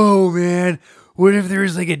 whoa, man. What if there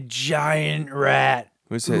was like a giant rat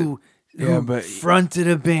who fronted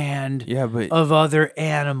a band of other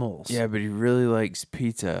animals? Yeah, but he really likes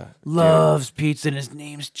pizza. Loves pizza, and his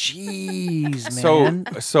name's Cheese, man.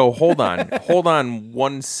 So hold on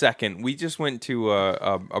 1 second. We just went to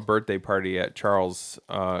a birthday party at Charles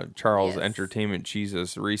Entertainment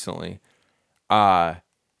Cheeses recently.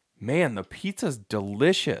 Man, the pizza's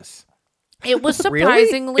delicious. It was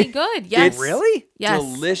surprisingly good. Yes. Really? Yes.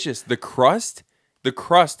 Delicious. The crust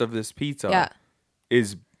of this pizza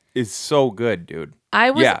is so good, dude.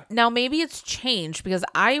 Now maybe it's changed because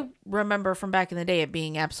I remember from back in the day it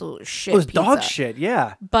being absolute shit. It was pizza. dog shit,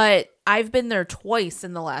 yeah. But I've been there twice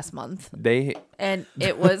in the last month. And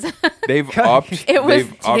it was they've upped it was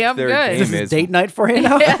they've upped damn their good. game. This is date night for you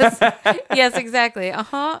now? Yes, exactly.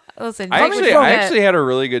 Listen, I actually had a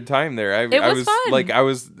really good time there. I was fun. like I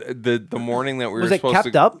was the morning that we Was were it supposed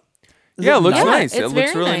kept to up? Yeah, it looks nice? nice. Yeah, It it's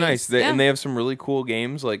looks very really nice. nice. Yeah. And they have some really cool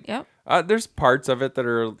games. Like, Yep. There's parts of it that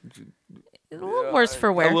are a little worse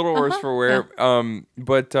for wear. A little worse for wear.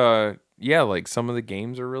 Yeah. Like some of the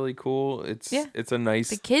games are really cool. It's a nice.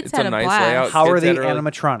 The kids it's had a a nice blast. layout. How are Kids the had a really-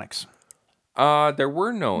 animatronics? There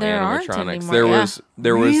were no There aren't animatronics. anymore, There was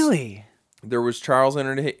Really? There was Charles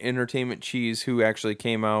Entertainment Cheese who actually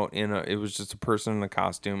came out it was just a person in a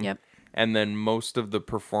costume. Yep. And then most of the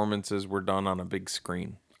performances were done on a big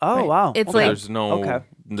screen. Oh, Right. wow. It's Okay. like There's no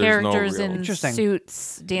characters real, in Interesting.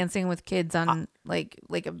 suits dancing with kids on like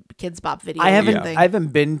a Kids Bop video. I haven't thing. I haven't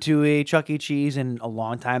been to a Chuck E. Cheese in a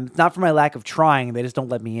long time. It's not for my lack of trying; they just don't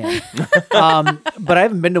let me in. But I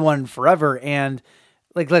haven't been to one forever, and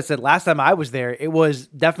like I said, last time I was there, it was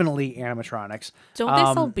definitely animatronics. Don't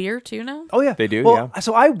they sell beer too now? Oh yeah, They do, Well, yeah.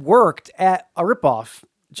 So I worked at a ripoff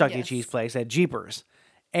Chuck E. Yes. Cheese place at Jeepers,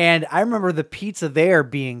 and I remember the pizza there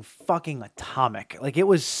being fucking atomic. Like it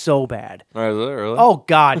was so bad. Oh, is it really? Oh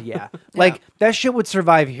God, yeah. Like that shit would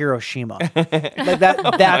survive Hiroshima. Like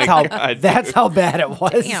that's how bad it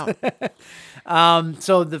was. Damn.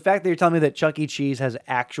 So the fact that you're telling me that Chuck E. Cheese has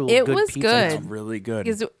actual It good was pizza good. now- It's really good.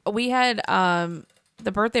 Because we had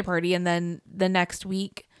the birthday party, and then the next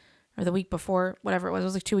week or the week before, whatever it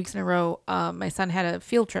was like 2 weeks in a row, my son had a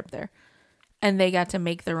field trip there, and they got to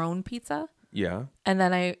make their own pizza. Yeah. And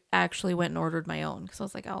then I actually went and ordered my own because I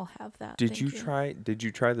was like, I'll have that. Did Thank you try? Did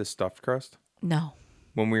you try the stuffed crust No.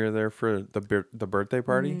 when we were there for the birthday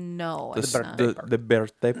party? No. I The, did not. the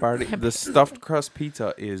birthday party. The stuffed crust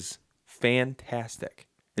pizza is fantastic.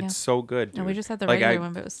 It's Yeah. so good. No, we dude. just had the Like, regular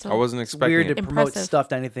one, but it was still I wasn't It's expecting weird to it. promote Impressive.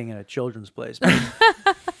 stuffed anything in a children's place.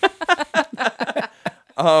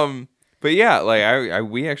 But yeah, like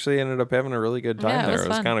we actually ended up having a really good time Yeah, it there. was It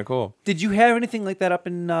was fun. kind of cool. Did you have anything like that up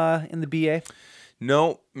in the BA?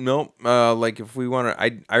 No. Like if we want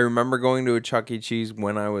to, I remember going to a Chuck E. Cheese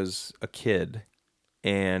when I was a kid,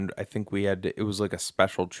 and I think we had to. It was like a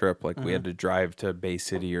special trip. Like we had to drive to Bay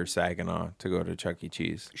City or Saginaw to go to Chuck E.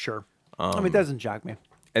 Cheese. Sure. I mean, it doesn't shock me.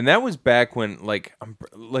 And that was back when, like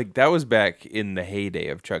that was back in the heyday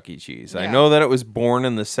of Chuck E. Cheese. I Yeah. know that it was born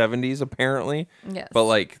in the 70s, apparently. Yes. But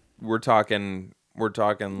like we're talking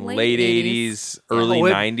Late late 80s. 80s, early Oh,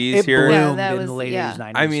 it- 90s it here. bloomed Yeah, that in was- the late yeah. 80s,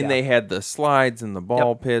 90s. I mean, yeah. they had the slides and the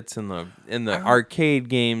ball pits and the arcade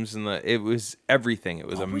games and it was everything. It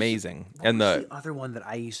was amazing. And What was the the other one that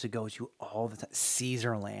I used to go to all the time,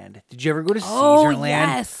 Caesarland. Did you ever go to Oh, Caesarland?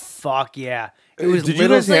 yes. Fuck yeah! It was did you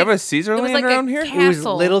little. guys have a it Caesarland was like around a here? It was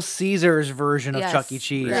castle. Little Caesar's version of Yes. Chuck E.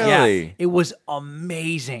 Cheese. Really? Yeah, it was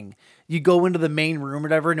amazing. You go into the main room or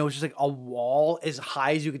whatever, and it was just like a wall as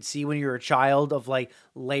high as you could see when you were a child of like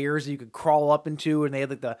layers that you could crawl up into, and they had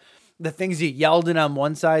like the things you yelled in on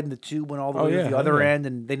one side and the tube went all the Oh, way yeah, to the hell other yeah. end,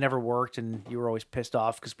 and they never worked, and you were always pissed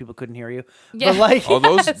off because people couldn't hear you. Yeah. But like, Oh,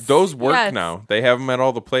 Yes. those work Yes. now. They have them at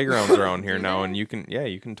all the playgrounds around here now, and you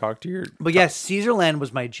can talk to your. but yeah, Caesarland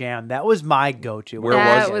was my jam. That was my go-to. Where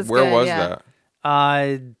That was was where good, was yeah.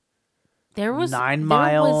 that? There was 9 there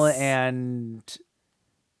Mile was and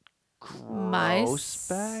my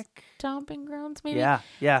Grossbeck. stomping grounds, maybe. Yeah,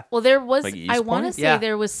 yeah. Well, there was. Like East I want to Point? say Yeah.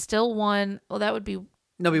 there was still one. Well, that would be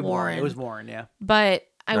No, be Warren. Warren. It was Warren. Yeah. But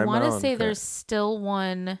I Right want to on, say okay. there's still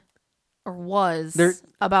one, or was There-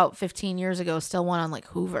 about 15 years ago, still one on like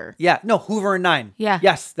Hoover. Yeah, no, Hoover and 9. Yeah.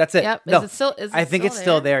 Yes, that's it. Yep. No, Is it still? Is it I think still it's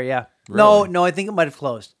still there. Yeah. No, I think it might have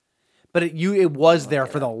closed, but it was there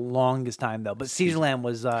for the longest time though. But Caesarland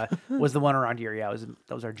was the one around here. Yeah,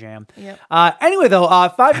 that was our jam. Yep. Anyway, though,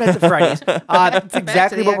 5 Nights at Freddy's. That's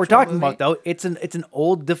exactly the what we're actual talking movie. about though. It's an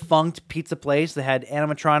old defunct pizza place that had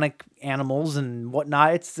animatronic animals and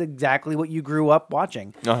whatnot. It's exactly what you grew up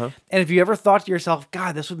watching. Uh-huh. And if you ever thought to yourself,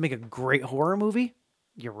 God, this would make a great horror movie,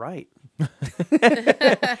 you're right.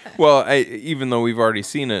 Well, even though we've already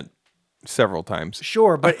seen it several times.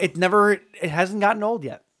 Sure, but it hasn't gotten old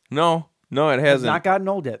yet. No, it It's hasn't. not gotten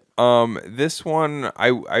old yet. This one,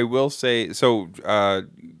 I will say. So,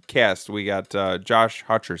 cast we got Josh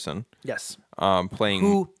Hutcherson, Yes.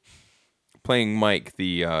 playing Mike,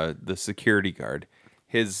 the security guard.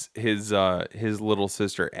 His little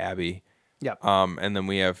sister Abby. Yep. And then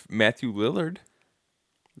we have Matthew Lillard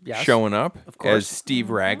Yes. showing up Of course. as Steve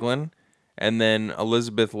Raglan, and then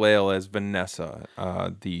Elizabeth Lale as Vanessa,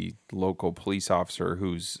 the local police officer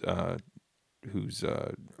who's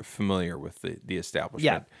familiar with the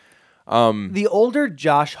establishment. The older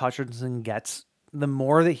Josh Hutcherson gets, the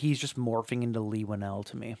more that he's just morphing into Lee Winnell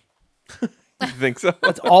to me. You think so?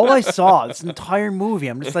 That's all I saw this entire movie.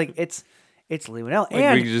 I'm just like, it's Lee Winnell. Like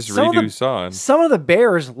and we could just some of redo the- Saw. Some of the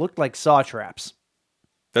bears looked like saw traps.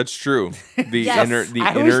 That's true. The Yes. I was-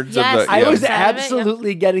 innards yes, of the. I yeah. was Inside of it, yeah.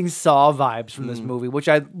 absolutely getting Saw vibes from this movie, which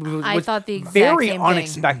I thought the exact very same thing.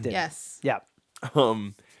 unexpected. Yes. Yeah.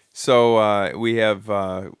 So we have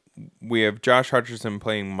Josh Hutcherson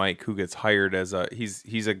playing Mike, who gets hired as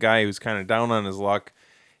he's a guy who's kind of down on his luck,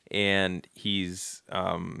 and he's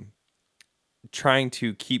trying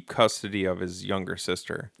to keep custody of his younger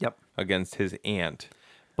sister. Yep. Against his aunt.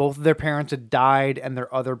 Both of their parents had died, and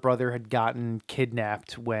their other brother had gotten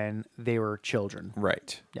kidnapped when they were children.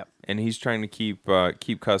 Right. Yep. And he's trying to keep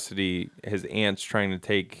custody. His aunt's trying to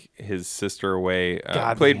take his sister away.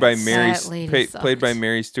 God, Played by aunts. Mary. That lady Played by sucked.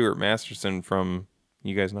 Mary Stuart Masterson from.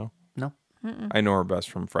 You guys know? No. I know her best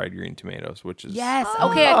from Fried Green Tomatoes, which is Yes.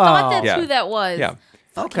 Okay, I thought that's Yeah. who that was. Yeah.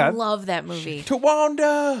 Fucking love that movie.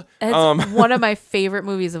 Tawanda. It's one of my favorite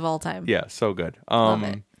movies of all time. Yeah, so good. Love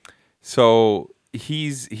it. So he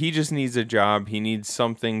just needs a job. He needs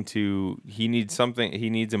employment so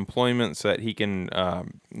that he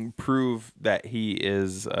can prove that he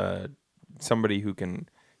is somebody who can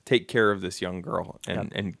take care of this young girl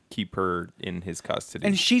and keep her in his custody.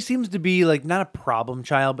 And she seems to be like not a problem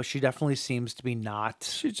child, but she definitely seems to be not.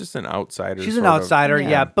 She's just an outsider. She's an outsider,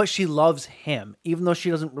 yeah, but she loves him, even though she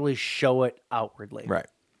doesn't really show it outwardly.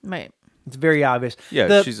 Right. It's very obvious.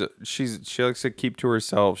 Yeah, she likes to keep to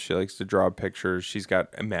herself. She likes to draw pictures. She's got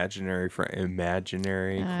imaginary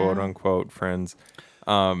quote unquote friends.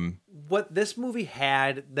 What this movie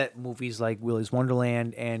had that movies like Willy's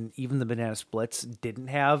Wonderland and even the Banana Splits didn't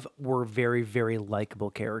have were very, very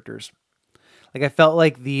likable characters. Like I felt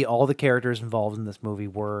like all the characters involved in this movie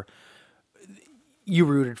were, you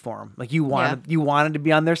rooted for them. Like you wanted to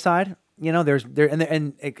be on their side. You know,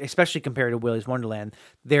 and especially compared to Willy's Wonderland,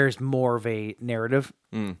 there's more of a narrative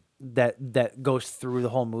that goes through the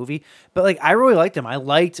whole movie. But like I really liked him. I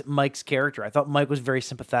liked Mike's character. I thought Mike was very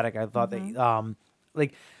sympathetic. I thought that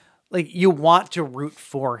like you want to root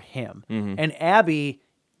for him. And Abby,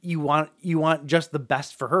 you want just the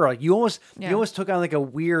best for her. Like you almost took on like a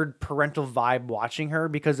weird parental vibe watching her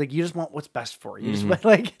because like you just want what's best for you. You just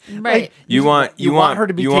like you want her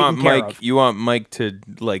to be taken care of. You want Mike to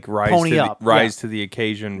like rise to the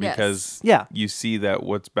occasion because you see that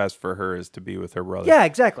what's best for her is to be with her brother. Yeah,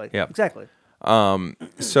 exactly. Exactly.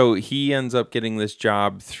 So he ends up getting this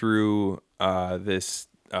job through this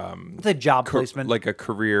it's a job placement, like a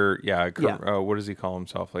career. What does he call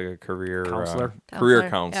himself? Like a career counselor. Career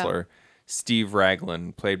counselor. Yeah. Steve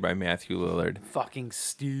Raglan, played by Matthew Lillard. Fucking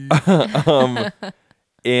Steve.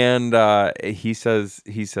 And he says,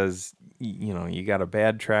 you know, you got a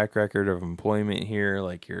bad track record of employment here.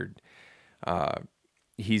 Like you're,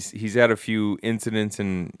 he's had a few incidents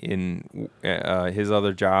in his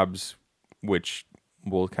other jobs, which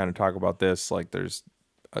we'll kind of talk about this. Like there's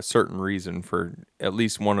a certain reason for at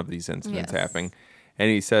least one of these incidents happening. And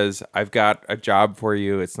he says, I've got a job for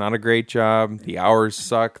you. It's not a great job. The hours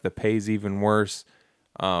suck. The pay's even worse.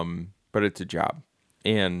 But it's a job.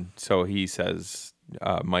 And so he says,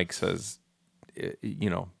 Mike says, you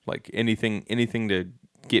know, like anything to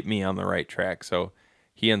get me on the right track. So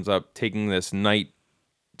he ends up taking this night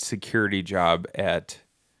security job at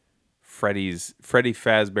Freddy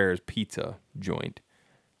Fazbear's Pizza joint.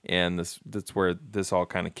 And that's where this all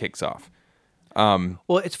kind of kicks off.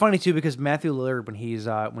 Well, it's funny too because Matthew Lillard, when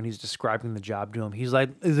he's describing the job to him, he's like,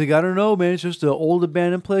 I don't know, man, it's just an old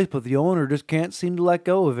abandoned place, but the owner just can't seem to let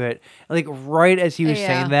go of it. And like right as he was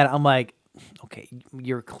saying that, I'm like, okay,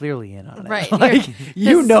 you're clearly in on it. Right. Like,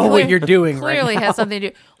 you know what you're doing clearly right now. Has something to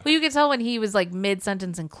do. Well, you could tell when he was like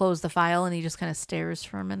mid-sentence and closed the file and he just kind of stares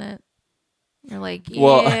for a minute. You're like,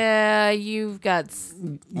 you've got.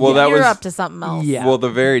 You're up to something else. Yeah. Well, the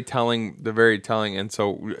very telling, and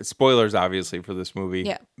so spoilers obviously for this movie.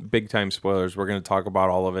 Yeah. Big time spoilers. We're going to talk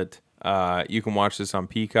about all of it. You can watch this on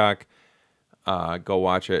Peacock. Go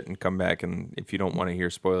watch it and come back, and if you don't want to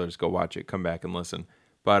hear spoilers, go watch it. Come back and listen.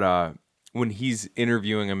 But when he's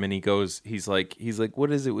interviewing him, and he's like,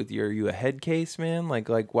 what is it with you? Are you a head case, man?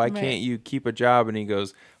 Like why can't you keep a job? And he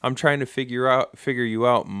goes, I'm trying to figure you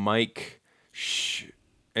out, Mike. Shh.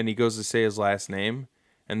 And he goes to say his last name,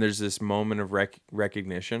 and there's this moment of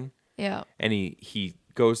recognition. Yeah. And he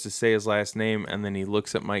goes to say his last name, and then he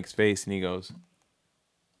looks at Mike's face, and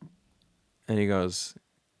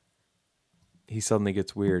he suddenly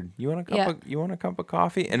gets weird. You want a cup of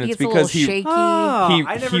coffee? And it's because he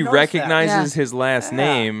recognizes his last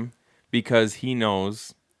name because he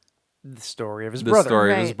knows the story of his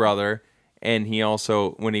brother. And he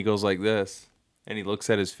also, when he goes like this, and he looks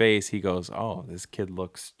at his face, he goes, oh, this kid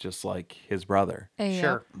looks just like his brother.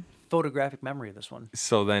 Sure. Photographic memory of this one.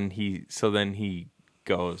 So then he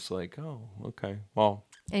goes like, oh, okay. Well,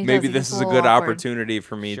 maybe this is a good opportunity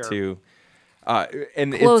for me to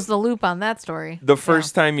and close the loop on that story. The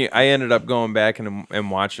first time I ended up going back and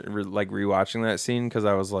rewatching that scene because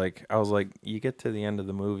I was like, you get to the end of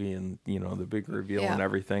the movie and you know the big reveal and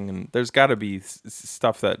everything, and there's got to be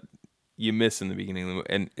stuff that you miss in the beginning of the movie,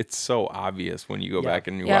 and it's so obvious when you go back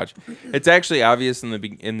and you watch. It's actually obvious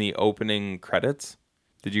in the opening credits.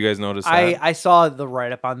 Did you guys notice that? I saw the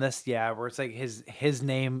write up on this, where it's like his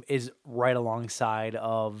name is right alongside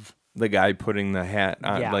of The guy putting the hat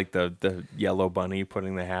on, Yeah. like the yellow bunny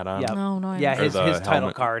putting the hat on. Yep. No, no, I Yeah, Or his the title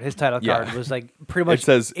helmet. card. His title Yeah. card was like pretty much. It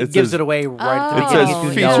gives says- it away right at the It Oh, beginning. says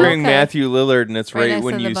if you yeah. know. featuring Okay. Matthew Lillard, and it's Right right next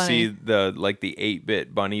when to the you see bunny. the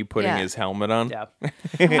 8-bit bunny putting Yeah. his helmet on. Yeah.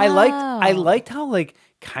 Oh. I liked how like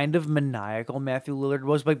kind of maniacal Matthew Lillard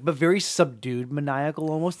was, but very subdued maniacal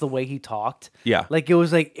almost the way he talked. Yeah. Like it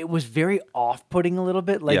was very off-putting a little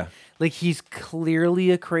bit. Like Yeah. like he's clearly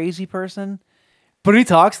a crazy person, but he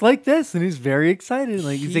talks like this and he's very excited.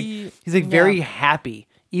 Like he's like very happy,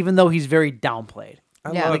 even though he's very downplayed.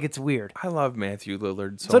 Yeah. Like it's weird. I love Matthew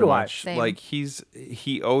Lillard so So do I. much. Same. Like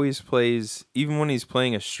he always plays, even when he's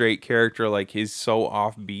playing a straight character, like he's so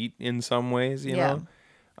offbeat in some ways, you Yeah. know.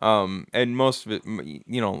 And most of it,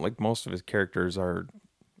 like most of his characters are,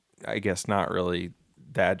 I guess, not really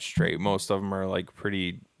that straight. Most of them are like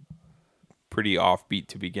pretty offbeat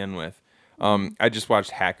to begin with. I just watched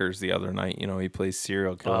Hackers the other night. You know, he plays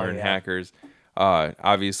serial killer in yeah. Hackers.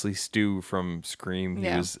 Obviously Stu from Scream, he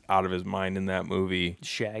Yeah. was out of his mind in that movie.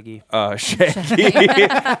 Shaggy. Shaggy.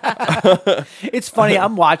 It's funny.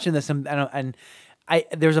 I'm watching this and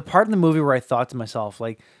there's a part in the movie where I thought to myself,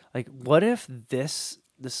 like what if this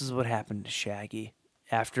is what happened to Shaggy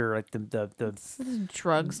after like the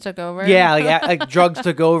Drugs took over. yeah, like drugs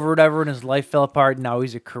took over or whatever, and his life fell apart. And now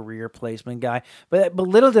he's a career placement guy. But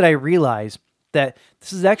little did I realize that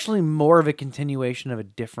this is actually more of a continuation of a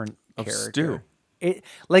different character. Stu. It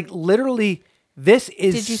like literally this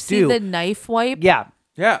is Did you Stu. see the knife wipe? Yeah.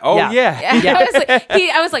 Yeah. Oh Yeah. yeah.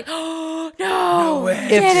 Yeah. I was like, oh no!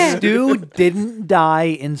 If Stu didn't die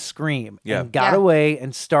in Scream Yeah. and got Yeah. away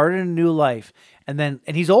and started a new life, and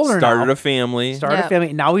he's older Started now. a family. Started Yeah. a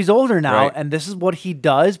family. Now he's older now, Right. and this is what he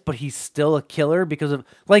does, but he's still a killer because of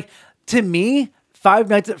like to me, Five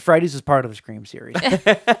Nights at Freddy's is part of the Scream series.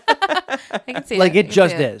 I can see Like it. it I can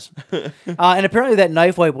just see it. is. And apparently that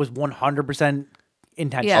knife wipe was 100%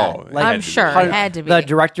 intentional. Yeah, it I'm had to sure be. it had to be. The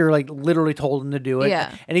director like literally told him to do it.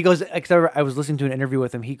 Yeah. And he goes, I was listening to an interview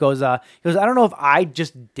with him. He goes, I don't know if I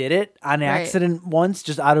just did it on accident once,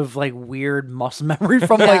 just out of like weird muscle memory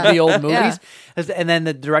from like the old movies. And then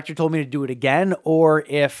the director told me to do it again, or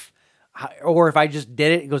if I just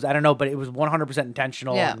did it. He goes, I don't know, but it was 100%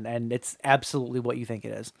 intentional, Yeah. and it's absolutely what you think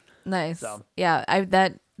it is. Nice. So. Yeah,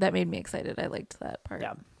 that made me excited. I liked that part.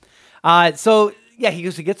 Yeah. So yeah, he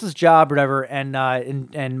gets his job or whatever,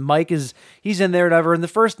 and Mike he's in there or whatever. And the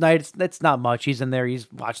first night, it's not much. He's in there,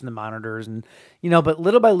 he's watching the monitors, and but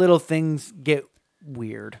little by little things get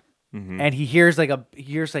weird. And he hears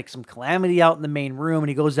some calamity out in the main room, and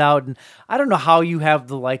he goes out, and I don't know how you have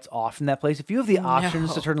the lights off in that place. If you have the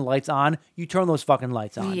options to turn the lights on, you turn those fucking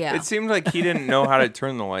lights on. Yeah. It seemed like he didn't know how to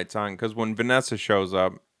turn the lights on because when Vanessa shows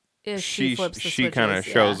up, She flips the she kind of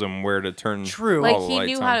switches, shows yeah. him where to turn. True. Like all the he lights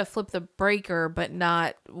knew on. how to flip the breaker, but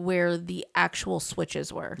not where the actual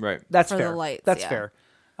switches were. Right. That's for fair. the lights, That's yeah. fair.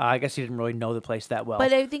 I guess he didn't really know the place that well.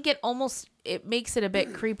 But I think it makes it a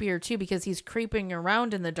bit creepier too, because he's creeping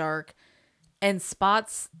around in the dark and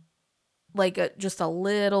spots like just a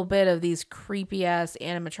little bit of these creepy ass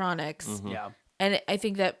animatronics. yeah, And I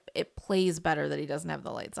think that it plays better that he doesn't have the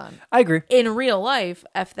lights on. I agree. In real life,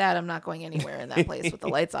 F that, I'm not going anywhere in that place with the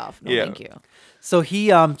lights off. No, Yeah. thank you. So he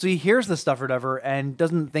hears the stuff or whatever and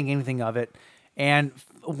doesn't think anything of it. And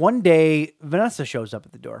one day Vanessa shows up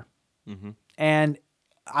at the door, and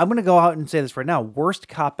I'm gonna go out and say this right now: worst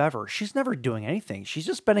cop ever. She's never doing anything. She's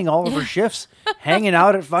just spending all of her shifts hanging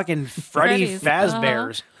out at fucking Freddy Freddy's.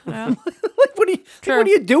 Fazbear's. Yeah. Like, what are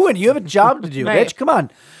you doing? You have a job to do, Right. bitch. Come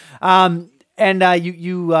on. And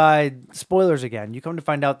you spoilers again. You come to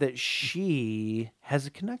find out that she has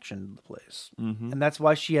a connection to the place, and that's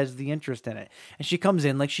why she has the interest in it. And she comes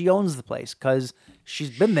in like she owns the place because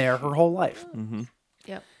she's been there her whole life.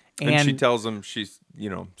 Yep. And she tells him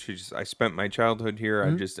I spent my childhood here.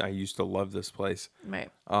 I used to love this place.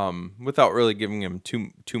 Right. Without really giving him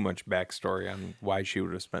too much backstory on why she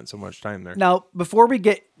would have spent so much time there. Now, before we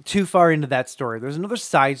get too far into that story, there's another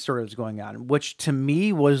side story that's going on, which to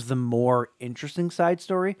me was the more interesting side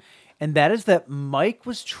story. And that is that Mike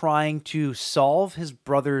was trying to solve his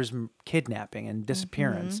brother's kidnapping and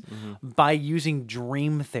disappearance by using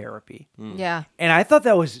dream therapy. Yeah. And I thought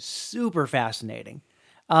that was super fascinating.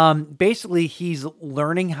 Basically, he's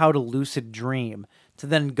learning how to lucid dream to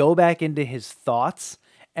then go back into his thoughts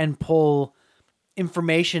and pull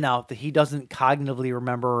information out that he doesn't cognitively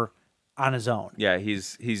remember on his own. Yeah,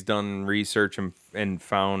 he's done research and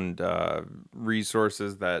found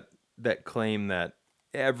resources that claim that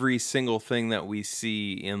every single thing that we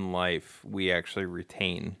see in life we actually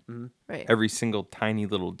retain. Right. Every single tiny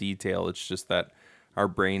little detail. It's just that our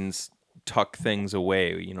brains tuck things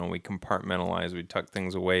away. You know, we compartmentalize, we tuck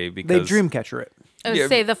things away They because dream catcher it. I would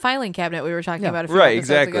say the filing cabinet we were talking about a few right,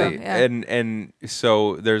 episodes exactly. ago. Yeah. And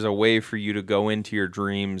so there's a way for you to go into your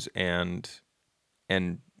dreams and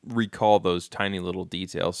recall those tiny little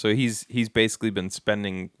details. So he's basically been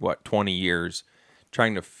spending 20 years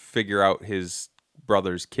trying to figure out his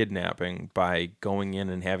brother's kidnapping by going in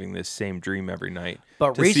and having this same dream every night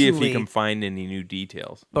But to see if he recently- can find any new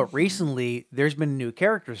details. But recently, there's been new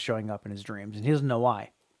characters showing up in his dreams, and he doesn't know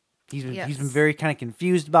why. He's been Yes. very kind of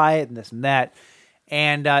confused by it and this and that.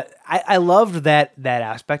 And I loved that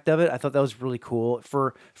aspect of it. I thought that was really cool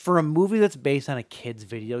for a movie that's based on a kid's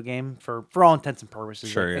video game. For all intents and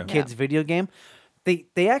purposes, Sure, a yeah. kid's video game.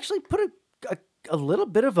 They actually put a little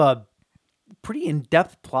bit of a pretty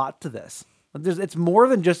in-depth plot to this. It's more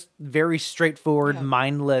than just very straightforward,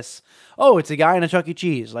 mindless. Oh, it's a guy in a Chuck E.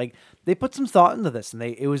 Cheese. Like they put some thought into this, and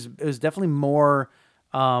it was definitely more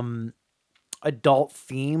adult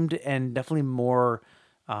themed and definitely more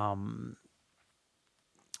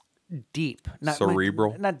deep,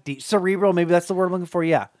 Cerebral? not deep, cerebral. Maybe that's the word I'm looking for.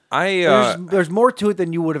 Yeah, I there's more to it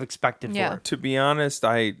than you would have expected. Yeah. For it. to be honest,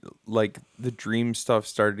 I like the dream stuff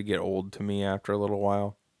started to get old to me after a little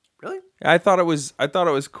while. Really? I thought it was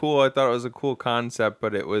cool. I thought it was a cool concept,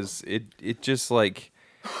 but it just like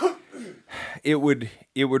it would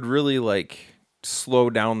really like slow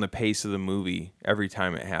down the pace of the movie every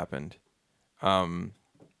time it happened. And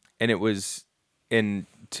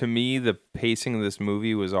to me the pacing of this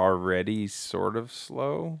movie was already sort of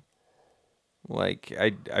slow. Like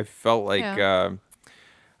I felt like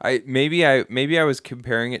maybe I was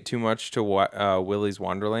comparing it too much to Willy's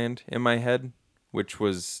Wonderland in my head, which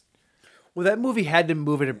was Well, that movie had to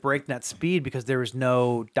move at a breakneck speed because there was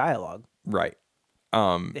no dialogue. right. It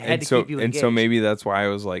had And to so keep you and so engaged. maybe that's why I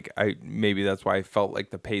was like maybe that's why I felt like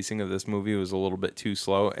the pacing of this movie was a little bit too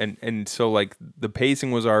slow, and so like the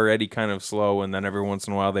pacing was already kind of slow, and then every once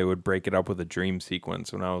in a while they would break it up with a dream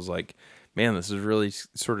sequence, and I was like, man, this is really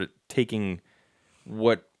sort of taking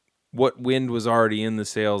what wind was already in the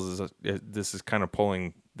sails. This is kind of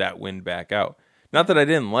pulling that wind back out. Not that I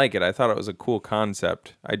didn't like it. I thought it was a cool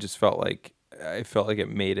concept. I just felt like it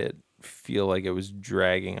made it feel like it was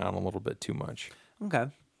dragging on a little bit too much.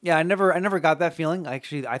 Okay. Yeah, I never got that feeling. I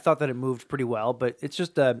thought that it moved pretty well, but it's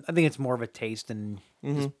just I think it's more of a taste and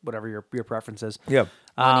just whatever your preference is. Yeah.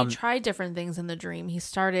 When he tried different things in the dream, he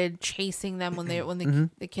started chasing them when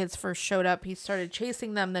the kids first showed up. He started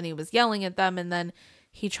chasing them, then he was yelling at them, and then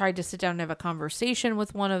he tried to sit down and have a conversation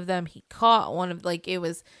with one of them. He caught one of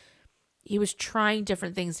he was trying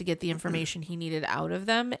different things to get the information he needed out of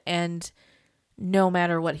them, and no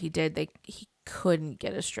matter what he did, he couldn't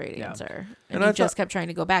get a straight answer, and he just kept trying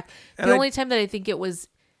to go back. The only time that I think it was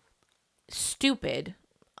stupid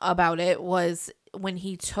about it was when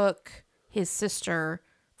he took his sister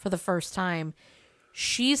for the first time.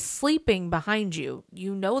 She's sleeping behind you.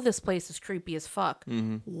 You know this place is creepy as fuck.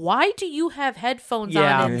 Why do you have headphones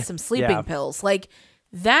on and some sleeping pills? Like,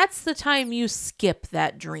 that's the time you skip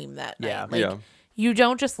that dream that night. You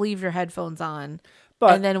don't just leave your headphones on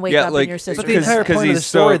and then wake up in your sister's But the entire point of the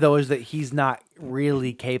story, so, though, is that he's not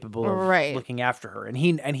really capable of looking after her, and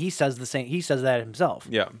he says the same. He says that himself.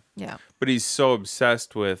 Yeah. Yeah. But he's so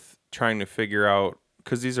obsessed with trying to figure out,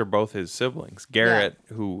 because these are both his siblings. Garrett,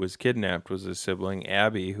 who was kidnapped, was his sibling.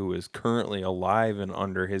 Abby, who is currently alive and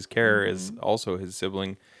under his care, is also his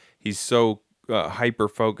sibling. He's so hyper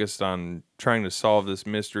focused on trying to solve this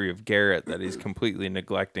mystery of Garrett that he's completely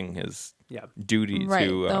neglecting his duty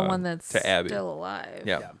to the one that's to Abby. still alive.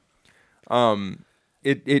 Yeah.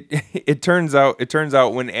 It turns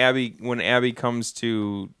out when Abby comes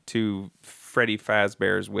to Freddy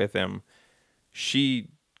Fazbear's with him, she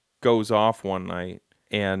goes off one night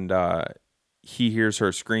and he hears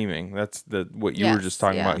her screaming. That's what you were just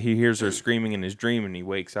talking about. He hears her screaming in his dream and he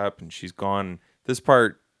wakes up and she's gone. This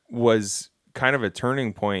part was kind of a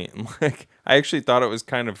turning point. Like, I actually thought it was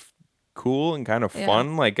kind of cool and kind of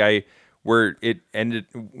fun. Like where it ended.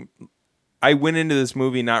 I went into this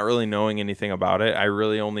movie not really knowing anything about it. I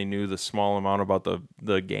really only knew the small amount about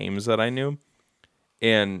the games that I knew.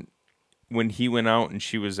 And when he went out and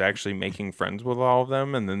she was actually making friends with all of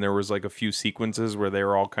them, and then there was like a few sequences where they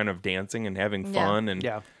were all kind of dancing and having fun and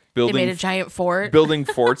building. They made a giant fort, building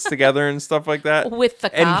forts together and stuff like that with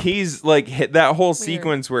the cop. And he's like that whole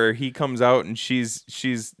sequence where he comes out and she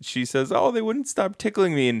says, "Oh, they wouldn't stop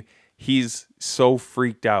tickling me," and he's so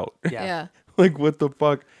freaked out. Yeah. Like, what the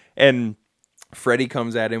fuck? And Freddy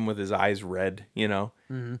comes at him with his eyes red,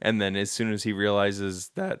 and then as soon as he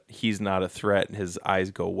realizes that he's not a threat, his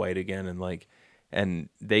eyes go white again, and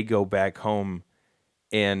they go back home,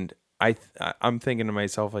 and I'm thinking to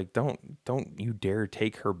myself, like, don't you dare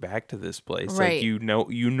take her back to this place. Right. Like, you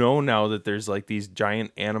know now that there's like these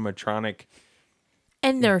giant animatronic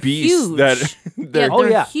And they're beasts huge. that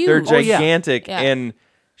they're huge. they're gigantic. Yeah. And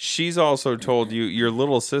she's also told you your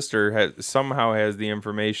little sister somehow has the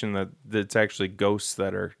information that's actually ghosts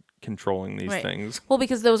that are controlling these Right. things. Well,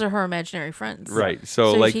 because those are her imaginary friends. Right.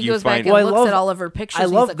 So like he you goes find back and Well, I looks love- at all of her pictures. I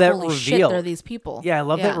and love he's like, that holy shit, reveal. they're these people. Yeah, I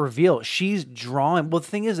love that reveal. She's drawing. Well, the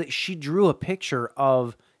thing is that she drew a picture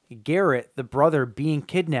of Garrett, the brother, being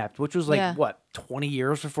kidnapped, which was like, what, 20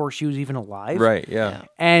 years before she was even alive? Right, yeah.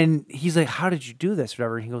 And he's like, how did you do this?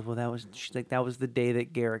 Whatever. And he goes, well, she's like, that was the day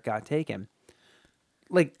that Garrett got taken.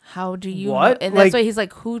 Like, how do you what? know? And that's why he's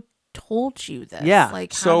like, who told you this? Yeah.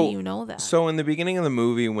 Like, how do you know that? So in the beginning of the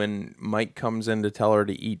movie, when Mike comes in to tell her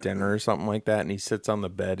to eat dinner or something like that, and he sits on the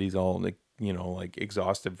bed, he's all like, like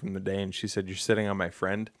exhausted from the day, and she said, "You're sitting on my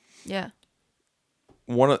friend." Yeah.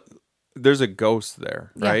 There's a ghost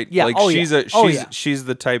there, Yeah. right? Yeah. Like Oh, she's yeah. she's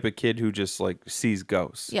the type of kid who just like sees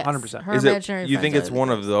ghosts. Yes. 100%. Her Is it? imaginary You think friends it's are one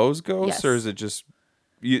the of those ghosts, Yes. or is it just?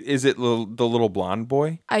 Is it the little blonde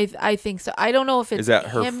boy? I think so. I don't know if it's Is that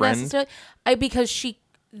her him friend? necessarily. Because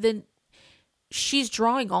she's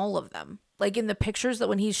drawing all of them. Like in the pictures that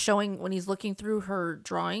when he's looking through her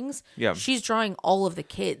drawings, Yeah. she's drawing all of the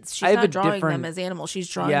kids. She's I have a not drawing different- them as animals. She's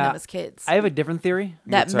drawing Yeah. them as kids I have a different theory.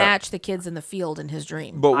 that What's that? match the kids in the field in his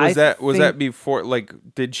dream. But was I that think- before? Like,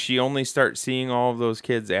 did she only start seeing all of those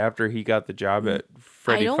kids after he got the job at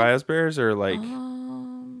Freddy don't- Fazbear's, or like?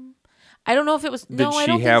 I don't know if it was. Did No, I she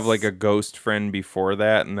don't have think like a ghost friend before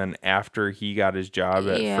that, and then after he got his job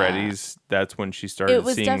at Yeah. Freddy's, that's when she started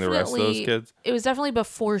seeing the rest of those kids? It was definitely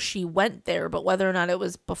before she went there, but whether or not it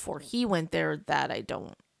was before he went there, that I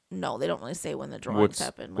don't know. They don't really say when the drawings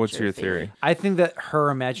happened. What's your theory? I think that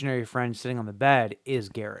her imaginary friend sitting on the bed is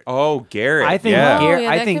Garrett. Oh, Garrett. I think yeah. Garrett.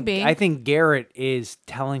 yeah, I that think could be. I think Garrett is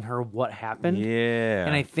telling her what happened. Yeah.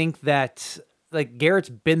 And I think that like Garrett's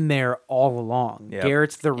been there all along. Yep.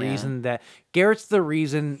 Garrett's the reason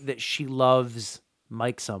that she loves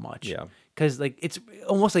Mike so much. Yeah. Because like it's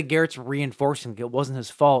almost like Garrett's reinforcing it wasn't his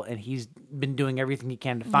fault, and he's been doing everything he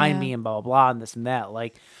can to find me and blah blah blah and this and that.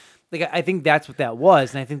 Like I think that's what that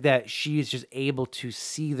was, and I think that she is just able to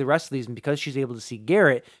see the rest of these, and because she's able to see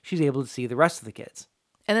Garrett, she's able to see the rest of the kids.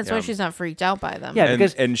 And that's why she's not freaked out by them. Yeah,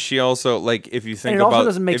 because and she also, like, if you think it also about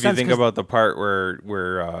doesn't make if you sense think 'cause- about the part where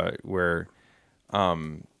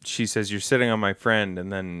she says, "You're sitting on my friend,"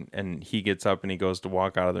 and he gets up and he goes to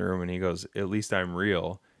walk out of the room and he goes, "At least I'm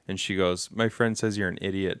real." And she goes, "My friend says you're an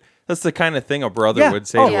idiot." That's the kind of thing a brother would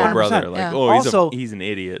say to a 100%. brother, like, Yeah. "Oh, Also, he's an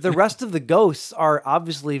idiot." The rest of the ghosts are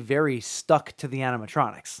obviously very stuck to the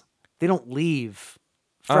animatronics. They don't leave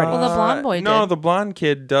Freddy. Well, the blonde boy No, did. the blonde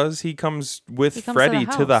kid does. He comes with He comes Freddy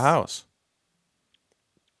to the to the house.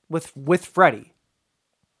 house. with Freddy.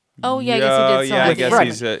 Oh yeah, I guess he did. Yeah, I guess Freddy.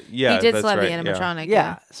 he's yeah. he did that's still have right, the yeah. animatronic.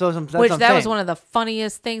 Yeah. So that's Which what I'm that was saying. one of the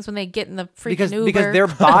funniest things when they get in the freaking because Uber. because their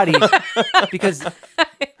bodies because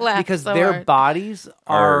Laughed because so their hard. bodies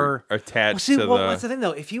are attached Well, see, to well, the. that's the thing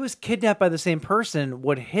though. If he was kidnapped by the same person,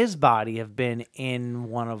 would his body have been in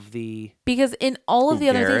one of the? Because in all of Who, the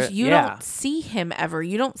other Garrett? things, you Yeah. don't see him ever.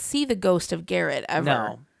 You don't see the ghost of Garrett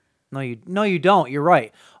ever. No, you don't. You're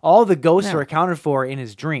right. All the ghosts No. are accounted for in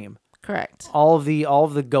his dream. Correct. All of the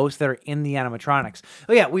ghosts that are in the animatronics.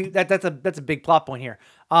 Oh yeah, that's a big plot point here.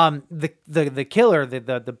 The killer,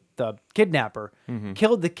 the kidnapper,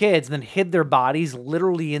 killed the kids, then hid their bodies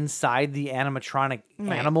literally inside the animatronic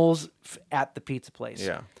Right. animals at the pizza place.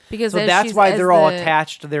 Yeah. Because So as that's she's- why as they're all the-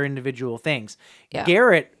 attached to their individual things. Yeah.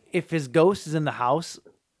 Garrett, if his ghost is in the house,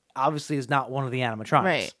 obviously is not one of the animatronics.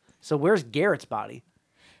 Right. So where's Garrett's body?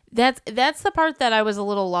 That's the part that I was a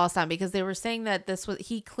little lost on, because they were saying that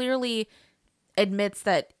he clearly admits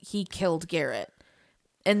that he killed Garrett,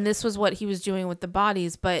 and this was what he was doing with the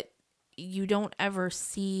bodies, but you don't ever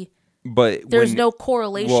see. But There's when- no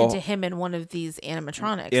correlation well, to him in one of these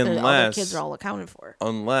animatronics. The other unless- kids are all accounted for.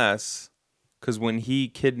 unless, because when he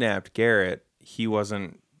kidnapped Garrett, he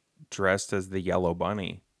wasn't dressed as the Yellow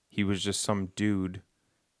Bunny. He was just some dude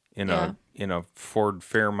in a Ford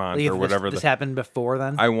Fairmont Like, or if whatever. this happened before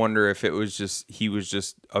then. I wonder if it was just he was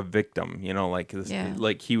just a victim, like this, Yeah.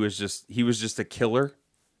 like he was just a killer,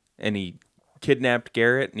 and he kidnapped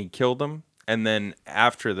Garrett and he killed him, and then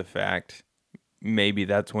after the fact, maybe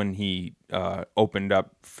that's when he opened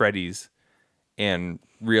up Freddy's and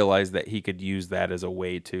realized that he could use that as a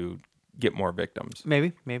way to get more victims.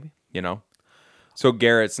 Maybe. So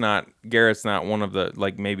Garrett's not one of the,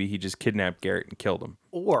 like, maybe he just kidnapped Garrett and killed him.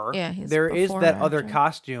 Or Yeah, he's there is before that or other after.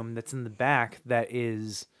 costume that's in the back that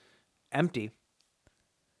is empty.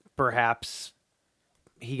 Perhaps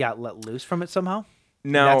he got let loose from it somehow.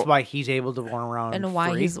 Now That's why he's able to run around And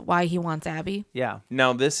why he wants Abby. Yeah.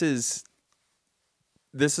 Now this is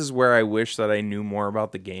where I wish that I knew more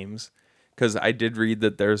about the games, because I did read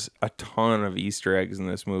that there's a ton of Easter eggs in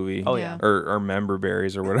this movie. Oh, yeah. or member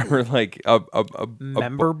berries or whatever. Like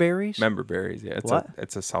Member berries? Member berries. Yeah, What?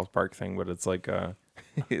 It's a South Park thing, but it's like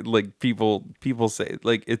like people say,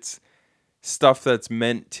 like, it's stuff that's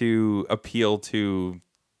meant to appeal to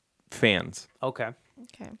fans. Okay.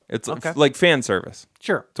 Okay. It's Okay. like fan service.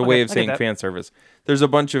 Sure. It's a Okay, way of I get saying that. fan service. There's a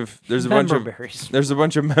bunch of Member berries. there's a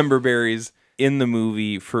bunch of member berries in the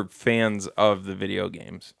movie for fans of the video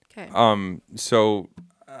games. Okay. So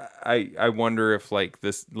I wonder if like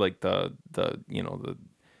this, like the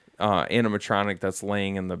animatronic that's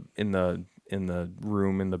laying in the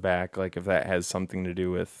room in the back, like if that has something to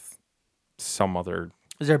do with some other.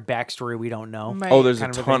 Is there a backstory we don't know? Right. Oh, there's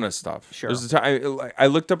Kind a of a ton thing? of stuff. Sure. There's I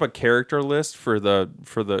looked up a character list for the,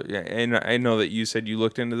 and I know that you said you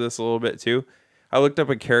looked into this a little bit too. I looked up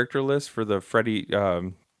a character list for the Freddy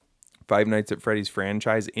Five Nights at Freddy's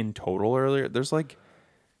franchise in total earlier. There's like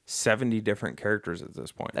 70 different characters at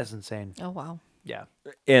this point. That's insane. Oh wow. Yeah.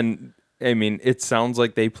 And I mean, it sounds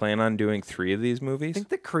like they plan on doing 3 of these I movies. think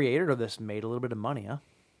the creator of this made a little bit of money, huh?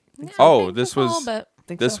 Oh, think this just a little was bit.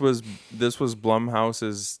 Think this so? was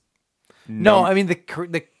Blumhouse's. No, I mean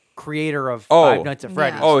the creator of Oh. Five Nights at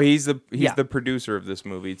Freddy's. Oh, he's Yeah. the producer of this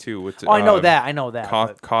movie too. With, I know that. I know that.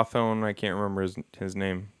 but Cawthon, I can't remember his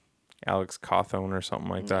name. Alex Cawthon or something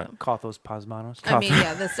like that. Cothos Posmanos. I mean,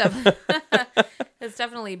 yeah, this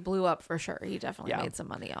definitely blew up for sure. He definitely Yeah. made some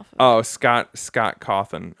money off of it. Oh, Scott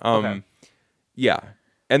Cawthon. Okay. Yeah,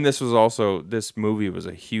 and this movie was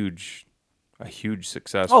a huge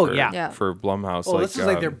success. Oh, for, yeah. Yeah. for Blumhouse. Well, this is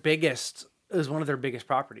like their um, biggest. It was one of their biggest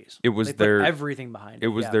properties. It was They put their everything behind it. It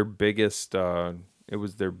was yeah. their biggest. It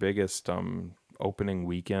was their biggest opening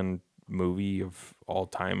weekend movie of all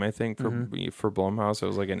time. I think for Blumhouse, it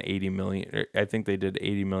was like an 80 million. I think they did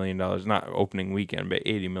 $80 million, not opening weekend, but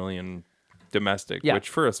 80 million domestic. Yeah. Which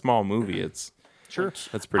for a small movie, it's Sure.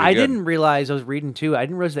 that's pretty. I good. didn't realize, I was reading too, I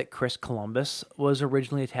didn't realize that Chris Columbus was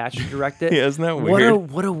originally attached to direct it. Yeah, isn't that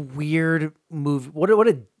weird? What a weird movie. What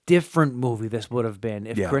a different movie this would have been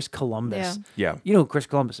if Yeah. Chris Columbus. Yeah. You know who Chris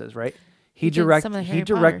Columbus is, right? He did some of the Harry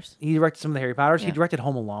Potters. He directed some of the Harry Potters. He Yeah. directed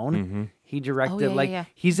Home Alone. Mm-hmm. He directed yeah.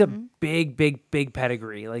 he's a big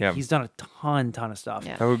pedigree. Like Yeah. he's done a ton of stuff.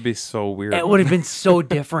 Yeah. That would be so weird. It would have been so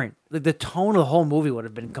different. Like the tone of the whole movie would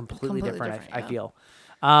have been completely different. I yeah. feel.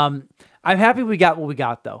 I'm happy we got what we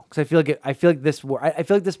got though, because I feel like this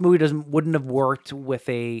movie wouldn't have worked with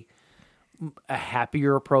a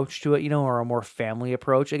happier approach to it, or a more family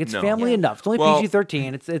approach. Like it's No. family Yeah. enough. It's only Well,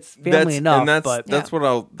 PG-13. It's family enough. And that's but that's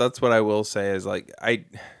what I will say is like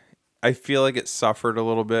I feel like it suffered a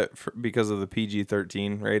little bit because of the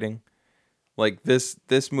PG-13 rating. Like this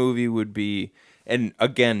movie would be, and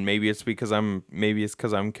again, maybe it's because I'm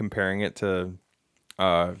comparing it to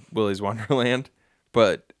Willy's Wonderland,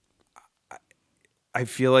 but I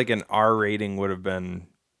feel like an R rating would have been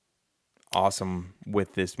awesome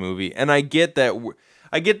with this movie. And I get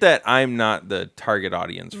that I'm not the target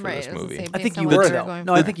audience for Right, this I was gonna movie. say, I think based on you what were they though. going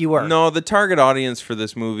No, for. I think you were. No, the target audience for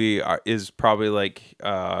this movie is probably like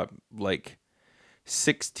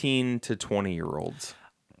 16 to 20-year-olds.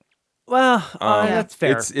 Well, that's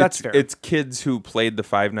fair. That's fair. It's kids who played the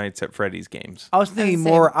Five Nights at Freddy's games. I was thinking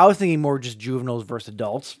more just juveniles versus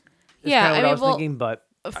adults. Is Yeah, kinda what I I was mean, thinking, but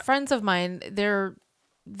Friends of mine, they're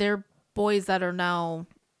boys that are now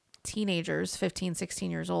teenagers, 15,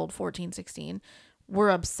 16 years old, 14, 16,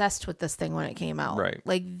 were obsessed with this thing when it came out. Right.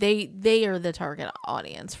 Like they are the target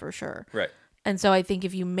audience for sure. Right. And so I think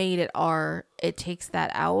if you made it R, it takes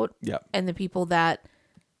that out. Yeah. And the people that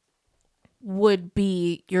would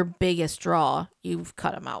be your biggest draw, you've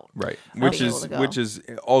cut them out. Right. Not Which being able to go. is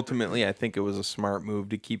ultimately, I think it was a smart move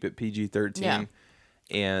to keep it PG-13 Yeah.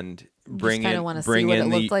 and You bring just kinda in wanna bring see what in it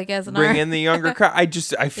the looked like as an bring R. in the younger crowd.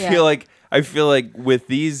 I feel like with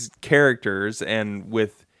these characters and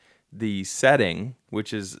with the setting,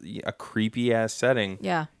 which is a creepy ass setting,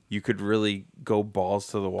 Yeah. you could really go balls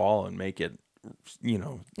to the wall and make it,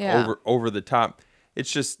 Yeah. over the top.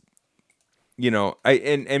 It's just,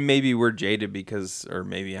 and maybe we're jaded or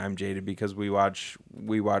maybe I'm jaded because we watch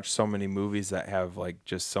so many movies that have like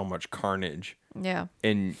just so much carnage. Yeah.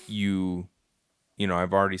 And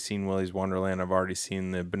I've already seen Willy's Wonderland. I've already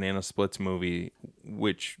seen the Banana Splits movie,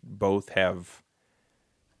 which both have,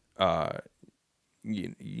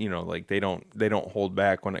 like they don't hold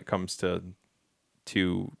back when it comes to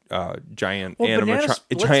giant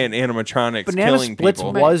animatronics Banana killing Splits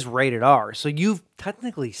people. was rated R, so you've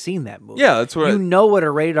technically seen that movie. Yeah, that's what you know what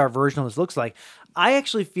a rated R version of this looks like. I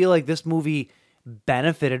actually feel like this movie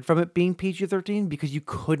benefited from it being PG-13 because you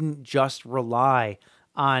couldn't just rely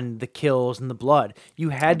on the kills and the blood. You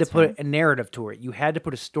had to put a narrative to it. You had to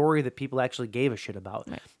put a story that people actually gave a shit about.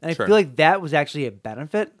 Right. And I feel like that was actually a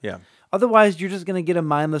benefit. Yeah. Otherwise, you're just going to get a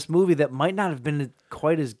mindless movie that might not have been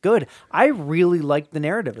quite as good. I really liked the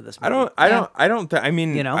narrative of this movie. I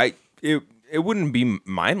mean, You know? it wouldn't be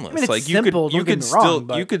mindless. I mean, it's like simple, you don't get could me still wrong,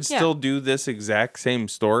 but- you could still do this exact same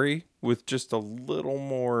story with just a little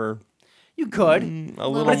more. You could. A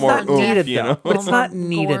little but it's more not needed, you though. know? But it's not Gore.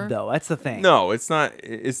 needed, though. That's the thing. No, it's not.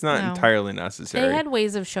 It's not No. entirely necessary. They had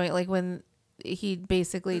ways of showing, like when he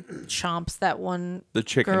basically chomps that one The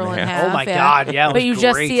chicken girl in in half. Oh my God, yeah, it but was you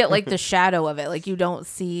just great. see it like the shadow of it. Like you don't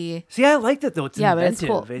see. See, I like that, though. It's Yeah, but inventive. it's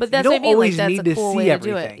cool. It's- But that's you what I don't mean, like, always that's need a to cool see way to do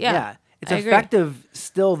it. everything. Yeah. It's I agree. effective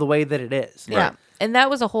still the way that it is. Yeah. And that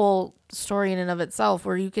was a whole story in and of itself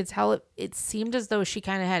where you could tell it seemed as though she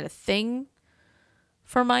kind of had a thing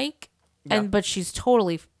for Mike, but she's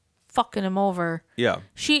totally fucking him over. Yeah.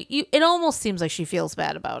 It almost seems like she feels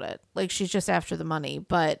bad about it. Like she's just after the money,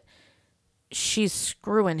 but she's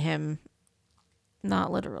screwing him,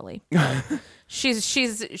 not literally. But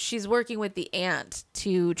she's working with the aunt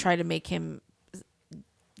to try to make him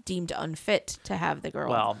deemed unfit to have the girl.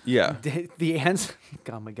 Well, Yeah. the ends.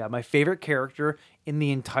 Oh my God, my favorite character in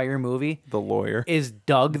the entire movie The lawyer. is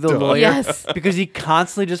Doug the lawyer. Yes. Because he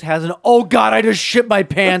constantly just has an "oh God, I just shit my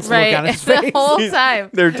pants" right. look on his the face. whole time.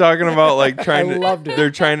 They're talking about like trying to. loved it.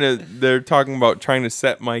 They're talking about trying to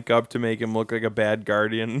set Mike up to make him look like a bad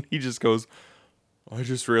guardian. He just goes, "I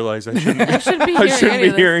just realized I shouldn't. I shouldn't be I hearing shouldn't any be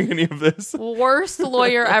of this. hearing any of this." Worst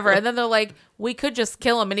lawyer ever. And then they're like, we could just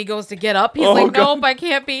kill him. And he goes to get up. He's Oh, like, God. nope, I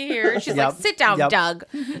can't be here. She's Yep. like, sit down, Yep. Doug.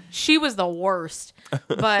 She was the worst.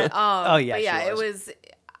 But Oh, yeah, but she yeah, was.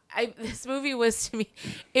 this movie was to me,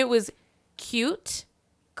 it was cute,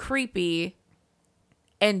 creepy,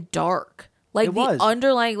 and dark. Like It the was.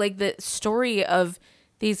 underlying, like the story of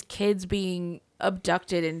these kids being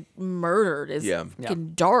abducted and murdered is Yeah.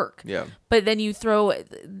 fucking dark. Yeah. But then you throw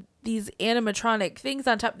these animatronic things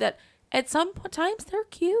on top that at some times they're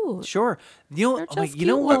cute. Sure. You They're know, just you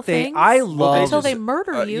know cute what little they? things. I Well, love. until they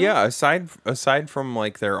murder you. Yeah, aside from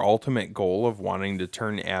like their ultimate goal of wanting to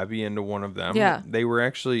turn Abby into one of them, Yeah. they were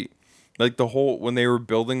actually like the whole when they were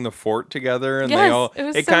building the fort together, and they Yes, all. it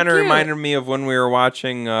was It so kind of cute. reminded me of when we were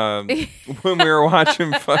watching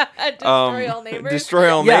Destroy All Neighbors. Destroy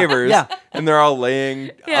All Yeah, Neighbors, yeah. and they're all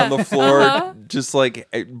laying Yeah, on the floor, uh-huh. just like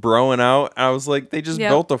broing out. I was like, they just Yep.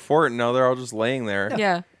 built a fort, and now they're all just laying there.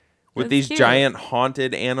 Yeah. With It's these cute. giant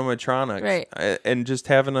haunted animatronics, Right. And just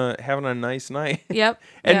having a nice night. Yep.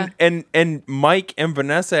 And Mike and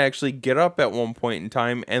Vanessa actually get up at one point in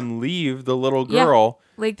time and leave the little Yeah. girl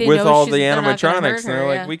Like they with know all she's- the they're not gonna animatronics, hurt and they're her,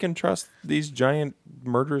 like, yeah. we can trust these giant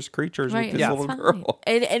murderous creatures Right. with this little It's girl.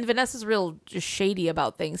 fine. And Vanessa's real just shady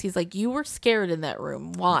about things. He's like, you were scared in that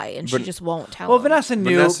room. Why? And she But- just won't tell Well, him. Vanessa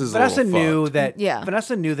knew. Vanessa's a Vanessa little knew fucked. that. Yeah.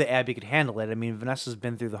 Vanessa knew that Abby could handle it. I mean, Vanessa's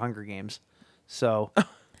been through the Hunger Games, so.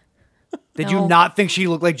 Did you No. not think she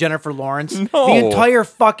looked like Jennifer Lawrence? No. The entire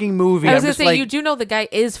fucking movie. I I'm was gonna just say like, you do know the guy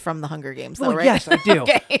is from the Hunger Games, though, Well, right? yes, I do.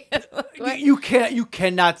 Okay. You can't. You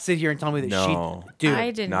cannot sit here and tell me that No. she. Dude,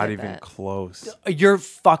 I didn't. Not get even that. close. you're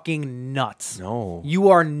fucking nuts. No. You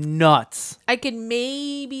are nuts. I could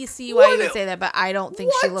maybe see why you would say that, but I don't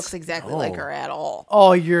think she looks exactly like her at all.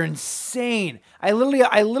 Oh, you're insane. I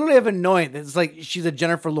literally have a note that's like she's a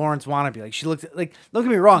Jennifer Lawrence wannabe. Like she looks like. Don't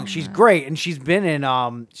get me wrong, she's great, and she's been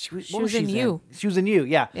in She was in You. She was in You,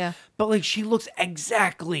 yeah. Yeah. But like she looks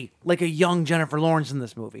exactly like a young Jennifer Lawrence in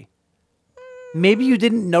this movie. Maybe you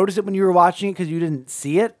didn't notice it when you were watching it because you didn't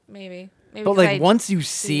see it. Maybe. But 'cause like I once you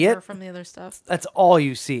see her it, from the other stuff. that's all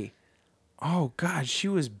you see. Oh God, she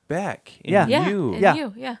was Beck. In Yeah. Yeah. You. and Yeah.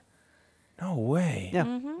 You. Yeah. No way. Yeah.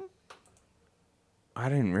 Mm-hmm. I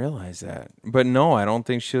didn't realize that. But no, I don't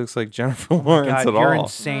think she looks like Jennifer Lawrence God, at you're all.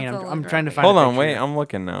 insane. That's a I'm little trying to graphic. find. Hold a on, picture wait. here. I'm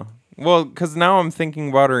looking now. Well, because now I'm thinking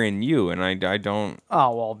about her in You, and I don't.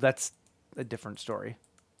 Oh well, that's a different story.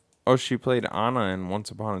 Oh, she played Anna in Once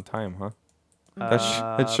Upon a Time, huh?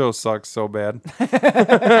 That show sucks so bad.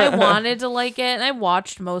 I wanted to like it, and I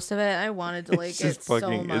watched most of it. I wanted to like It's it just so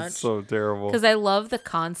fucking. much It's so terrible. because I love the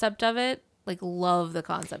concept of it. Like, love the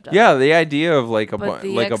concept of Yeah, it. the idea of like But the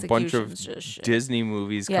like a bunch of execution's just shit. Disney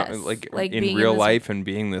movies, Yes, like like in being in real this- life and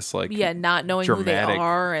being this like Yeah, not knowing who they dramatic.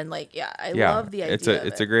 are, and like, yeah, I yeah, love the idea. it's a of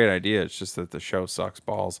it's it. a great idea. It's just that the show sucks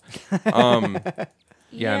balls.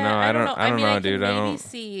 Yeah, no, I don't mean, know, I dude. can I maybe don't.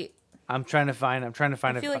 see. I'm trying to find I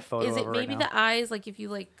feel a like photo is of it her maybe right now. the eyes? Like if you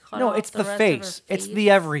like cut No, off it's the rest of her face. It's face? the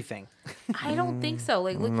everything. I don't think so.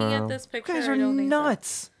 Like looking at this You picture, guys I are don't think so.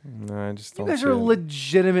 nuts. No, I just You don't guys see are it.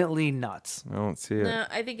 legitimately nuts. I don't see it. No,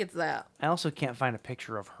 I think it's that. I also can't find a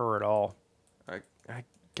picture of her at all. I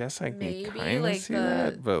guess I can Maybe, kind of like, see the-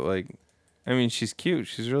 that, but like, I mean, she's cute.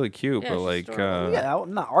 She's really cute, Yeah, but she's like, adorable. Yeah,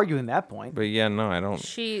 I'm not arguing that point. but yeah, no, I don't.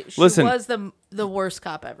 She Listen, was the worst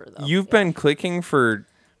cop ever though. You've been clicking for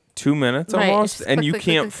 2 minutes Right, almost, just and click, you click,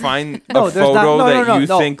 can't click, click. find No, a there's not- photo no, that no, you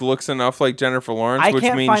no. think looks enough like Jennifer Lawrence, I which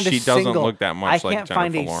can't means find she a doesn't single, look that I much like can't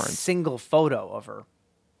find Jennifer a Lawrence. single photo of her.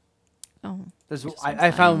 Oh,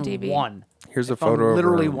 I found IMDb. one. Here's I a found photo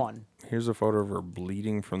literally of her. one. Here's a photo of her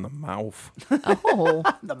bleeding from the mouth. Oh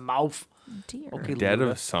The mouth. dear. Okay, Dead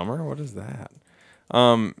Luda. of summer? What is that?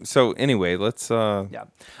 So anyway, let's Yeah.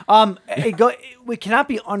 We cannot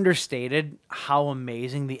be understated how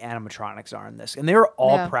amazing the animatronics are in this, and they were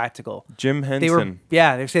all Yeah. practical. Jim They were, Henson.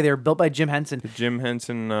 yeah, they say they were built by Jim Henson. Jim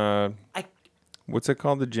Henson what's it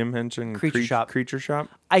called? The Jim Henson Creature Shop. Creature Shop?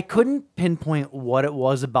 I couldn't pinpoint what it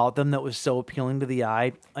was about them that was so appealing to the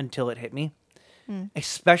eye until it hit me.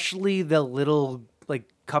 Especially the little like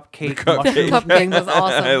cupcake mushroom Cupcake thing. was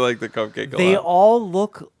awesome. I like the cupcake a They lot. all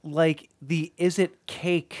look like the Is It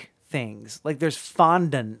cake things. Like there's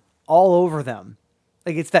fondant all over them.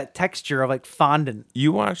 Like it's that texture of like fondant.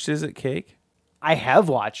 You watched Is It Cake? I have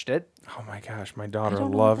watched it. Oh my gosh, my daughter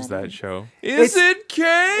don't know loves what that that is. show. It's- Is it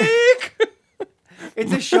cake?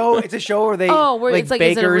 It's a show. It's a show where they Where it's like,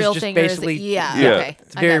 is it a bakers real just thing or is basically it? Yeah, Yeah. okay.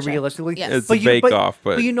 It's I very gotcha. realistically. Yes. It's a bake-off,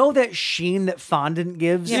 but- you know that sheen that fondant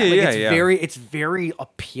gives. Yeah. Like, Yeah, it's yeah. it's very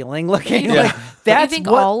appealing looking. Yeah. Like Do you that's think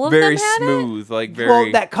what. all of Very them had it? smooth, like very.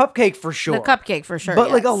 Well, that cupcake for sure. The cupcake for sure.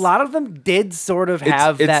 but like a yes. lot of them did sort of it's,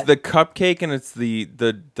 have it's that. the cupcake and it's the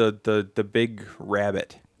big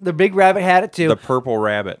rabbit, The big rabbit had it too. the purple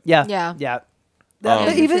rabbit. Yeah. Yeah. Yeah. I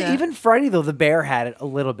can see even that. even Freddy though, the bear had it a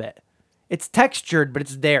little bit. It's textured, but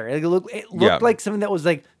it's there. It looked Yeah. like something that was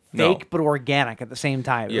like No. fake but organic at the same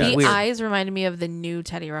time. It Yeah. was The weird. eyes reminded me of the new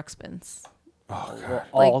Teddy Ruxpins.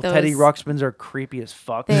 All like Teddy those- Ruxpins are creepy as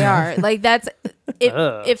fuck. They are like that's it.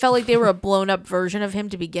 Ugh. It felt like they were a blown up version of him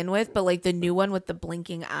to begin with, but like the new one with the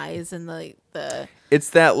blinking eyes and the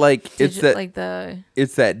It's that like like the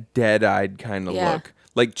it's that dead-eyed kind of Yeah. look,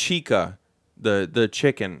 like Chica, the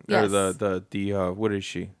chicken or Yes. the what is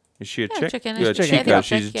she? Is she a Yeah, chick? chicken. Yeah, It's chicken. I think Chica. it's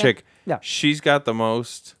She's a chick, yeah. chick. Yeah. She's got the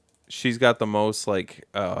most. She's got the most like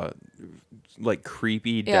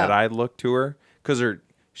creepy Yeah. dead-eyed look to her because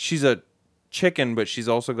she's a chicken, but she's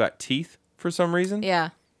also got teeth for some reason. yeah.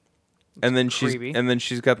 And then creepy.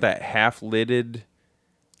 she's got that half-lidded.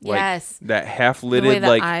 Like, Yes. That The way half-lidded the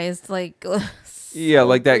like eyes like yeah, so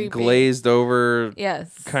like that creepy. glazed over.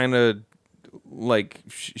 Yes. Kind of like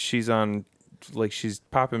she's on like she's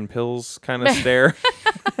popping pills kind of stare.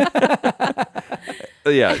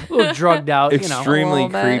 Yeah, a little drugged out, extremely A little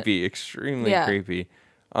bit. creepy, extremely Yeah. creepy.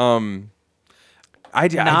 I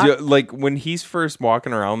do, Not- like when he's first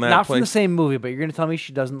walking around that Not from the place. same movie, but you're gonna tell me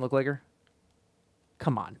she doesn't look like her?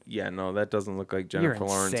 Come on. Yeah, no, that doesn't look like You're Jennifer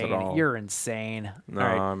Lawrence insane. at all. You're insane. No, All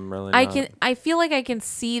right. I'm really. I not. can. I feel like I can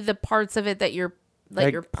see the parts of it that you're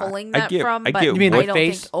pulling I that get- from. I But get You mean I what don't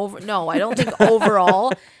face? think over. No, I don't think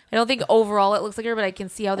overall. I don't think overall it looks like her, but I can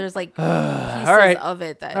see how there's like pieces All right. of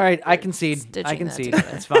it that. All right, I you're concede. I stitching that concede. together.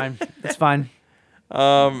 It's fine. It's fine.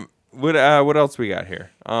 What else we got here?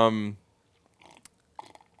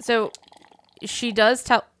 So she does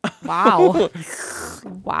tell. Wow.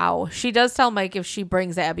 Wow. She does tell Mike if he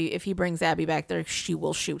brings Abby back there, she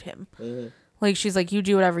will shoot him. Like she's like, you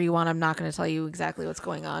do whatever you want. I'm not going to tell you exactly what's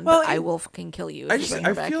going on, Well, but I will fucking kill you if I you bring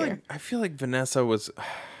her back here. feel like Vanessa was,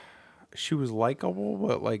 she was likable,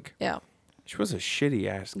 but like Yeah. she was a shitty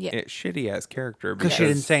ass character Because she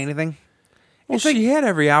didn't say anything. Well, she had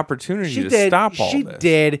every opportunity She to did. stop all She this.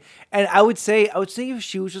 did. And I would say if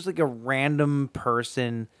she was just like a random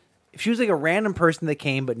person, if she was like a random person that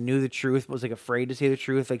came but knew the truth, was like afraid to say the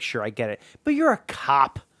truth, like sure, I get it. But you're a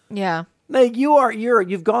cop. Yeah. Like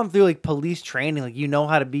you've gone through like police training, like you know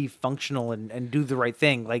how to be functional and do the right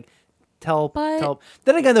thing. Like tell.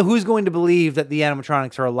 Then again, though, who's going to believe that the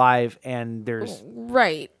animatronics are alive and there's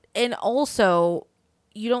Right. And also,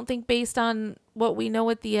 you don't think based on what we know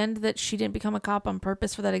at the end that she didn't become a cop on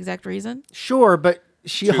purpose for that exact reason? sure, but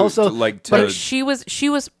she To- also to, like, to- But she was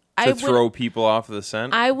to throw people off the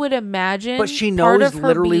scent. I would imagine but she part knows of her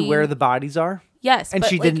literally being- where the bodies are. Yes, and but,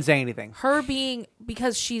 she like, didn't say anything. Her being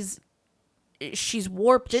because she's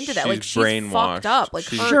warped into that. Like she's brainwashed. fucked up. Like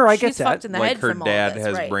She's- Sure, I get she's that. fucked in the like head her from dad all this,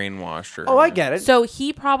 has right. brainwashed her. Oh, I get it. So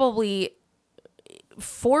he probably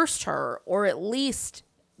forced her, or at least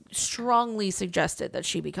strongly suggested that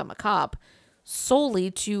she become a cop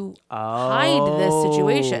solely to hide this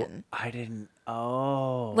situation. I didn't.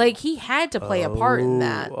 Oh. Like, he had to play a part in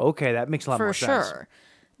that. Okay, that makes a lot more sense. For sure.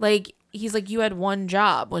 Like, he's like, you had one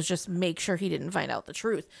job, was just make sure he didn't find out the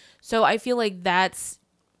truth. So I feel like that's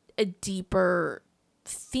a deeper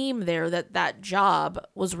theme there, that job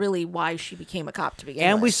was really why she became a cop to begin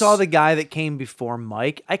with. And we saw the guy that came before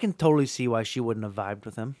Mike. I can totally see why she wouldn't have vibed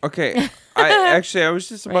with him. Okay. I was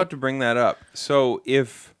just about to bring that up. So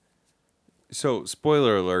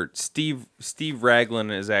spoiler alert, Steve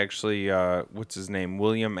Raglan is actually what's his name?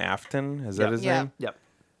 William Afton? Is that his name? Yep.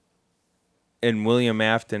 And William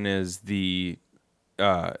Afton is the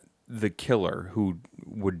killer who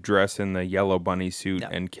would dress in the yellow bunny suit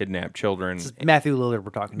and kidnap children. This is Matthew Lillard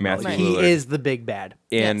we're talking about. Matthew He Lillard. is the big bad.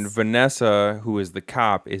 And Vanessa, who is the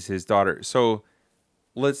cop, is his daughter. So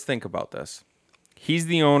let's think about this. He's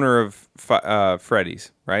the owner of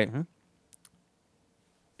Freddy's, right? Mm-hmm.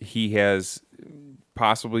 He has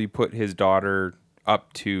possibly put his daughter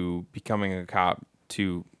up to becoming a cop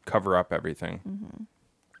to cover up everything. Mm-hmm.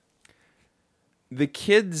 The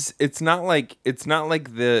kids, it's not like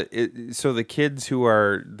so the kids who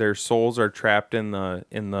are, their souls are trapped in the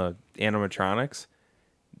animatronics,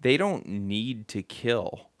 they don't need to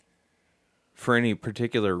kill for any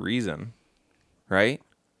particular reason, right?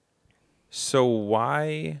 So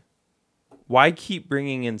why keep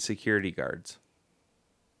bringing in security guards?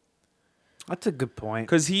 That's a good point.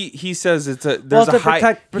 Because he says he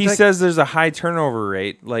says there's a high turnover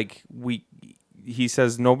rate. Like he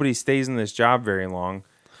says nobody stays in this job very long.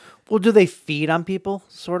 Well, do they feed on people?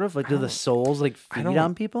 Sort of like, do the souls like feed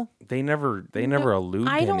on people? They never allude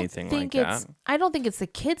to anything like that. I don't think it's the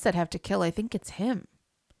kids that have to kill. I think it's him.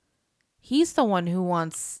 He's the one who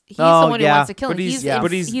wants. He's the one who wants to kill him.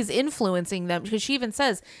 He's influencing them, because she even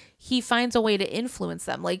says he finds a way to influence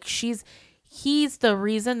them. Like he's the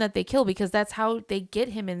reason that they kill, because that's how they get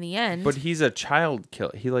him in the end. But he's a child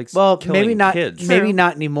killer. He likes killing kids. Maybe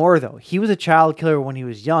not anymore though. He was a child killer when he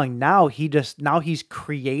was young. Now he's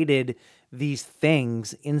created these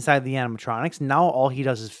things inside the animatronics. Now all he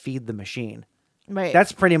does is feed the machine. Right.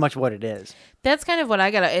 That's pretty much what it is. That's kind of what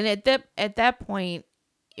I got. And at that point,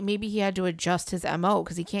 maybe he had to adjust his MO,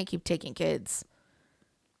 because he can't keep taking kids.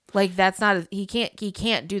 Like, that's not he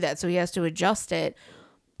can't do that. So he has to adjust it.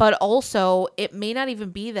 But also, it may not even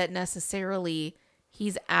be that necessarily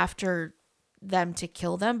he's after them to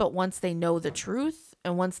kill them, but once they know the truth,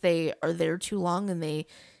 and once they are there too long and they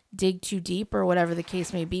dig too deep, or whatever the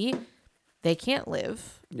case may be, they can't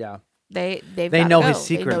live. Yeah. They know his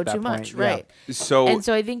secret. They know at that too point. much, Yeah. right? So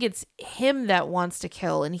I think it's him that wants to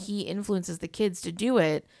kill, and he influences the kids to do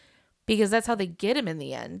it, because that's how they get him in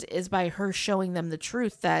the end, is by her showing them the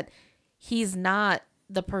truth that he's not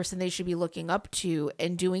the person they should be looking up to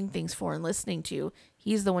and doing things for and listening to.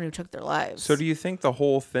 He's the one who took their lives. So do you think the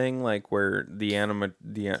whole thing, like where the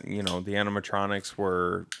animatronics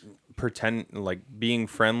were being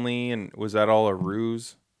friendly, and was that all a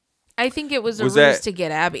ruse? I think it was a ruse to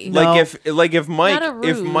get Abby. If Mike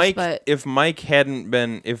but... if Mike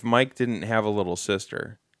didn't have a little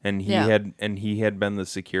sister, and he had been the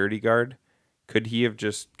security guard, could he have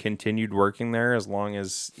just continued working there as long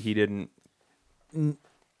as he didn't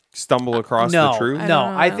stumble across the truth?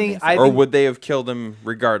 I think would they have killed him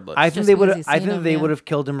regardless? I think they would. I think they would have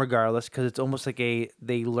killed him regardless, because it's almost like they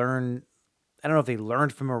learn. I don't know if they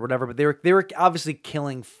learned from him or whatever, but they were obviously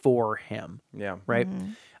killing for him. Yeah. Right. Mm-hmm.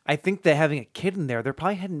 I think that having a kid in there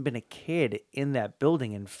probably hadn't been a kid in that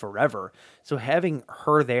building in forever. So having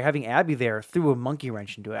her there, having Abby there, threw a monkey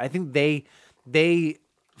wrench into it. I think they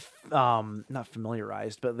not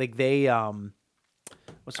familiarized, but like they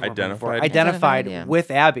identified with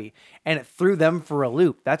Abby, and it threw them for a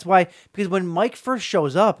loop. That's why, because when Mike first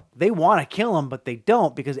shows up, they want to kill him, but they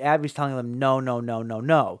don't, because Abby's telling them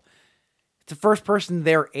no. It's the first person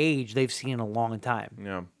their age they've seen in a long time.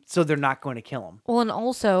 Yeah. So they're not going to kill him. Well, and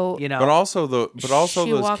also, but also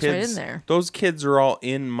she those walks kids, right in there. Those kids are all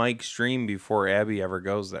in Mike's dream before Abby ever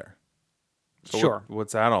goes there. So sure.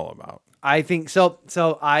 What's that all about? I think so.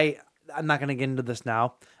 I'm not going to get into this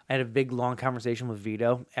now. I had a big, long conversation with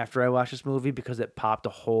Vito after I watched this movie, because it popped a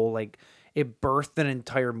whole, it birthed an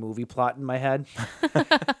entire movie plot in my head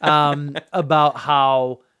about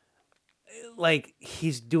how,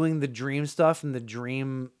 he's doing the dream stuff, and the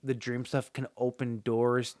dream stuff can open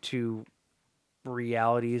doors to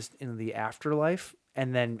realities in the afterlife,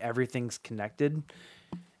 and then everything's connected.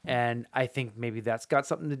 And I think maybe that's got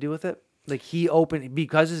something to do with it. Like, he opened,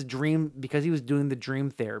 because he was doing the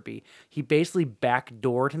dream therapy, he basically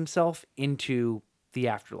backdoored himself into the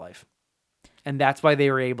afterlife. And that's why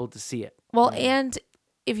they were able to see it. Well, and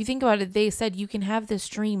if you think about it, they said you can have this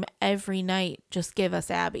dream every night. Just give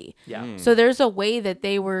us Abby. Yeah. So there's a way that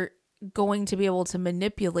they were going to be able to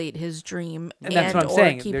manipulate his dream And that's what I'm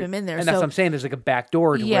saying. keep him in there. And that's what I'm saying. There's like a back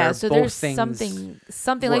door to where so both there's things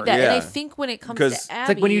something like work. that. And I Yeah. think when it comes 'Cause- to Abby, It's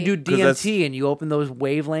like when you do 'Cause that's- DMT and you open those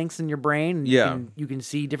wavelengths in your brain. And Yeah. you can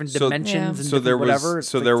see different So- dimensions and so there different was whatever. It's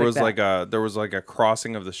so like- there it's was that. like a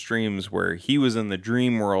crossing of the streams where he was in the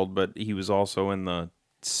dream world, but he was also in the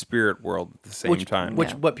spirit world at the same time.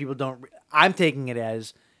 Which what people don't. I'm taking it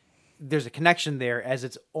as there's a connection there, as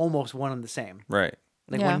it's almost one and the same. Right.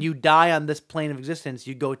 Like Yeah. when you die on this plane of existence,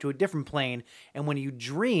 you go to a different plane, and when you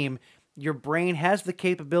dream, your brain has the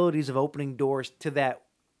capabilities of opening doors to that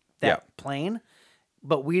Yeah. plane,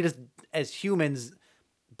 but we just as humans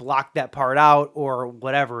block that part out or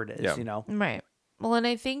whatever it is. Yeah. You know, right. Well, and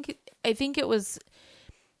I think it was.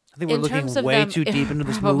 I think we're In looking terms of way them- too deep into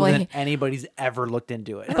this Probably. movie than anybody's ever looked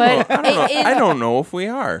into it. But I don't know if we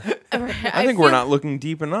are. I think we're not looking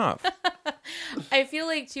deep enough. I feel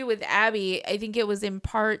like too with Abby, I think it was in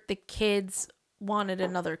part the kids wanted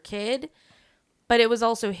another kid, but it was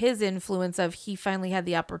also his influence of he finally had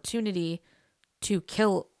the opportunity to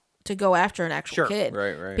go after an actual Sure. kid.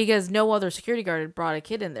 Right. Because no other security guard had brought a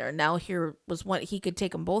kid in there. And now here was one he could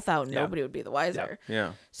take them both out and Yeah. nobody would be the wiser.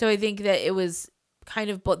 Yeah. So I think that it was kind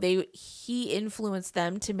of but he influenced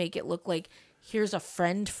them to make it look like here's a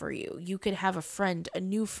friend for you. You could have a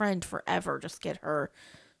new friend forever. Just get her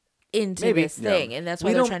into Maybe. this thing. And that's why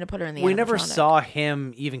We they're don't- trying to put her in the We never animatronic. saw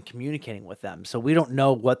him even communicating with them, so we don't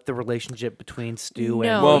know what the relationship between Stu and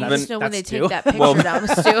No, Well, you Van- just know when they that's take Stu. that picture Well- down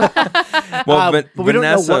with Stu. Well, but we don't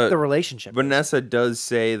know what the relationship is. Vanessa does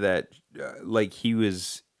say that like he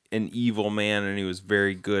was an evil man and he was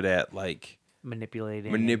very good at like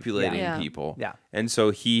manipulating Yeah. people. Yeah. And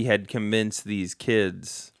so he had convinced these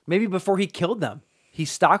kids. Maybe before he killed them, he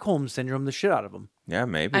Stockholm syndrome the shit out of them. Yeah,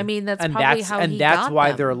 maybe. I mean, that's and probably that's how and he that's got why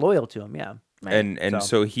them. they're loyal to him. Yeah. Right. And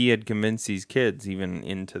so he had convinced these kids even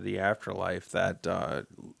into the afterlife that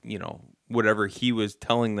whatever he was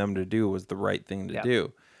telling them to do was the right thing to Yeah.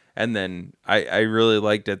 do. And then I really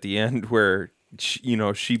liked at the end where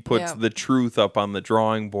she puts Yeah. the truth up on the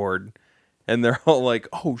drawing board and they're all like,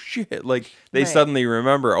 oh shit, like they Right. suddenly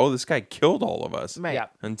remember, oh, this guy killed all of us. Right. Yeah.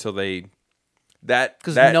 Until they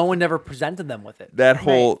Because no one ever presented them with it. that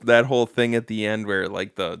whole thing at the end where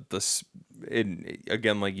like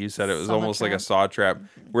again, like you said, it was Saw almost like a trap. saw trap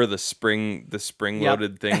where the spring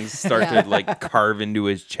loaded things start Yeah. to like carve into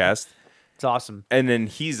his chest, It's awesome. and then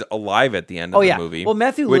he's alive at the end Oh of the yeah. movie. Well,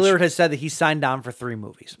 Matthew which- Lillard has said that he signed on for 3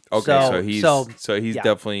 movies. Okay, so he's yeah.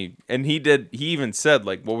 definitely, and he even said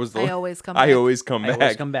like, what was the I always come I back. always come I back.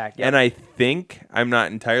 always come back, yep. And I think I'm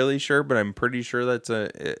not entirely sure, but I'm pretty sure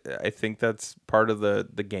I think that's part of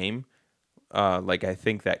the game. Like I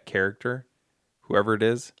think that character, whoever it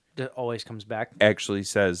is, That always comes back. actually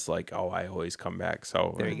says like, "Oh, I always come back."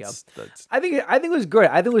 So There you go. That's, I think it was good.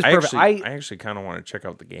 I think it was perfect. I actually kind of want to check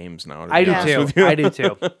out the games now. to I be do honest too. with you. I do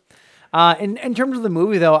too. In terms of the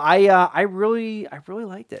movie though, I really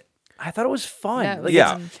liked it. I thought it was fun. Yeah, Like,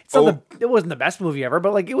 Yeah. it's not it wasn't the best movie ever,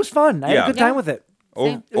 but like it was fun. I had Yeah. a good time with it.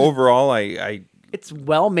 Overall, I It's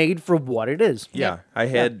well made for what it is. yeah, I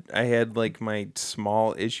had like my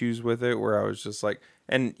small issues with it where I was just like,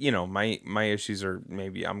 and my issues are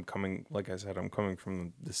maybe I'm coming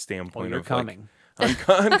from the standpoint you're of coming. like,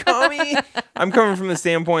 I'm coming. I'm coming from the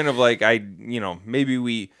standpoint of like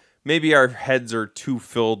maybe our heads are too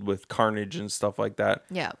filled with carnage and stuff like that.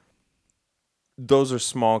 Yeah. Those are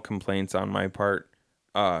small complaints on my part.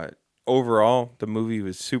 Overall, the movie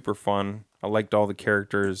was super fun. I liked all the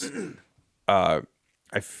characters.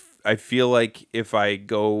 I feel like if I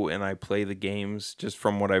go and I play the games, just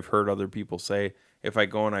from what I've heard other people say, if I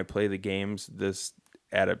go and I play the games, this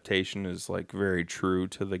adaptation is like very true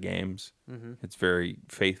to the games. Mm-hmm. It's very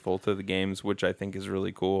faithful to the games, which I think is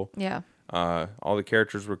really cool. Yeah. All the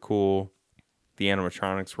characters were cool. The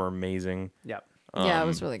animatronics were amazing. Yep. Yeah, it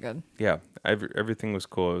was really good. Yeah, everything was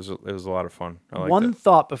cool. It was a lot of fun. I liked One it.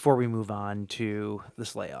 thought before we move on to the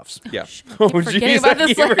layoffs. Yeah. forgetting about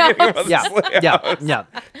the Slayouts. Yeah.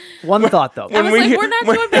 One thought though. I was like, we're not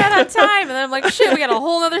doing bad on time. And then I'm like, shit, we got a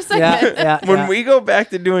whole other segment. When we go back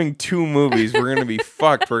to doing 2 movies, we're gonna be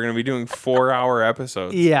fucked. We're gonna be doing 4-hour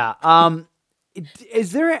episodes. Yeah.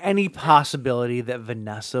 Is there any possibility that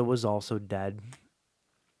Vanessa was also dead?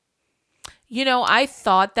 I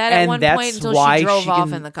thought that at And one that's point until why she drove she off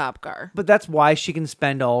can- in the cop car. But that's why she can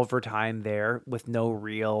spend all of her time there with no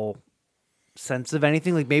real sense of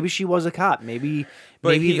anything. Like maybe she was a cop. Maybe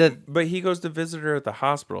But he goes to visit her at the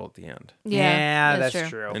hospital at the end. Yeah, that's that's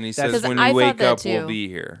true. true. And he That's- says, when I you thought wake that up, we'll too. be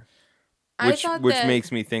here. I which thought which that-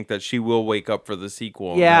 makes me think that she will wake up for the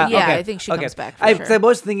sequel. Yeah, Yeah, okay. I think she okay. comes back for sure. I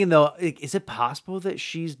was thinking though, like, is it possible that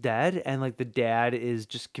she's dead and like the dad is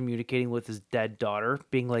just communicating with his dead daughter,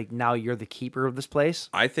 being like, "Now you're the keeper of this place,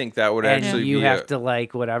 I think that would and actually you be have to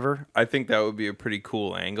like whatever." I think that would be a pretty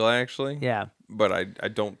cool angle, actually. Yeah. But I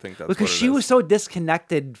don't think that's Because what it she is. was so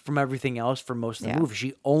disconnected from everything else for most of the Yeah. movie.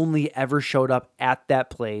 She only ever showed up at that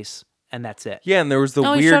place, and that's it. Yeah, and there was the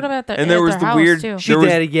No, he weird, showed up at and there was their the house, weird. too. She there was-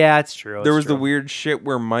 did. Yeah, it's true. There it's was the true. weird shit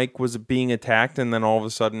where Mike was being attacked, and then all of a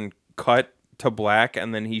sudden cut to black,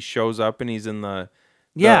 and then he shows up and he's in the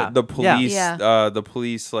police the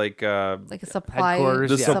police like a supply Headquarters,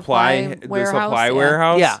 the yeah. supply warehouse.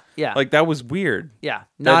 warehouse. Yeah, yeah. Like that was weird. Yeah,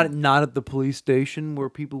 That- not at the police station where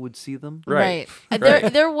people would see them. Right.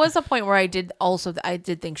 There was a point where I did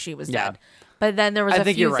think she was Yeah. dead. But then there was I a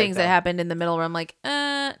think few you're right, things that though. happened in the middle where I'm like,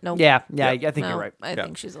 nope. Yeah, I think No, you're right. I Yeah.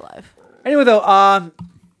 think she's alive. Anyway, though,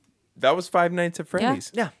 That was Five Nights at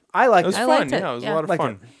Freddy's. yeah, I like It was I fun. liked it. Yeah, it was Yeah. a lot of Liked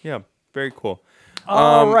fun. Yeah, very cool.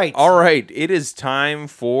 All right. All right. It is time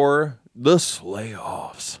for the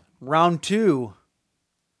Slay-Offs. round 2,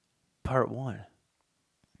 part 1.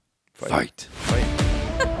 Fight. Fight.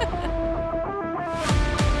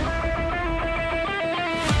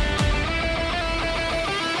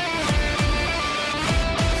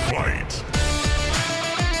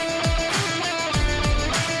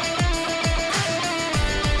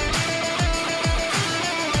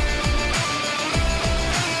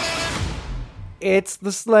 It's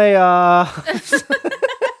the Slay-Offs.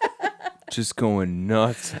 Just going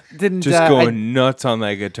nuts. Didn't Just I- going nuts on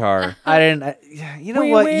that guitar. I didn't. You know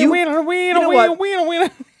what?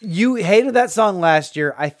 You hated that song last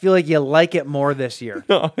year. I feel like you like it more this year.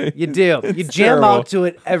 You do. You jam terrible. out to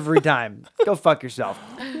it every time. Go fuck yourself.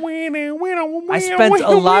 I spent a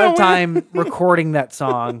lot of time recording that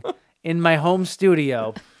song in my home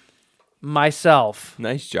studio myself.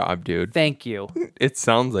 Nice job, dude. Thank you. It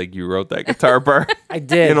sounds like you wrote that guitar part. I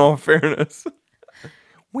did. In all fairness.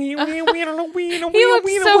 He looked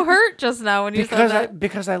so hurt just now when you said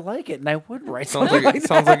because that. I like it and I would write Sounds something like like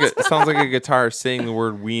sounds like sounds like a guitar saying the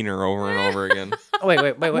word wiener over and over again. Oh, wait.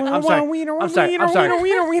 I'm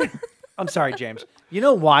sorry. I'm sorry, James. You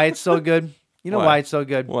know why it's so good? You know Why? why it's so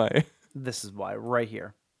good? Why? This is why, right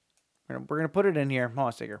here. We're gonna put it in here. Hold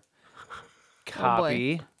on, sticker. boy.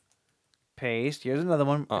 Copy. Paste. Here's another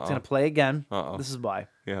one. It's gonna play again. Uh-oh. This is why.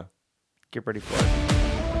 Yeah. Get ready for it.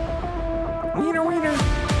 Wiener.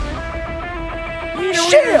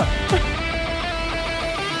 Yeah!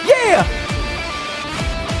 Yeah!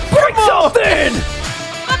 Break something!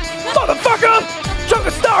 Motherfucker! Chunk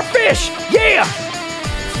of starfish! Yeah!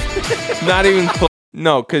 Not even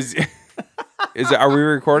no, because are we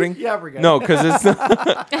recording? Yeah, we're good. No, because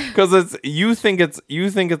it's you think it's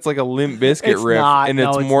like a Limp Bizkit It's riff, not. and No,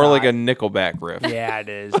 it's it's more like not. a Nickelback riff. Yeah, it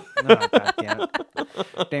is. No, goddammit.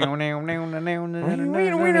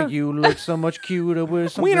 You look so much cuter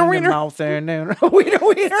with something in your mouth and wiener.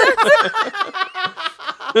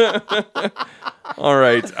 All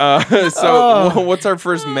right. So what's our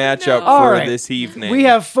first matchup All for right. this evening? We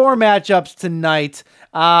have 4 matchups tonight.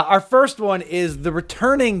 Our first one is the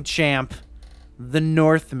returning champ, the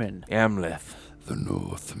Northman. Amleth. The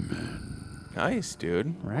Northman. Nice,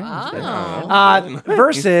 dude. Right.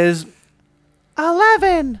 Versus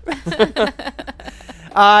 11.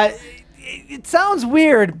 It sounds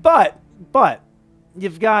weird, but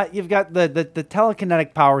you've got the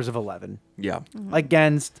telekinetic powers of 11 Yeah.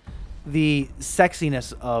 against the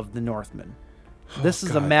sexiness of the Northman. This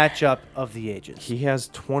is a matchup of the ages. He has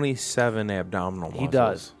 27 abdominal muscles. He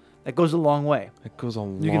does. That goes a long way. It goes a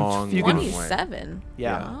You can- long, you can- long way. 27.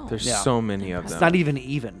 Yeah. There's Yeah. so many of them. It's not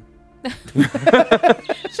even.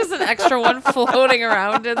 It's just an extra one floating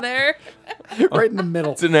around in there. Right in the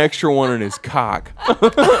middle. It's an extra one in his cock.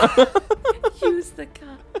 Use the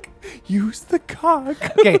cock. Use the cock.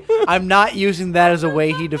 Okay, I'm not using that as a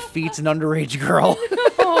way he defeats an underage girl.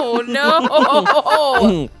 Oh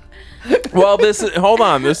no. Well, hold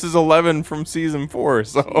on. This is 11 from season 4.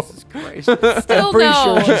 So Still I'm pretty no.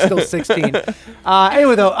 sure she's still 16.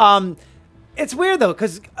 Anyway, though, it's weird though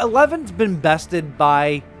because 11's been bested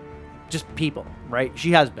by just people, right?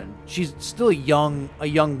 She has been. She's still a young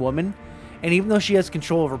woman, and even though she has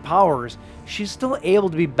control of her powers, she's still able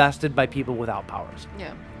to be bested by people without powers.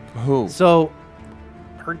 Yeah. who? So,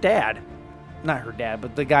 her dad, not her dad,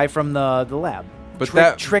 but the guy from the lab, But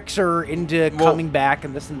that- tricks her into coming back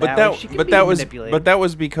and this and that. But Like, she can that be that was manipulated. but that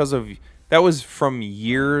was because of that was from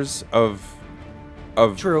years of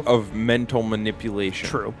True. of mental manipulation.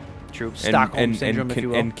 True. And, Stockholm and, syndrome, and, if you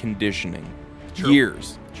will. and conditioning. True.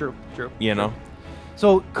 Years. True. You know.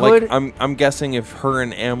 So could Like I'm guessing if her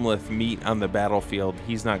and Amleth meet on the battlefield,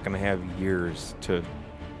 he's not going to have years to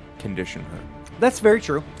condition her. that's very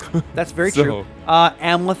true. That's very So- true.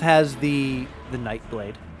 Amleth has the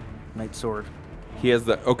Nightblade, Night Sword, He has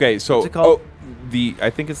the okay. So What's it called? I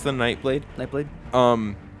think it's the Nightblade. Nightblade.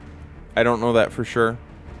 I don't know that for sure.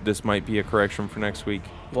 This might be a correction for next week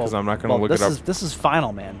because I'm not going to look it up. This is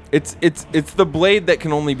final, man. It's the blade that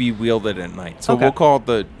can only be wielded at night. So Okay. we'll call it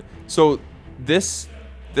the. So this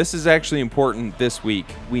is actually important this week.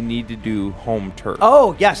 We need to do home turf.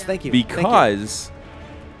 Oh yes, thank you. Thank you. Because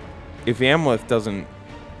if Amleth doesn't,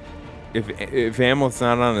 if Amleth's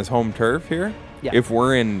not on his home turf here, Yeah. if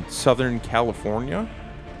we're in Southern California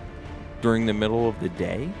during the middle of the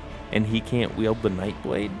day and he can't wield the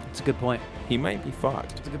Nightblade, It's a good point. he might be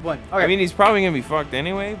fucked. It's a good point. Okay. I mean, he's probably gonna be fucked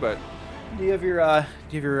anyway, but do you have your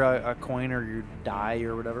coin or your die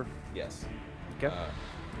or whatever? yes. Okay.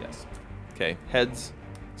 Yes. Okay. Heads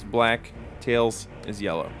is black. Tails is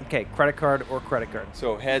yellow. Okay. Credit card or credit card.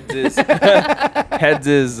 So heads is heads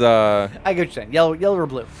is I get what you're saying. Yellow or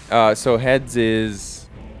blue. so heads is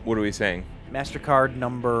what are we saying? MasterCard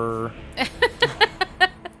number.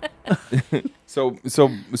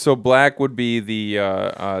 So black would be the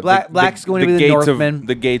Black's going to be the gates Northman. of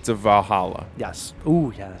the gates of Valhalla, Yes.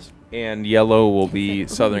 Ooh, yes. and yellow will be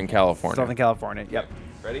Southern California. Southern California. Yep.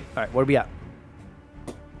 Ready? All right. What are we at?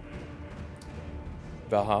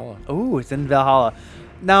 Valhalla. Ooh, it's in Valhalla.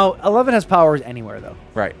 Now, 11 has powers anywhere though.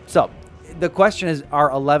 Right. So, the question is, are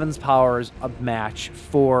 11's powers a match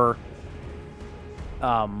for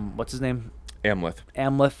what's his name? Amleth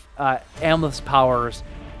Amleth's powers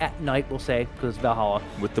at night, we'll say, because it's Valhalla.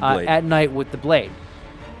 with the blade. At night with the blade.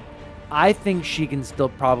 I think she can still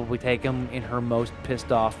probably take him in her most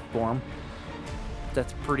pissed off form.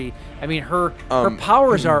 That's pretty. I mean, her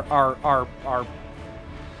powers are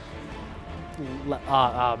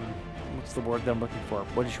what's the word that I'm looking for?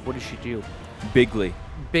 What does she do? Bigly.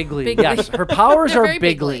 Bigly. Yes, her powers They're are very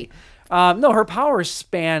bigly. No, her powers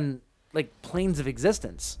span like planes of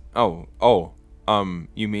existence. You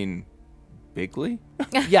mean Bigly?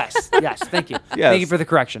 Yes. Thank you. Yes. Thank you for the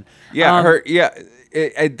correction. Yeah,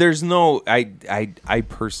 there's no. I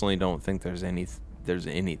personally don't think there's anything.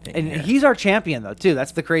 And here. he's our champion though too.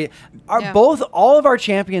 That's the crazy. Yeah. All of our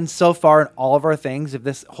champions so far in all of our things, if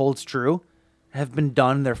this holds true, have been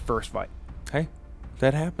done in their first fight. Hey,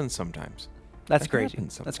 that happens sometimes. That's That crazy.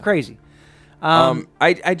 happens That's sometimes. crazy.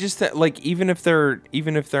 I just like even if they're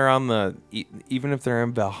on the even if they're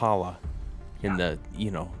in Valhalla, in the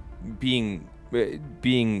being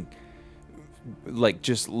like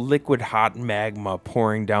just liquid hot magma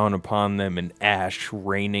pouring down upon them and ash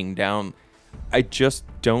raining down. I just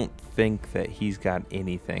don't think that he's got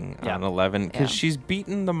anything on 11 because she's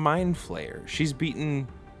beaten the Mind Flayer. She's beaten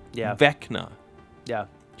Vecna. Yeah.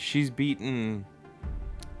 She's beaten.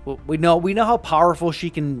 Well, we know how powerful she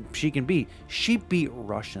can be. She beat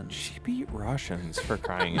Russians. She beat Russians for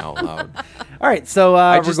crying out loud. All right, so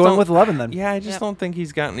we're just going don't- with 11 then. Yeah, I just don't think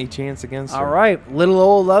he's got any chance against her. All right, little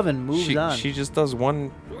old 11 moves on. She just does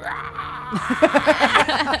one.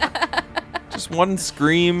 Just one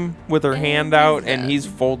scream with her hand out, and he's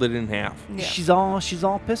folded in half. Yeah. She's all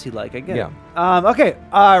pissy like. I get Yeah. it.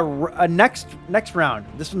 Okay. Next round.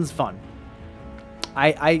 This one's fun.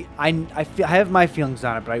 I have my feelings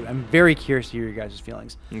on it, but I'm very curious to hear your guys'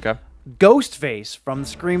 feelings. Okay. Ghostface from the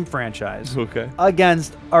Scream franchise Okay.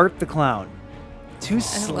 against Art the Clown. Two love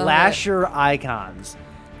slasher icons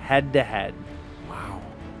head to head. Wow.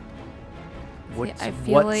 I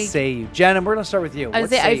feel What like- say you? Jen, we're going to start with you. I What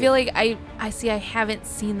say say I you? feel like I haven't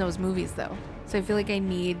seen those movies though, so I feel like I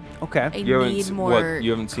need Okay. You haven't need se- more. what?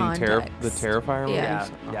 You haven't seen the context. Terrifier movies? Yeah.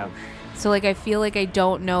 Yeah. So like I feel like I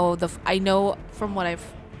don't know I know from what I've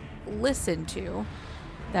listened to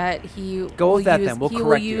that he Go will with that use, then. We'll he will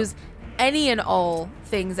correct you. use any and all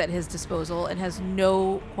things at his disposal and has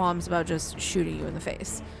no qualms about just shooting you in the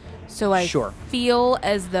face. So I Sure. feel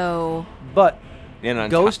as though But And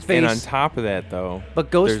on Ghostface- and on top of that, though,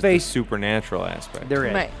 But there's the Ghostface- supernatural aspect. there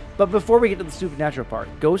is. Right. But before we get to the supernatural part,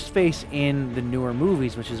 Ghostface in the newer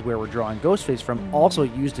movies, which is where we're drawing Ghostface from, also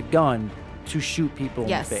used a gun to shoot people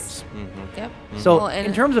Yes. in the face. yep. So Well, and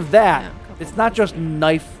in terms of that, yeah, a couple it's not just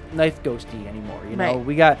knife ghosty anymore. You know, Right.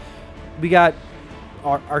 we got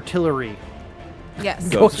artillery. Yes.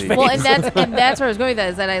 Ghostface. Well, and that's where I was going with that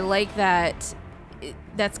is that I like that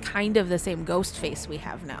that's kind of the same ghost face we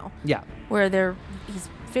have now. Yeah. Where he's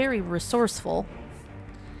very resourceful.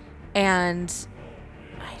 And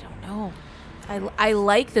I don't know. I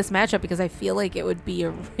like this matchup because I feel like it would be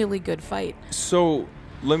a really good fight. So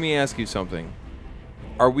let me ask you something.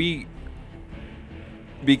 Are we,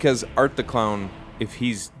 because Art the Clown if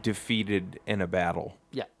he's defeated in a battle,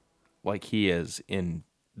 Yeah. like he is in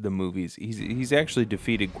the movies, he's actually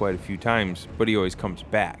defeated quite a few times, but he always comes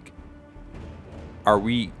back.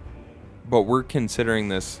 But we're considering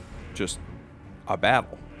this just a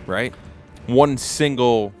battle, right? One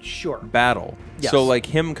single battle. Yes. So like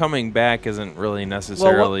him coming back isn't really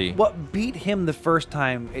necessarily. Well, what beat him the first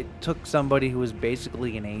time? It took somebody who was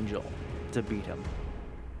basically an angel to beat him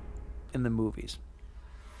in the movies.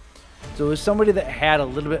 So it was somebody that had a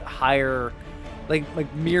little bit higher,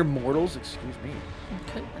 like mere mortals. Excuse me.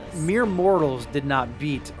 Goodness. Mere mortals did not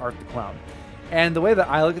beat Art the Clown. And the way that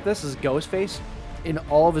I look at this is Ghostface, in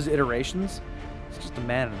all of his iterations, it's just a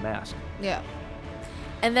man in a mask. Yeah.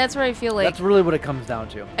 And that's where I feel like That's really what it comes down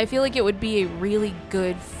to. I feel like it would be a really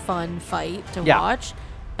good, fun fight to Yeah. watch,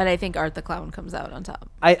 but I think Art the Clown comes out on top.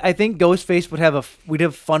 I think Ghostface we'd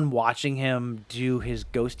have fun watching him do his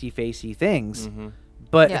ghosty facey things.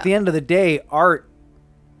 But Yeah. at the end of the day, Art,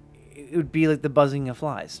 it would be like the buzzing of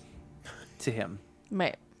flies to him.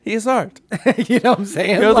 Right. He is Art. You know what I'm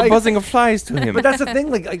saying? You're the Like- buzzing of flies to him. But that's the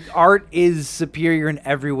thing. Like Art is superior in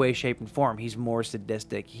every way, shape, and form. He's more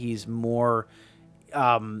sadistic. He's more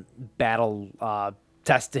battle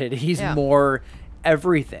tested. He's Yeah. more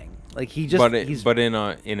everything. Like he just. he's, but in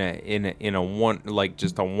a one, like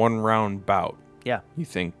just a 1 round bout. Yeah. You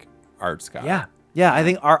think Art's got it. Yeah. I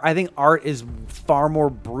think Art is far more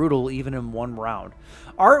brutal even in 1 round.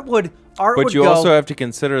 Art would But you go, also have to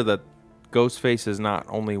consider that Ghostface is not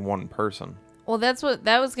only one person. Well, that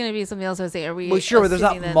was going to be something else I was saying. Are we? Well, sure, but there's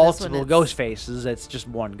not assuming that this one multiple is- ghost faces. It's just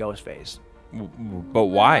one ghost face. But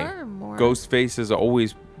why? are more. Ghostface is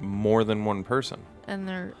always more than one person. And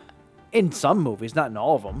they're In some movies, not in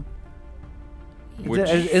all of them. Which-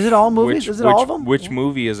 Is it all movies? Is it all of them? Which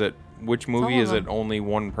movie is it? Which movie all is of it them. only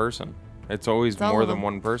one person? It's always It's all more of than them.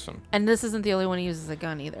 one person. and this isn't the only one who uses a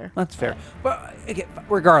gun either. That's fair. But again,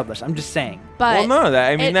 regardless, I'm just saying. But Well, no,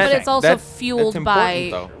 but it's also that's fueled by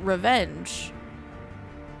important, though. revenge.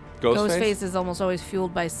 Ghostface is almost always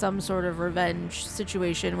fueled by some sort of revenge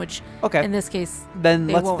situation, which Okay. in this case, Then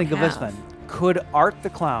they let's won't think of this have. then. Could Art the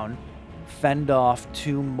Clown fend off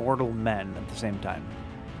 2 mortal men at the same time?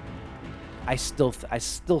 I still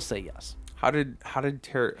say yes. How did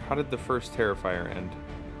the first Terrifier end?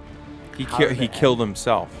 He How did he it killed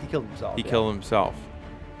himself. He killed himself. He yeah. killed himself.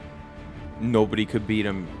 Nobody could beat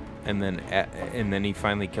him, and then he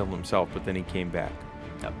finally killed himself. But then he came back.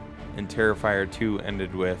 Yep. And Terrifier 2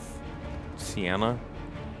 ended with Sienna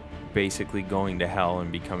basically going to hell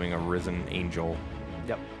and becoming a risen angel.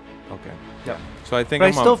 Yep. Okay. Yep. So I think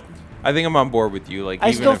But I think I'm on board with you. Like I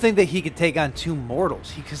even still if- think that he could take on 2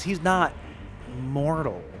 mortals because he's not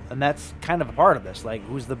mortal, and that's kind of a part of this. Like,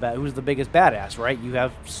 who's the biggest badass, right? You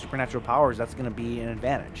have supernatural powers. That's going to be an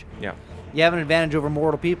advantage. Yeah. You have an advantage over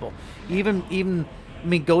mortal people. Even I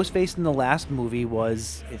mean, Ghostface in the last movie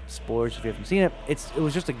was, spoilers if you haven't seen it. It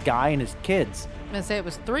was just a guy and his kids. I'm gonna say it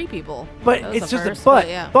was 3 people. But That was it's the just first, but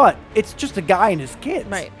yeah. but it's just a guy and his kids.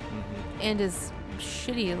 Right. And his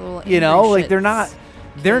shitty little You know, angry like they're not shits,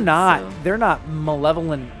 so- they're not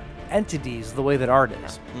malevolent entities the way that Art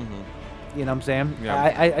is. You know what I'm saying?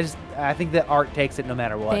 Yeah. I think that Art takes it no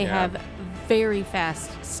matter what. They have very fast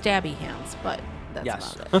stabby hands, but that's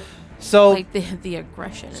Yes. about it. So Like the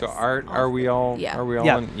aggression. So is Art, are we all? Yeah. Are we all?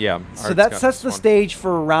 Yeah. In? Yeah. So Art's that got sets this the one. stage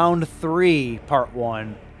for round 3, part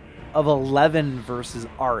 1 of 11 versus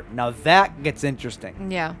Art. Now that gets interesting.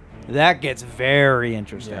 Yeah. That gets very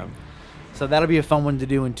interesting. Yeah. So that'll be a fun one to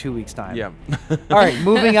do in 2 weeks' time. Yeah. All right,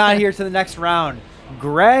 moving on here to the next round.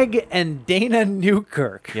 Greg and Dana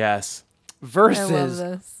Newkirk Yes. versus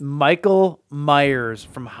this. Michael Myers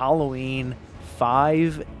from Halloween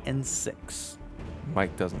 5 and 6.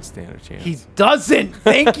 Mike doesn't stand a chance. He doesn't.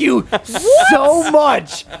 Thank you so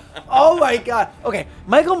much. Oh my God. Okay,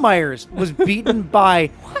 Michael Myers was beaten by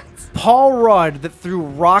Paul Rudd that threw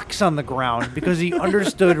rocks on the ground because he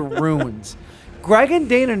understood runes. Greg and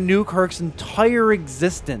Dana Newkirk's entire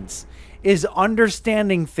existence is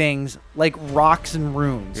understanding things like rocks and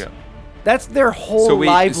runes. Yeah. That's their whole So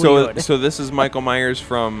livelihood. so this is Michael Myers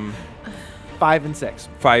from 5 and 6.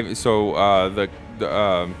 5. So the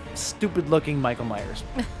Stupid looking Michael Myers.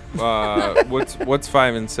 what's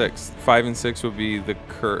 5 and 6? 5 and 6 would be the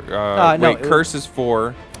no, it curse is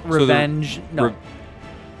 4. Revenge. So No.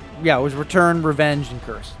 Yeah, it was Return, Revenge, and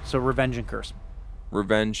Curse. So Revenge and Curse.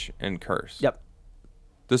 Revenge and curse. Yep.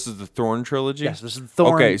 This is the Thorn trilogy. Yes, this is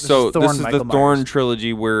Thorn. Okay, so Thorn, this is Michael the Thorn Myers.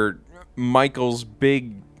 trilogy where Michael's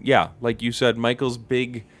big, like you said, Michael's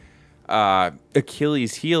big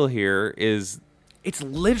Achilles heel here is It's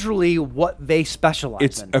literally what they specialize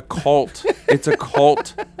it's in. a cult. It's a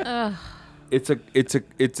cult. it's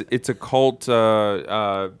a cult.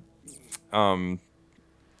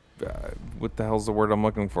 What the hell's the word I'm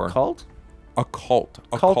looking for? Cult? A cult.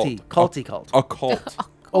 A Culty. cult. Culty cult. A cult.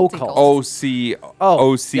 Occult.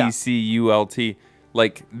 OCCULT.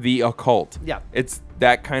 Like the occult. Yeah. It's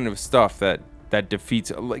that kind of stuff that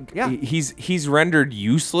defeats. Like Yeah. he's rendered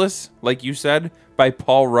useless, like you said, by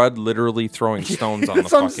Paul Rudd literally throwing stones on the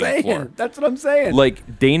That's what I'm fucking saying. floor. That's what I'm saying.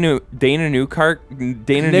 Like Dana Newkirk.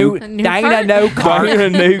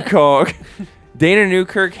 Dana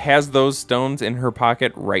Newkirk has those stones in her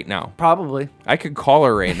pocket right now. Probably. I could call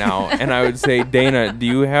her right now and I would say, Dana, do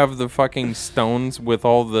you have the fucking stones with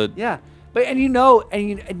all the... Yeah. But and you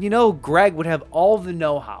know Greg would have all the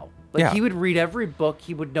know-how. Like Yeah. he would read every book.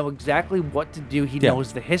 He would know exactly what to do. He Yeah.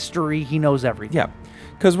 knows the history. He knows everything. Yeah.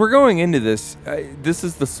 Because we're going into this. This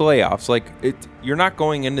is the Slayoffs. Like, you're not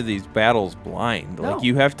going into these battles blind. No. Like,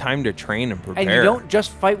 you have time to train and prepare. And you don't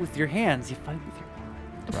just fight with your hands. You fight with your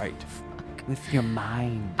mind. Right. With your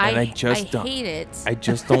mind. And I hate it. I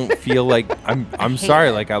just don't feel like I'm hate sorry.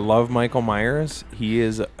 it. Like, I love Michael Myers. He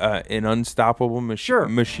is an unstoppable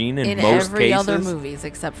machine in most every cases. other movies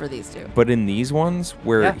except for these two. But in these ones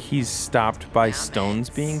where Yeah. he's stopped by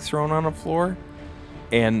stones being thrown on a floor,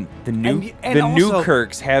 and the and also-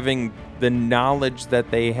 Newkirks having the knowledge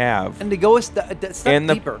that they have, And to go a step and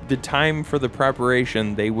deeper. the time for the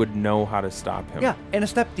preparation, they would know how to stop him. Yeah, and a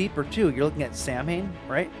step deeper too. You're looking at Samhain,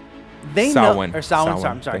 right? They Samhain. know or Samhain.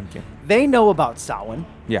 Samhain, I'm sorry. thank you. They know about Samhain.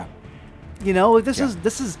 Yeah. You know, this Yeah.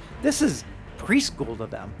 is preschool to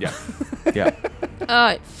them. Yeah. Yeah.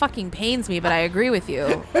 It fucking pains me, but I agree with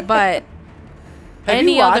you. But Have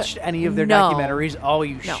you watched any of their No. documentaries? Oh,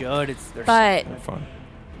 you No. should. They're But so good. Fun.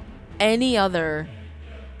 any other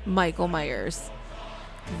Michael Myers,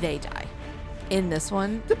 they die. In this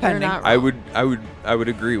one, Depending. They're not I wrong. would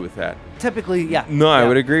agree with that. Typically, yeah. No, I Yeah.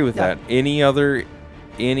 would agree with Yeah. that. Any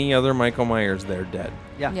other Michael Myers, they're dead.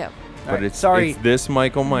 Yeah. Yep. But Alright, it's sorry. it's this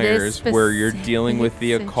Michael Myers where you're dealing with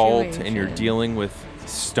the specific occult and you're situation. dealing with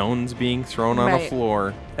stones being thrown on a Right.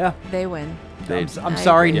 floor. Yeah. They win. I'm I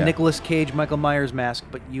sorry, agree. Yeah. Nicolas Cage, Michael Myers mask,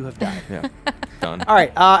 but you have died. Yeah. Done. All right,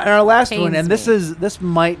 and our last one, Pains and this me.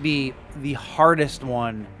 might be the hardest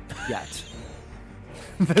one yet.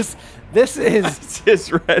 this is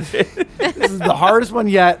Just read it. this is the hardest one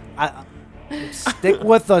yet. Stick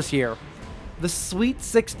with us here. The Sweet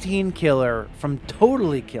 16 Killer from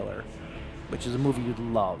Totally Killer, which is a movie you'd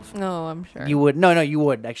love. Oh, I'm sure. You would. No, you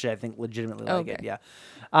would. Actually, I think legitimately like it. Okay.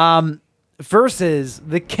 Yeah. Versus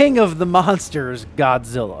the King of the Monsters,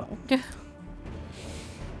 Godzilla.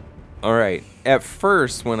 All right. At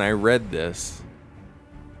first, when I read this,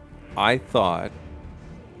 I thought,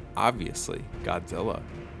 obviously, Godzilla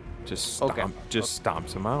just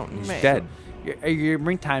stomps him out and he's Right. dead. You're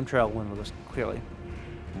bring time travel in with us, clearly.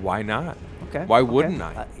 Why not? Okay. Why okay. wouldn't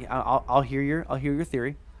I? I'll hear your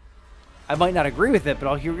theory. I might not agree with it, but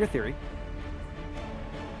I'll hear your theory.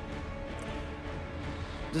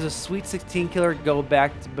 Does a Sweet 16 Killer go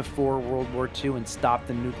back to before World War II and stop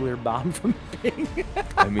the nuclear bomb from being?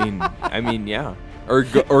 I mean, yeah. Or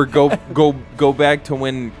go back to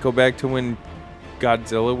when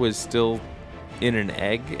Godzilla was still in an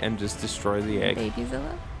egg and just destroy the egg.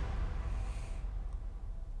 Babyzilla?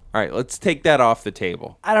 All right, let's take that off the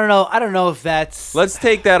table. I don't know if that's. Let's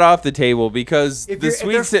take that off the table because If the you're- if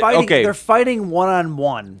Sweet they're fighting, okay. they're fighting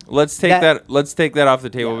one-on-one. Let's take that off the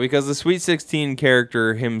table Yeah. because the Sweet 16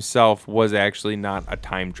 character himself was actually not a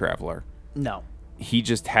time traveler. No. He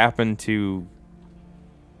just happened to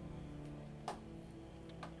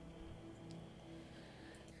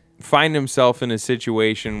find himself in a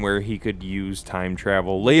situation where he could use time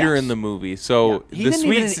travel later Yes. in the movie. So He the didn't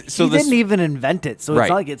Sweet even, so he the didn't even invent it, so it's Right.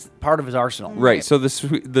 not like it's part of his arsenal. Right. So the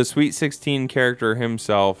Sweet 16 character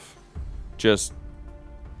himself, just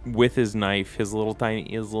with his knife, his little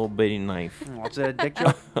bitty knife, What's that, a dick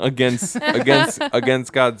joke? against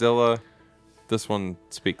Godzilla. This one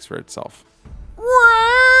speaks for itself.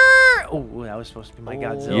 Oh, that was supposed to be my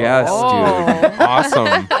Godzilla. Yes, dude.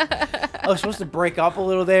 Awesome. I was supposed to break up a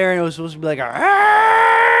little there, and it was supposed to be like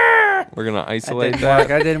a. We're gonna That isolate didn't work.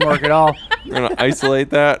 That didn't work at all. We're gonna isolate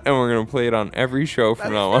that, and we're gonna play it on every show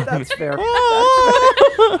from now on. That's fair.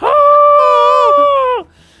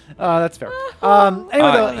 That's fair. Anyway,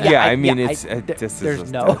 though, yeah, I mean, yeah, it's this there's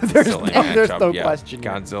is no, a there's silly no, there's matchup, no yeah. question.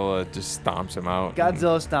 here. Godzilla just stomps him out.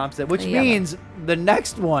 Godzilla stomps it, which Yeah. means the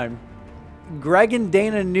next one, Greg and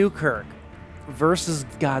Dana Newkirk versus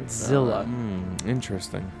Godzilla.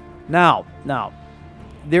 Interesting. Now,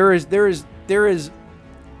 there is.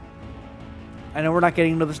 I know we're not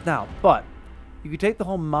getting into this now, but You could take the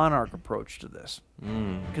whole Monarch approach to this.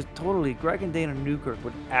 Because totally, Greg and Dana Newkirk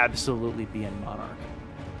would absolutely be in Monarch.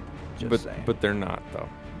 Just saying. But they're not, though.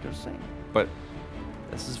 Just saying. But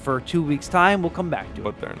this is for 2 weeks' time. We'll come back to it.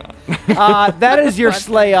 But they're not. That is your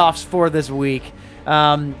slay-offs for this week.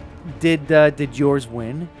 Did yours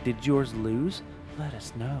win? Did yours lose? Let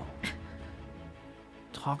us know.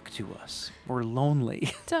 Talk to us. We're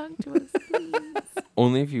lonely. Talk to us, please.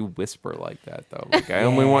 Only if you whisper like that, though. Like, I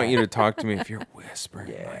only want you to talk to me if you're whispering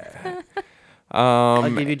like that. I'll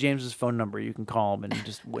give you James's phone number. You can call him and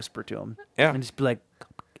just whisper to him. Yeah. And just be like,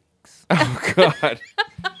 oh, God.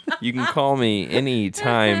 You can call me any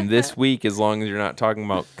time this week as long as you're not talking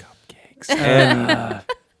about cupcakes.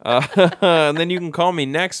 And then you can call me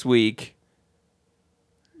next week.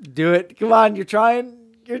 do it. Come on. You're trying.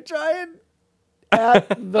 You're trying. At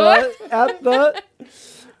the.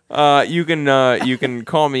 You can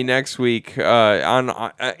call me next week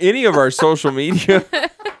on any of our social media.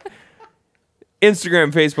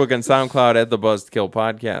 Instagram, Facebook, and SoundCloud at the Buzzkill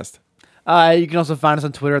Podcast. You can also find us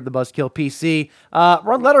on Twitter at the Buzzkill PC.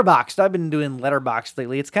 We're on Letterboxd. I've been doing Letterboxd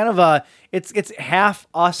lately. It's kind of it's half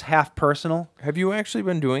us, half personal. Have you actually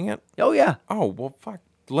been doing it? Oh yeah. Oh well, fuck.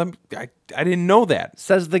 I didn't know that.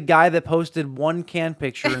 Says the guy that posted one can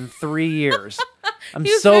picture in 3 years. I'm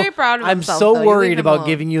He was so very proud of I'm himself, so though. You worried leave him about alone.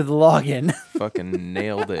 giving you the login. Fucking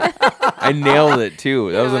nailed it. I nailed it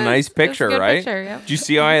too. That was a was- nice it was a picture, good right? picture, yeah. Did you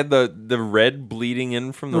see how I had the red bleeding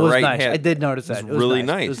in from the It was right nice. hand? I did notice that. It It was was really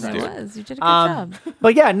nice. It nice, was It dude. was. You did a good job.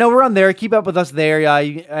 But yeah, no, we're on there. Keep up with us there.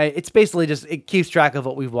 It's basically just it keeps track of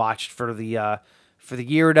what we've watched for the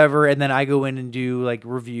year or whatever, and then I go in and do like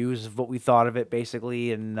reviews of what we thought of it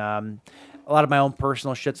basically, and a lot of my own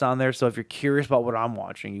personal shit's on there. So if you're curious about what I'm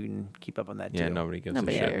watching, you can keep up on that Yeah, too. nobody gives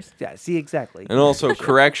Nobody a shit. cares. Yeah, see exactly. And also,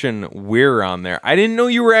 correction, we're on there. I didn't know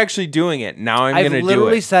you were actually doing it. Now I'm I've going to do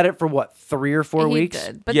literally it. said it for what 3 or 4 He weeks.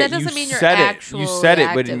 did. But Yeah, that doesn't you mean you're said actually it. You said it,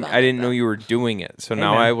 but active on I didn't it, know though. you were doing it. So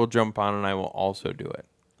now man. I will jump on and I will also do it.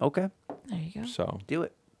 Okay, There you go. So, do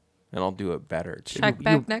it. and I'll do it better too. Check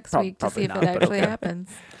back next week to see probably if it not, but actually okay. happens.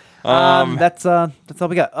 That's all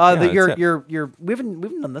we got. yeah, that's it. We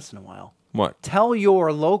haven't done this in a while. What? Tell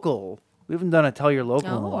your local. We haven't done a tell your local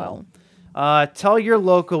in a Oh. while. Tell your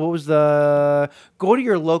local. What was go to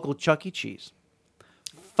your local Chuck E. Cheese.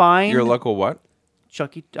 Find Your local what?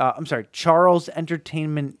 Charles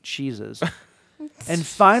Entertainment Cheeses. And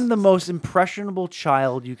find the most impressionable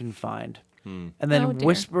child you can find. And then Oh, dear.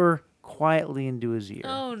 whisper quietly into his ear.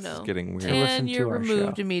 Oh no. It's getting weird. listen And to you're our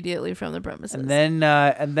removed show. immediately from the premises. And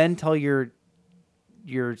then tell your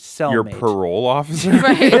cellmate. Your parole officer?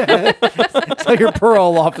 right. Tell your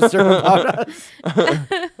parole officer about us.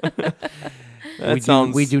 That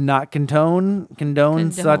sounds. We do not condone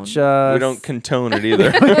such. We don't condone it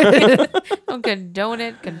either. Don't condone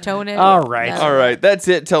it, contone it. All right. No. All right, that's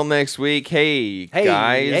it till next week. Hey,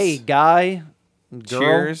 guys. Hey, guy. Girl.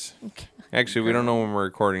 Cheers. Actually, we don't know when we're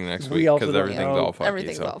recording next We week also because don't everything's know. all fucky.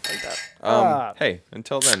 Everything's so. all fucked up. Hey,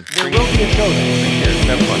 until then. There will be a show then. Cheers.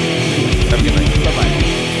 Have fun. Have a good night. Bye-bye.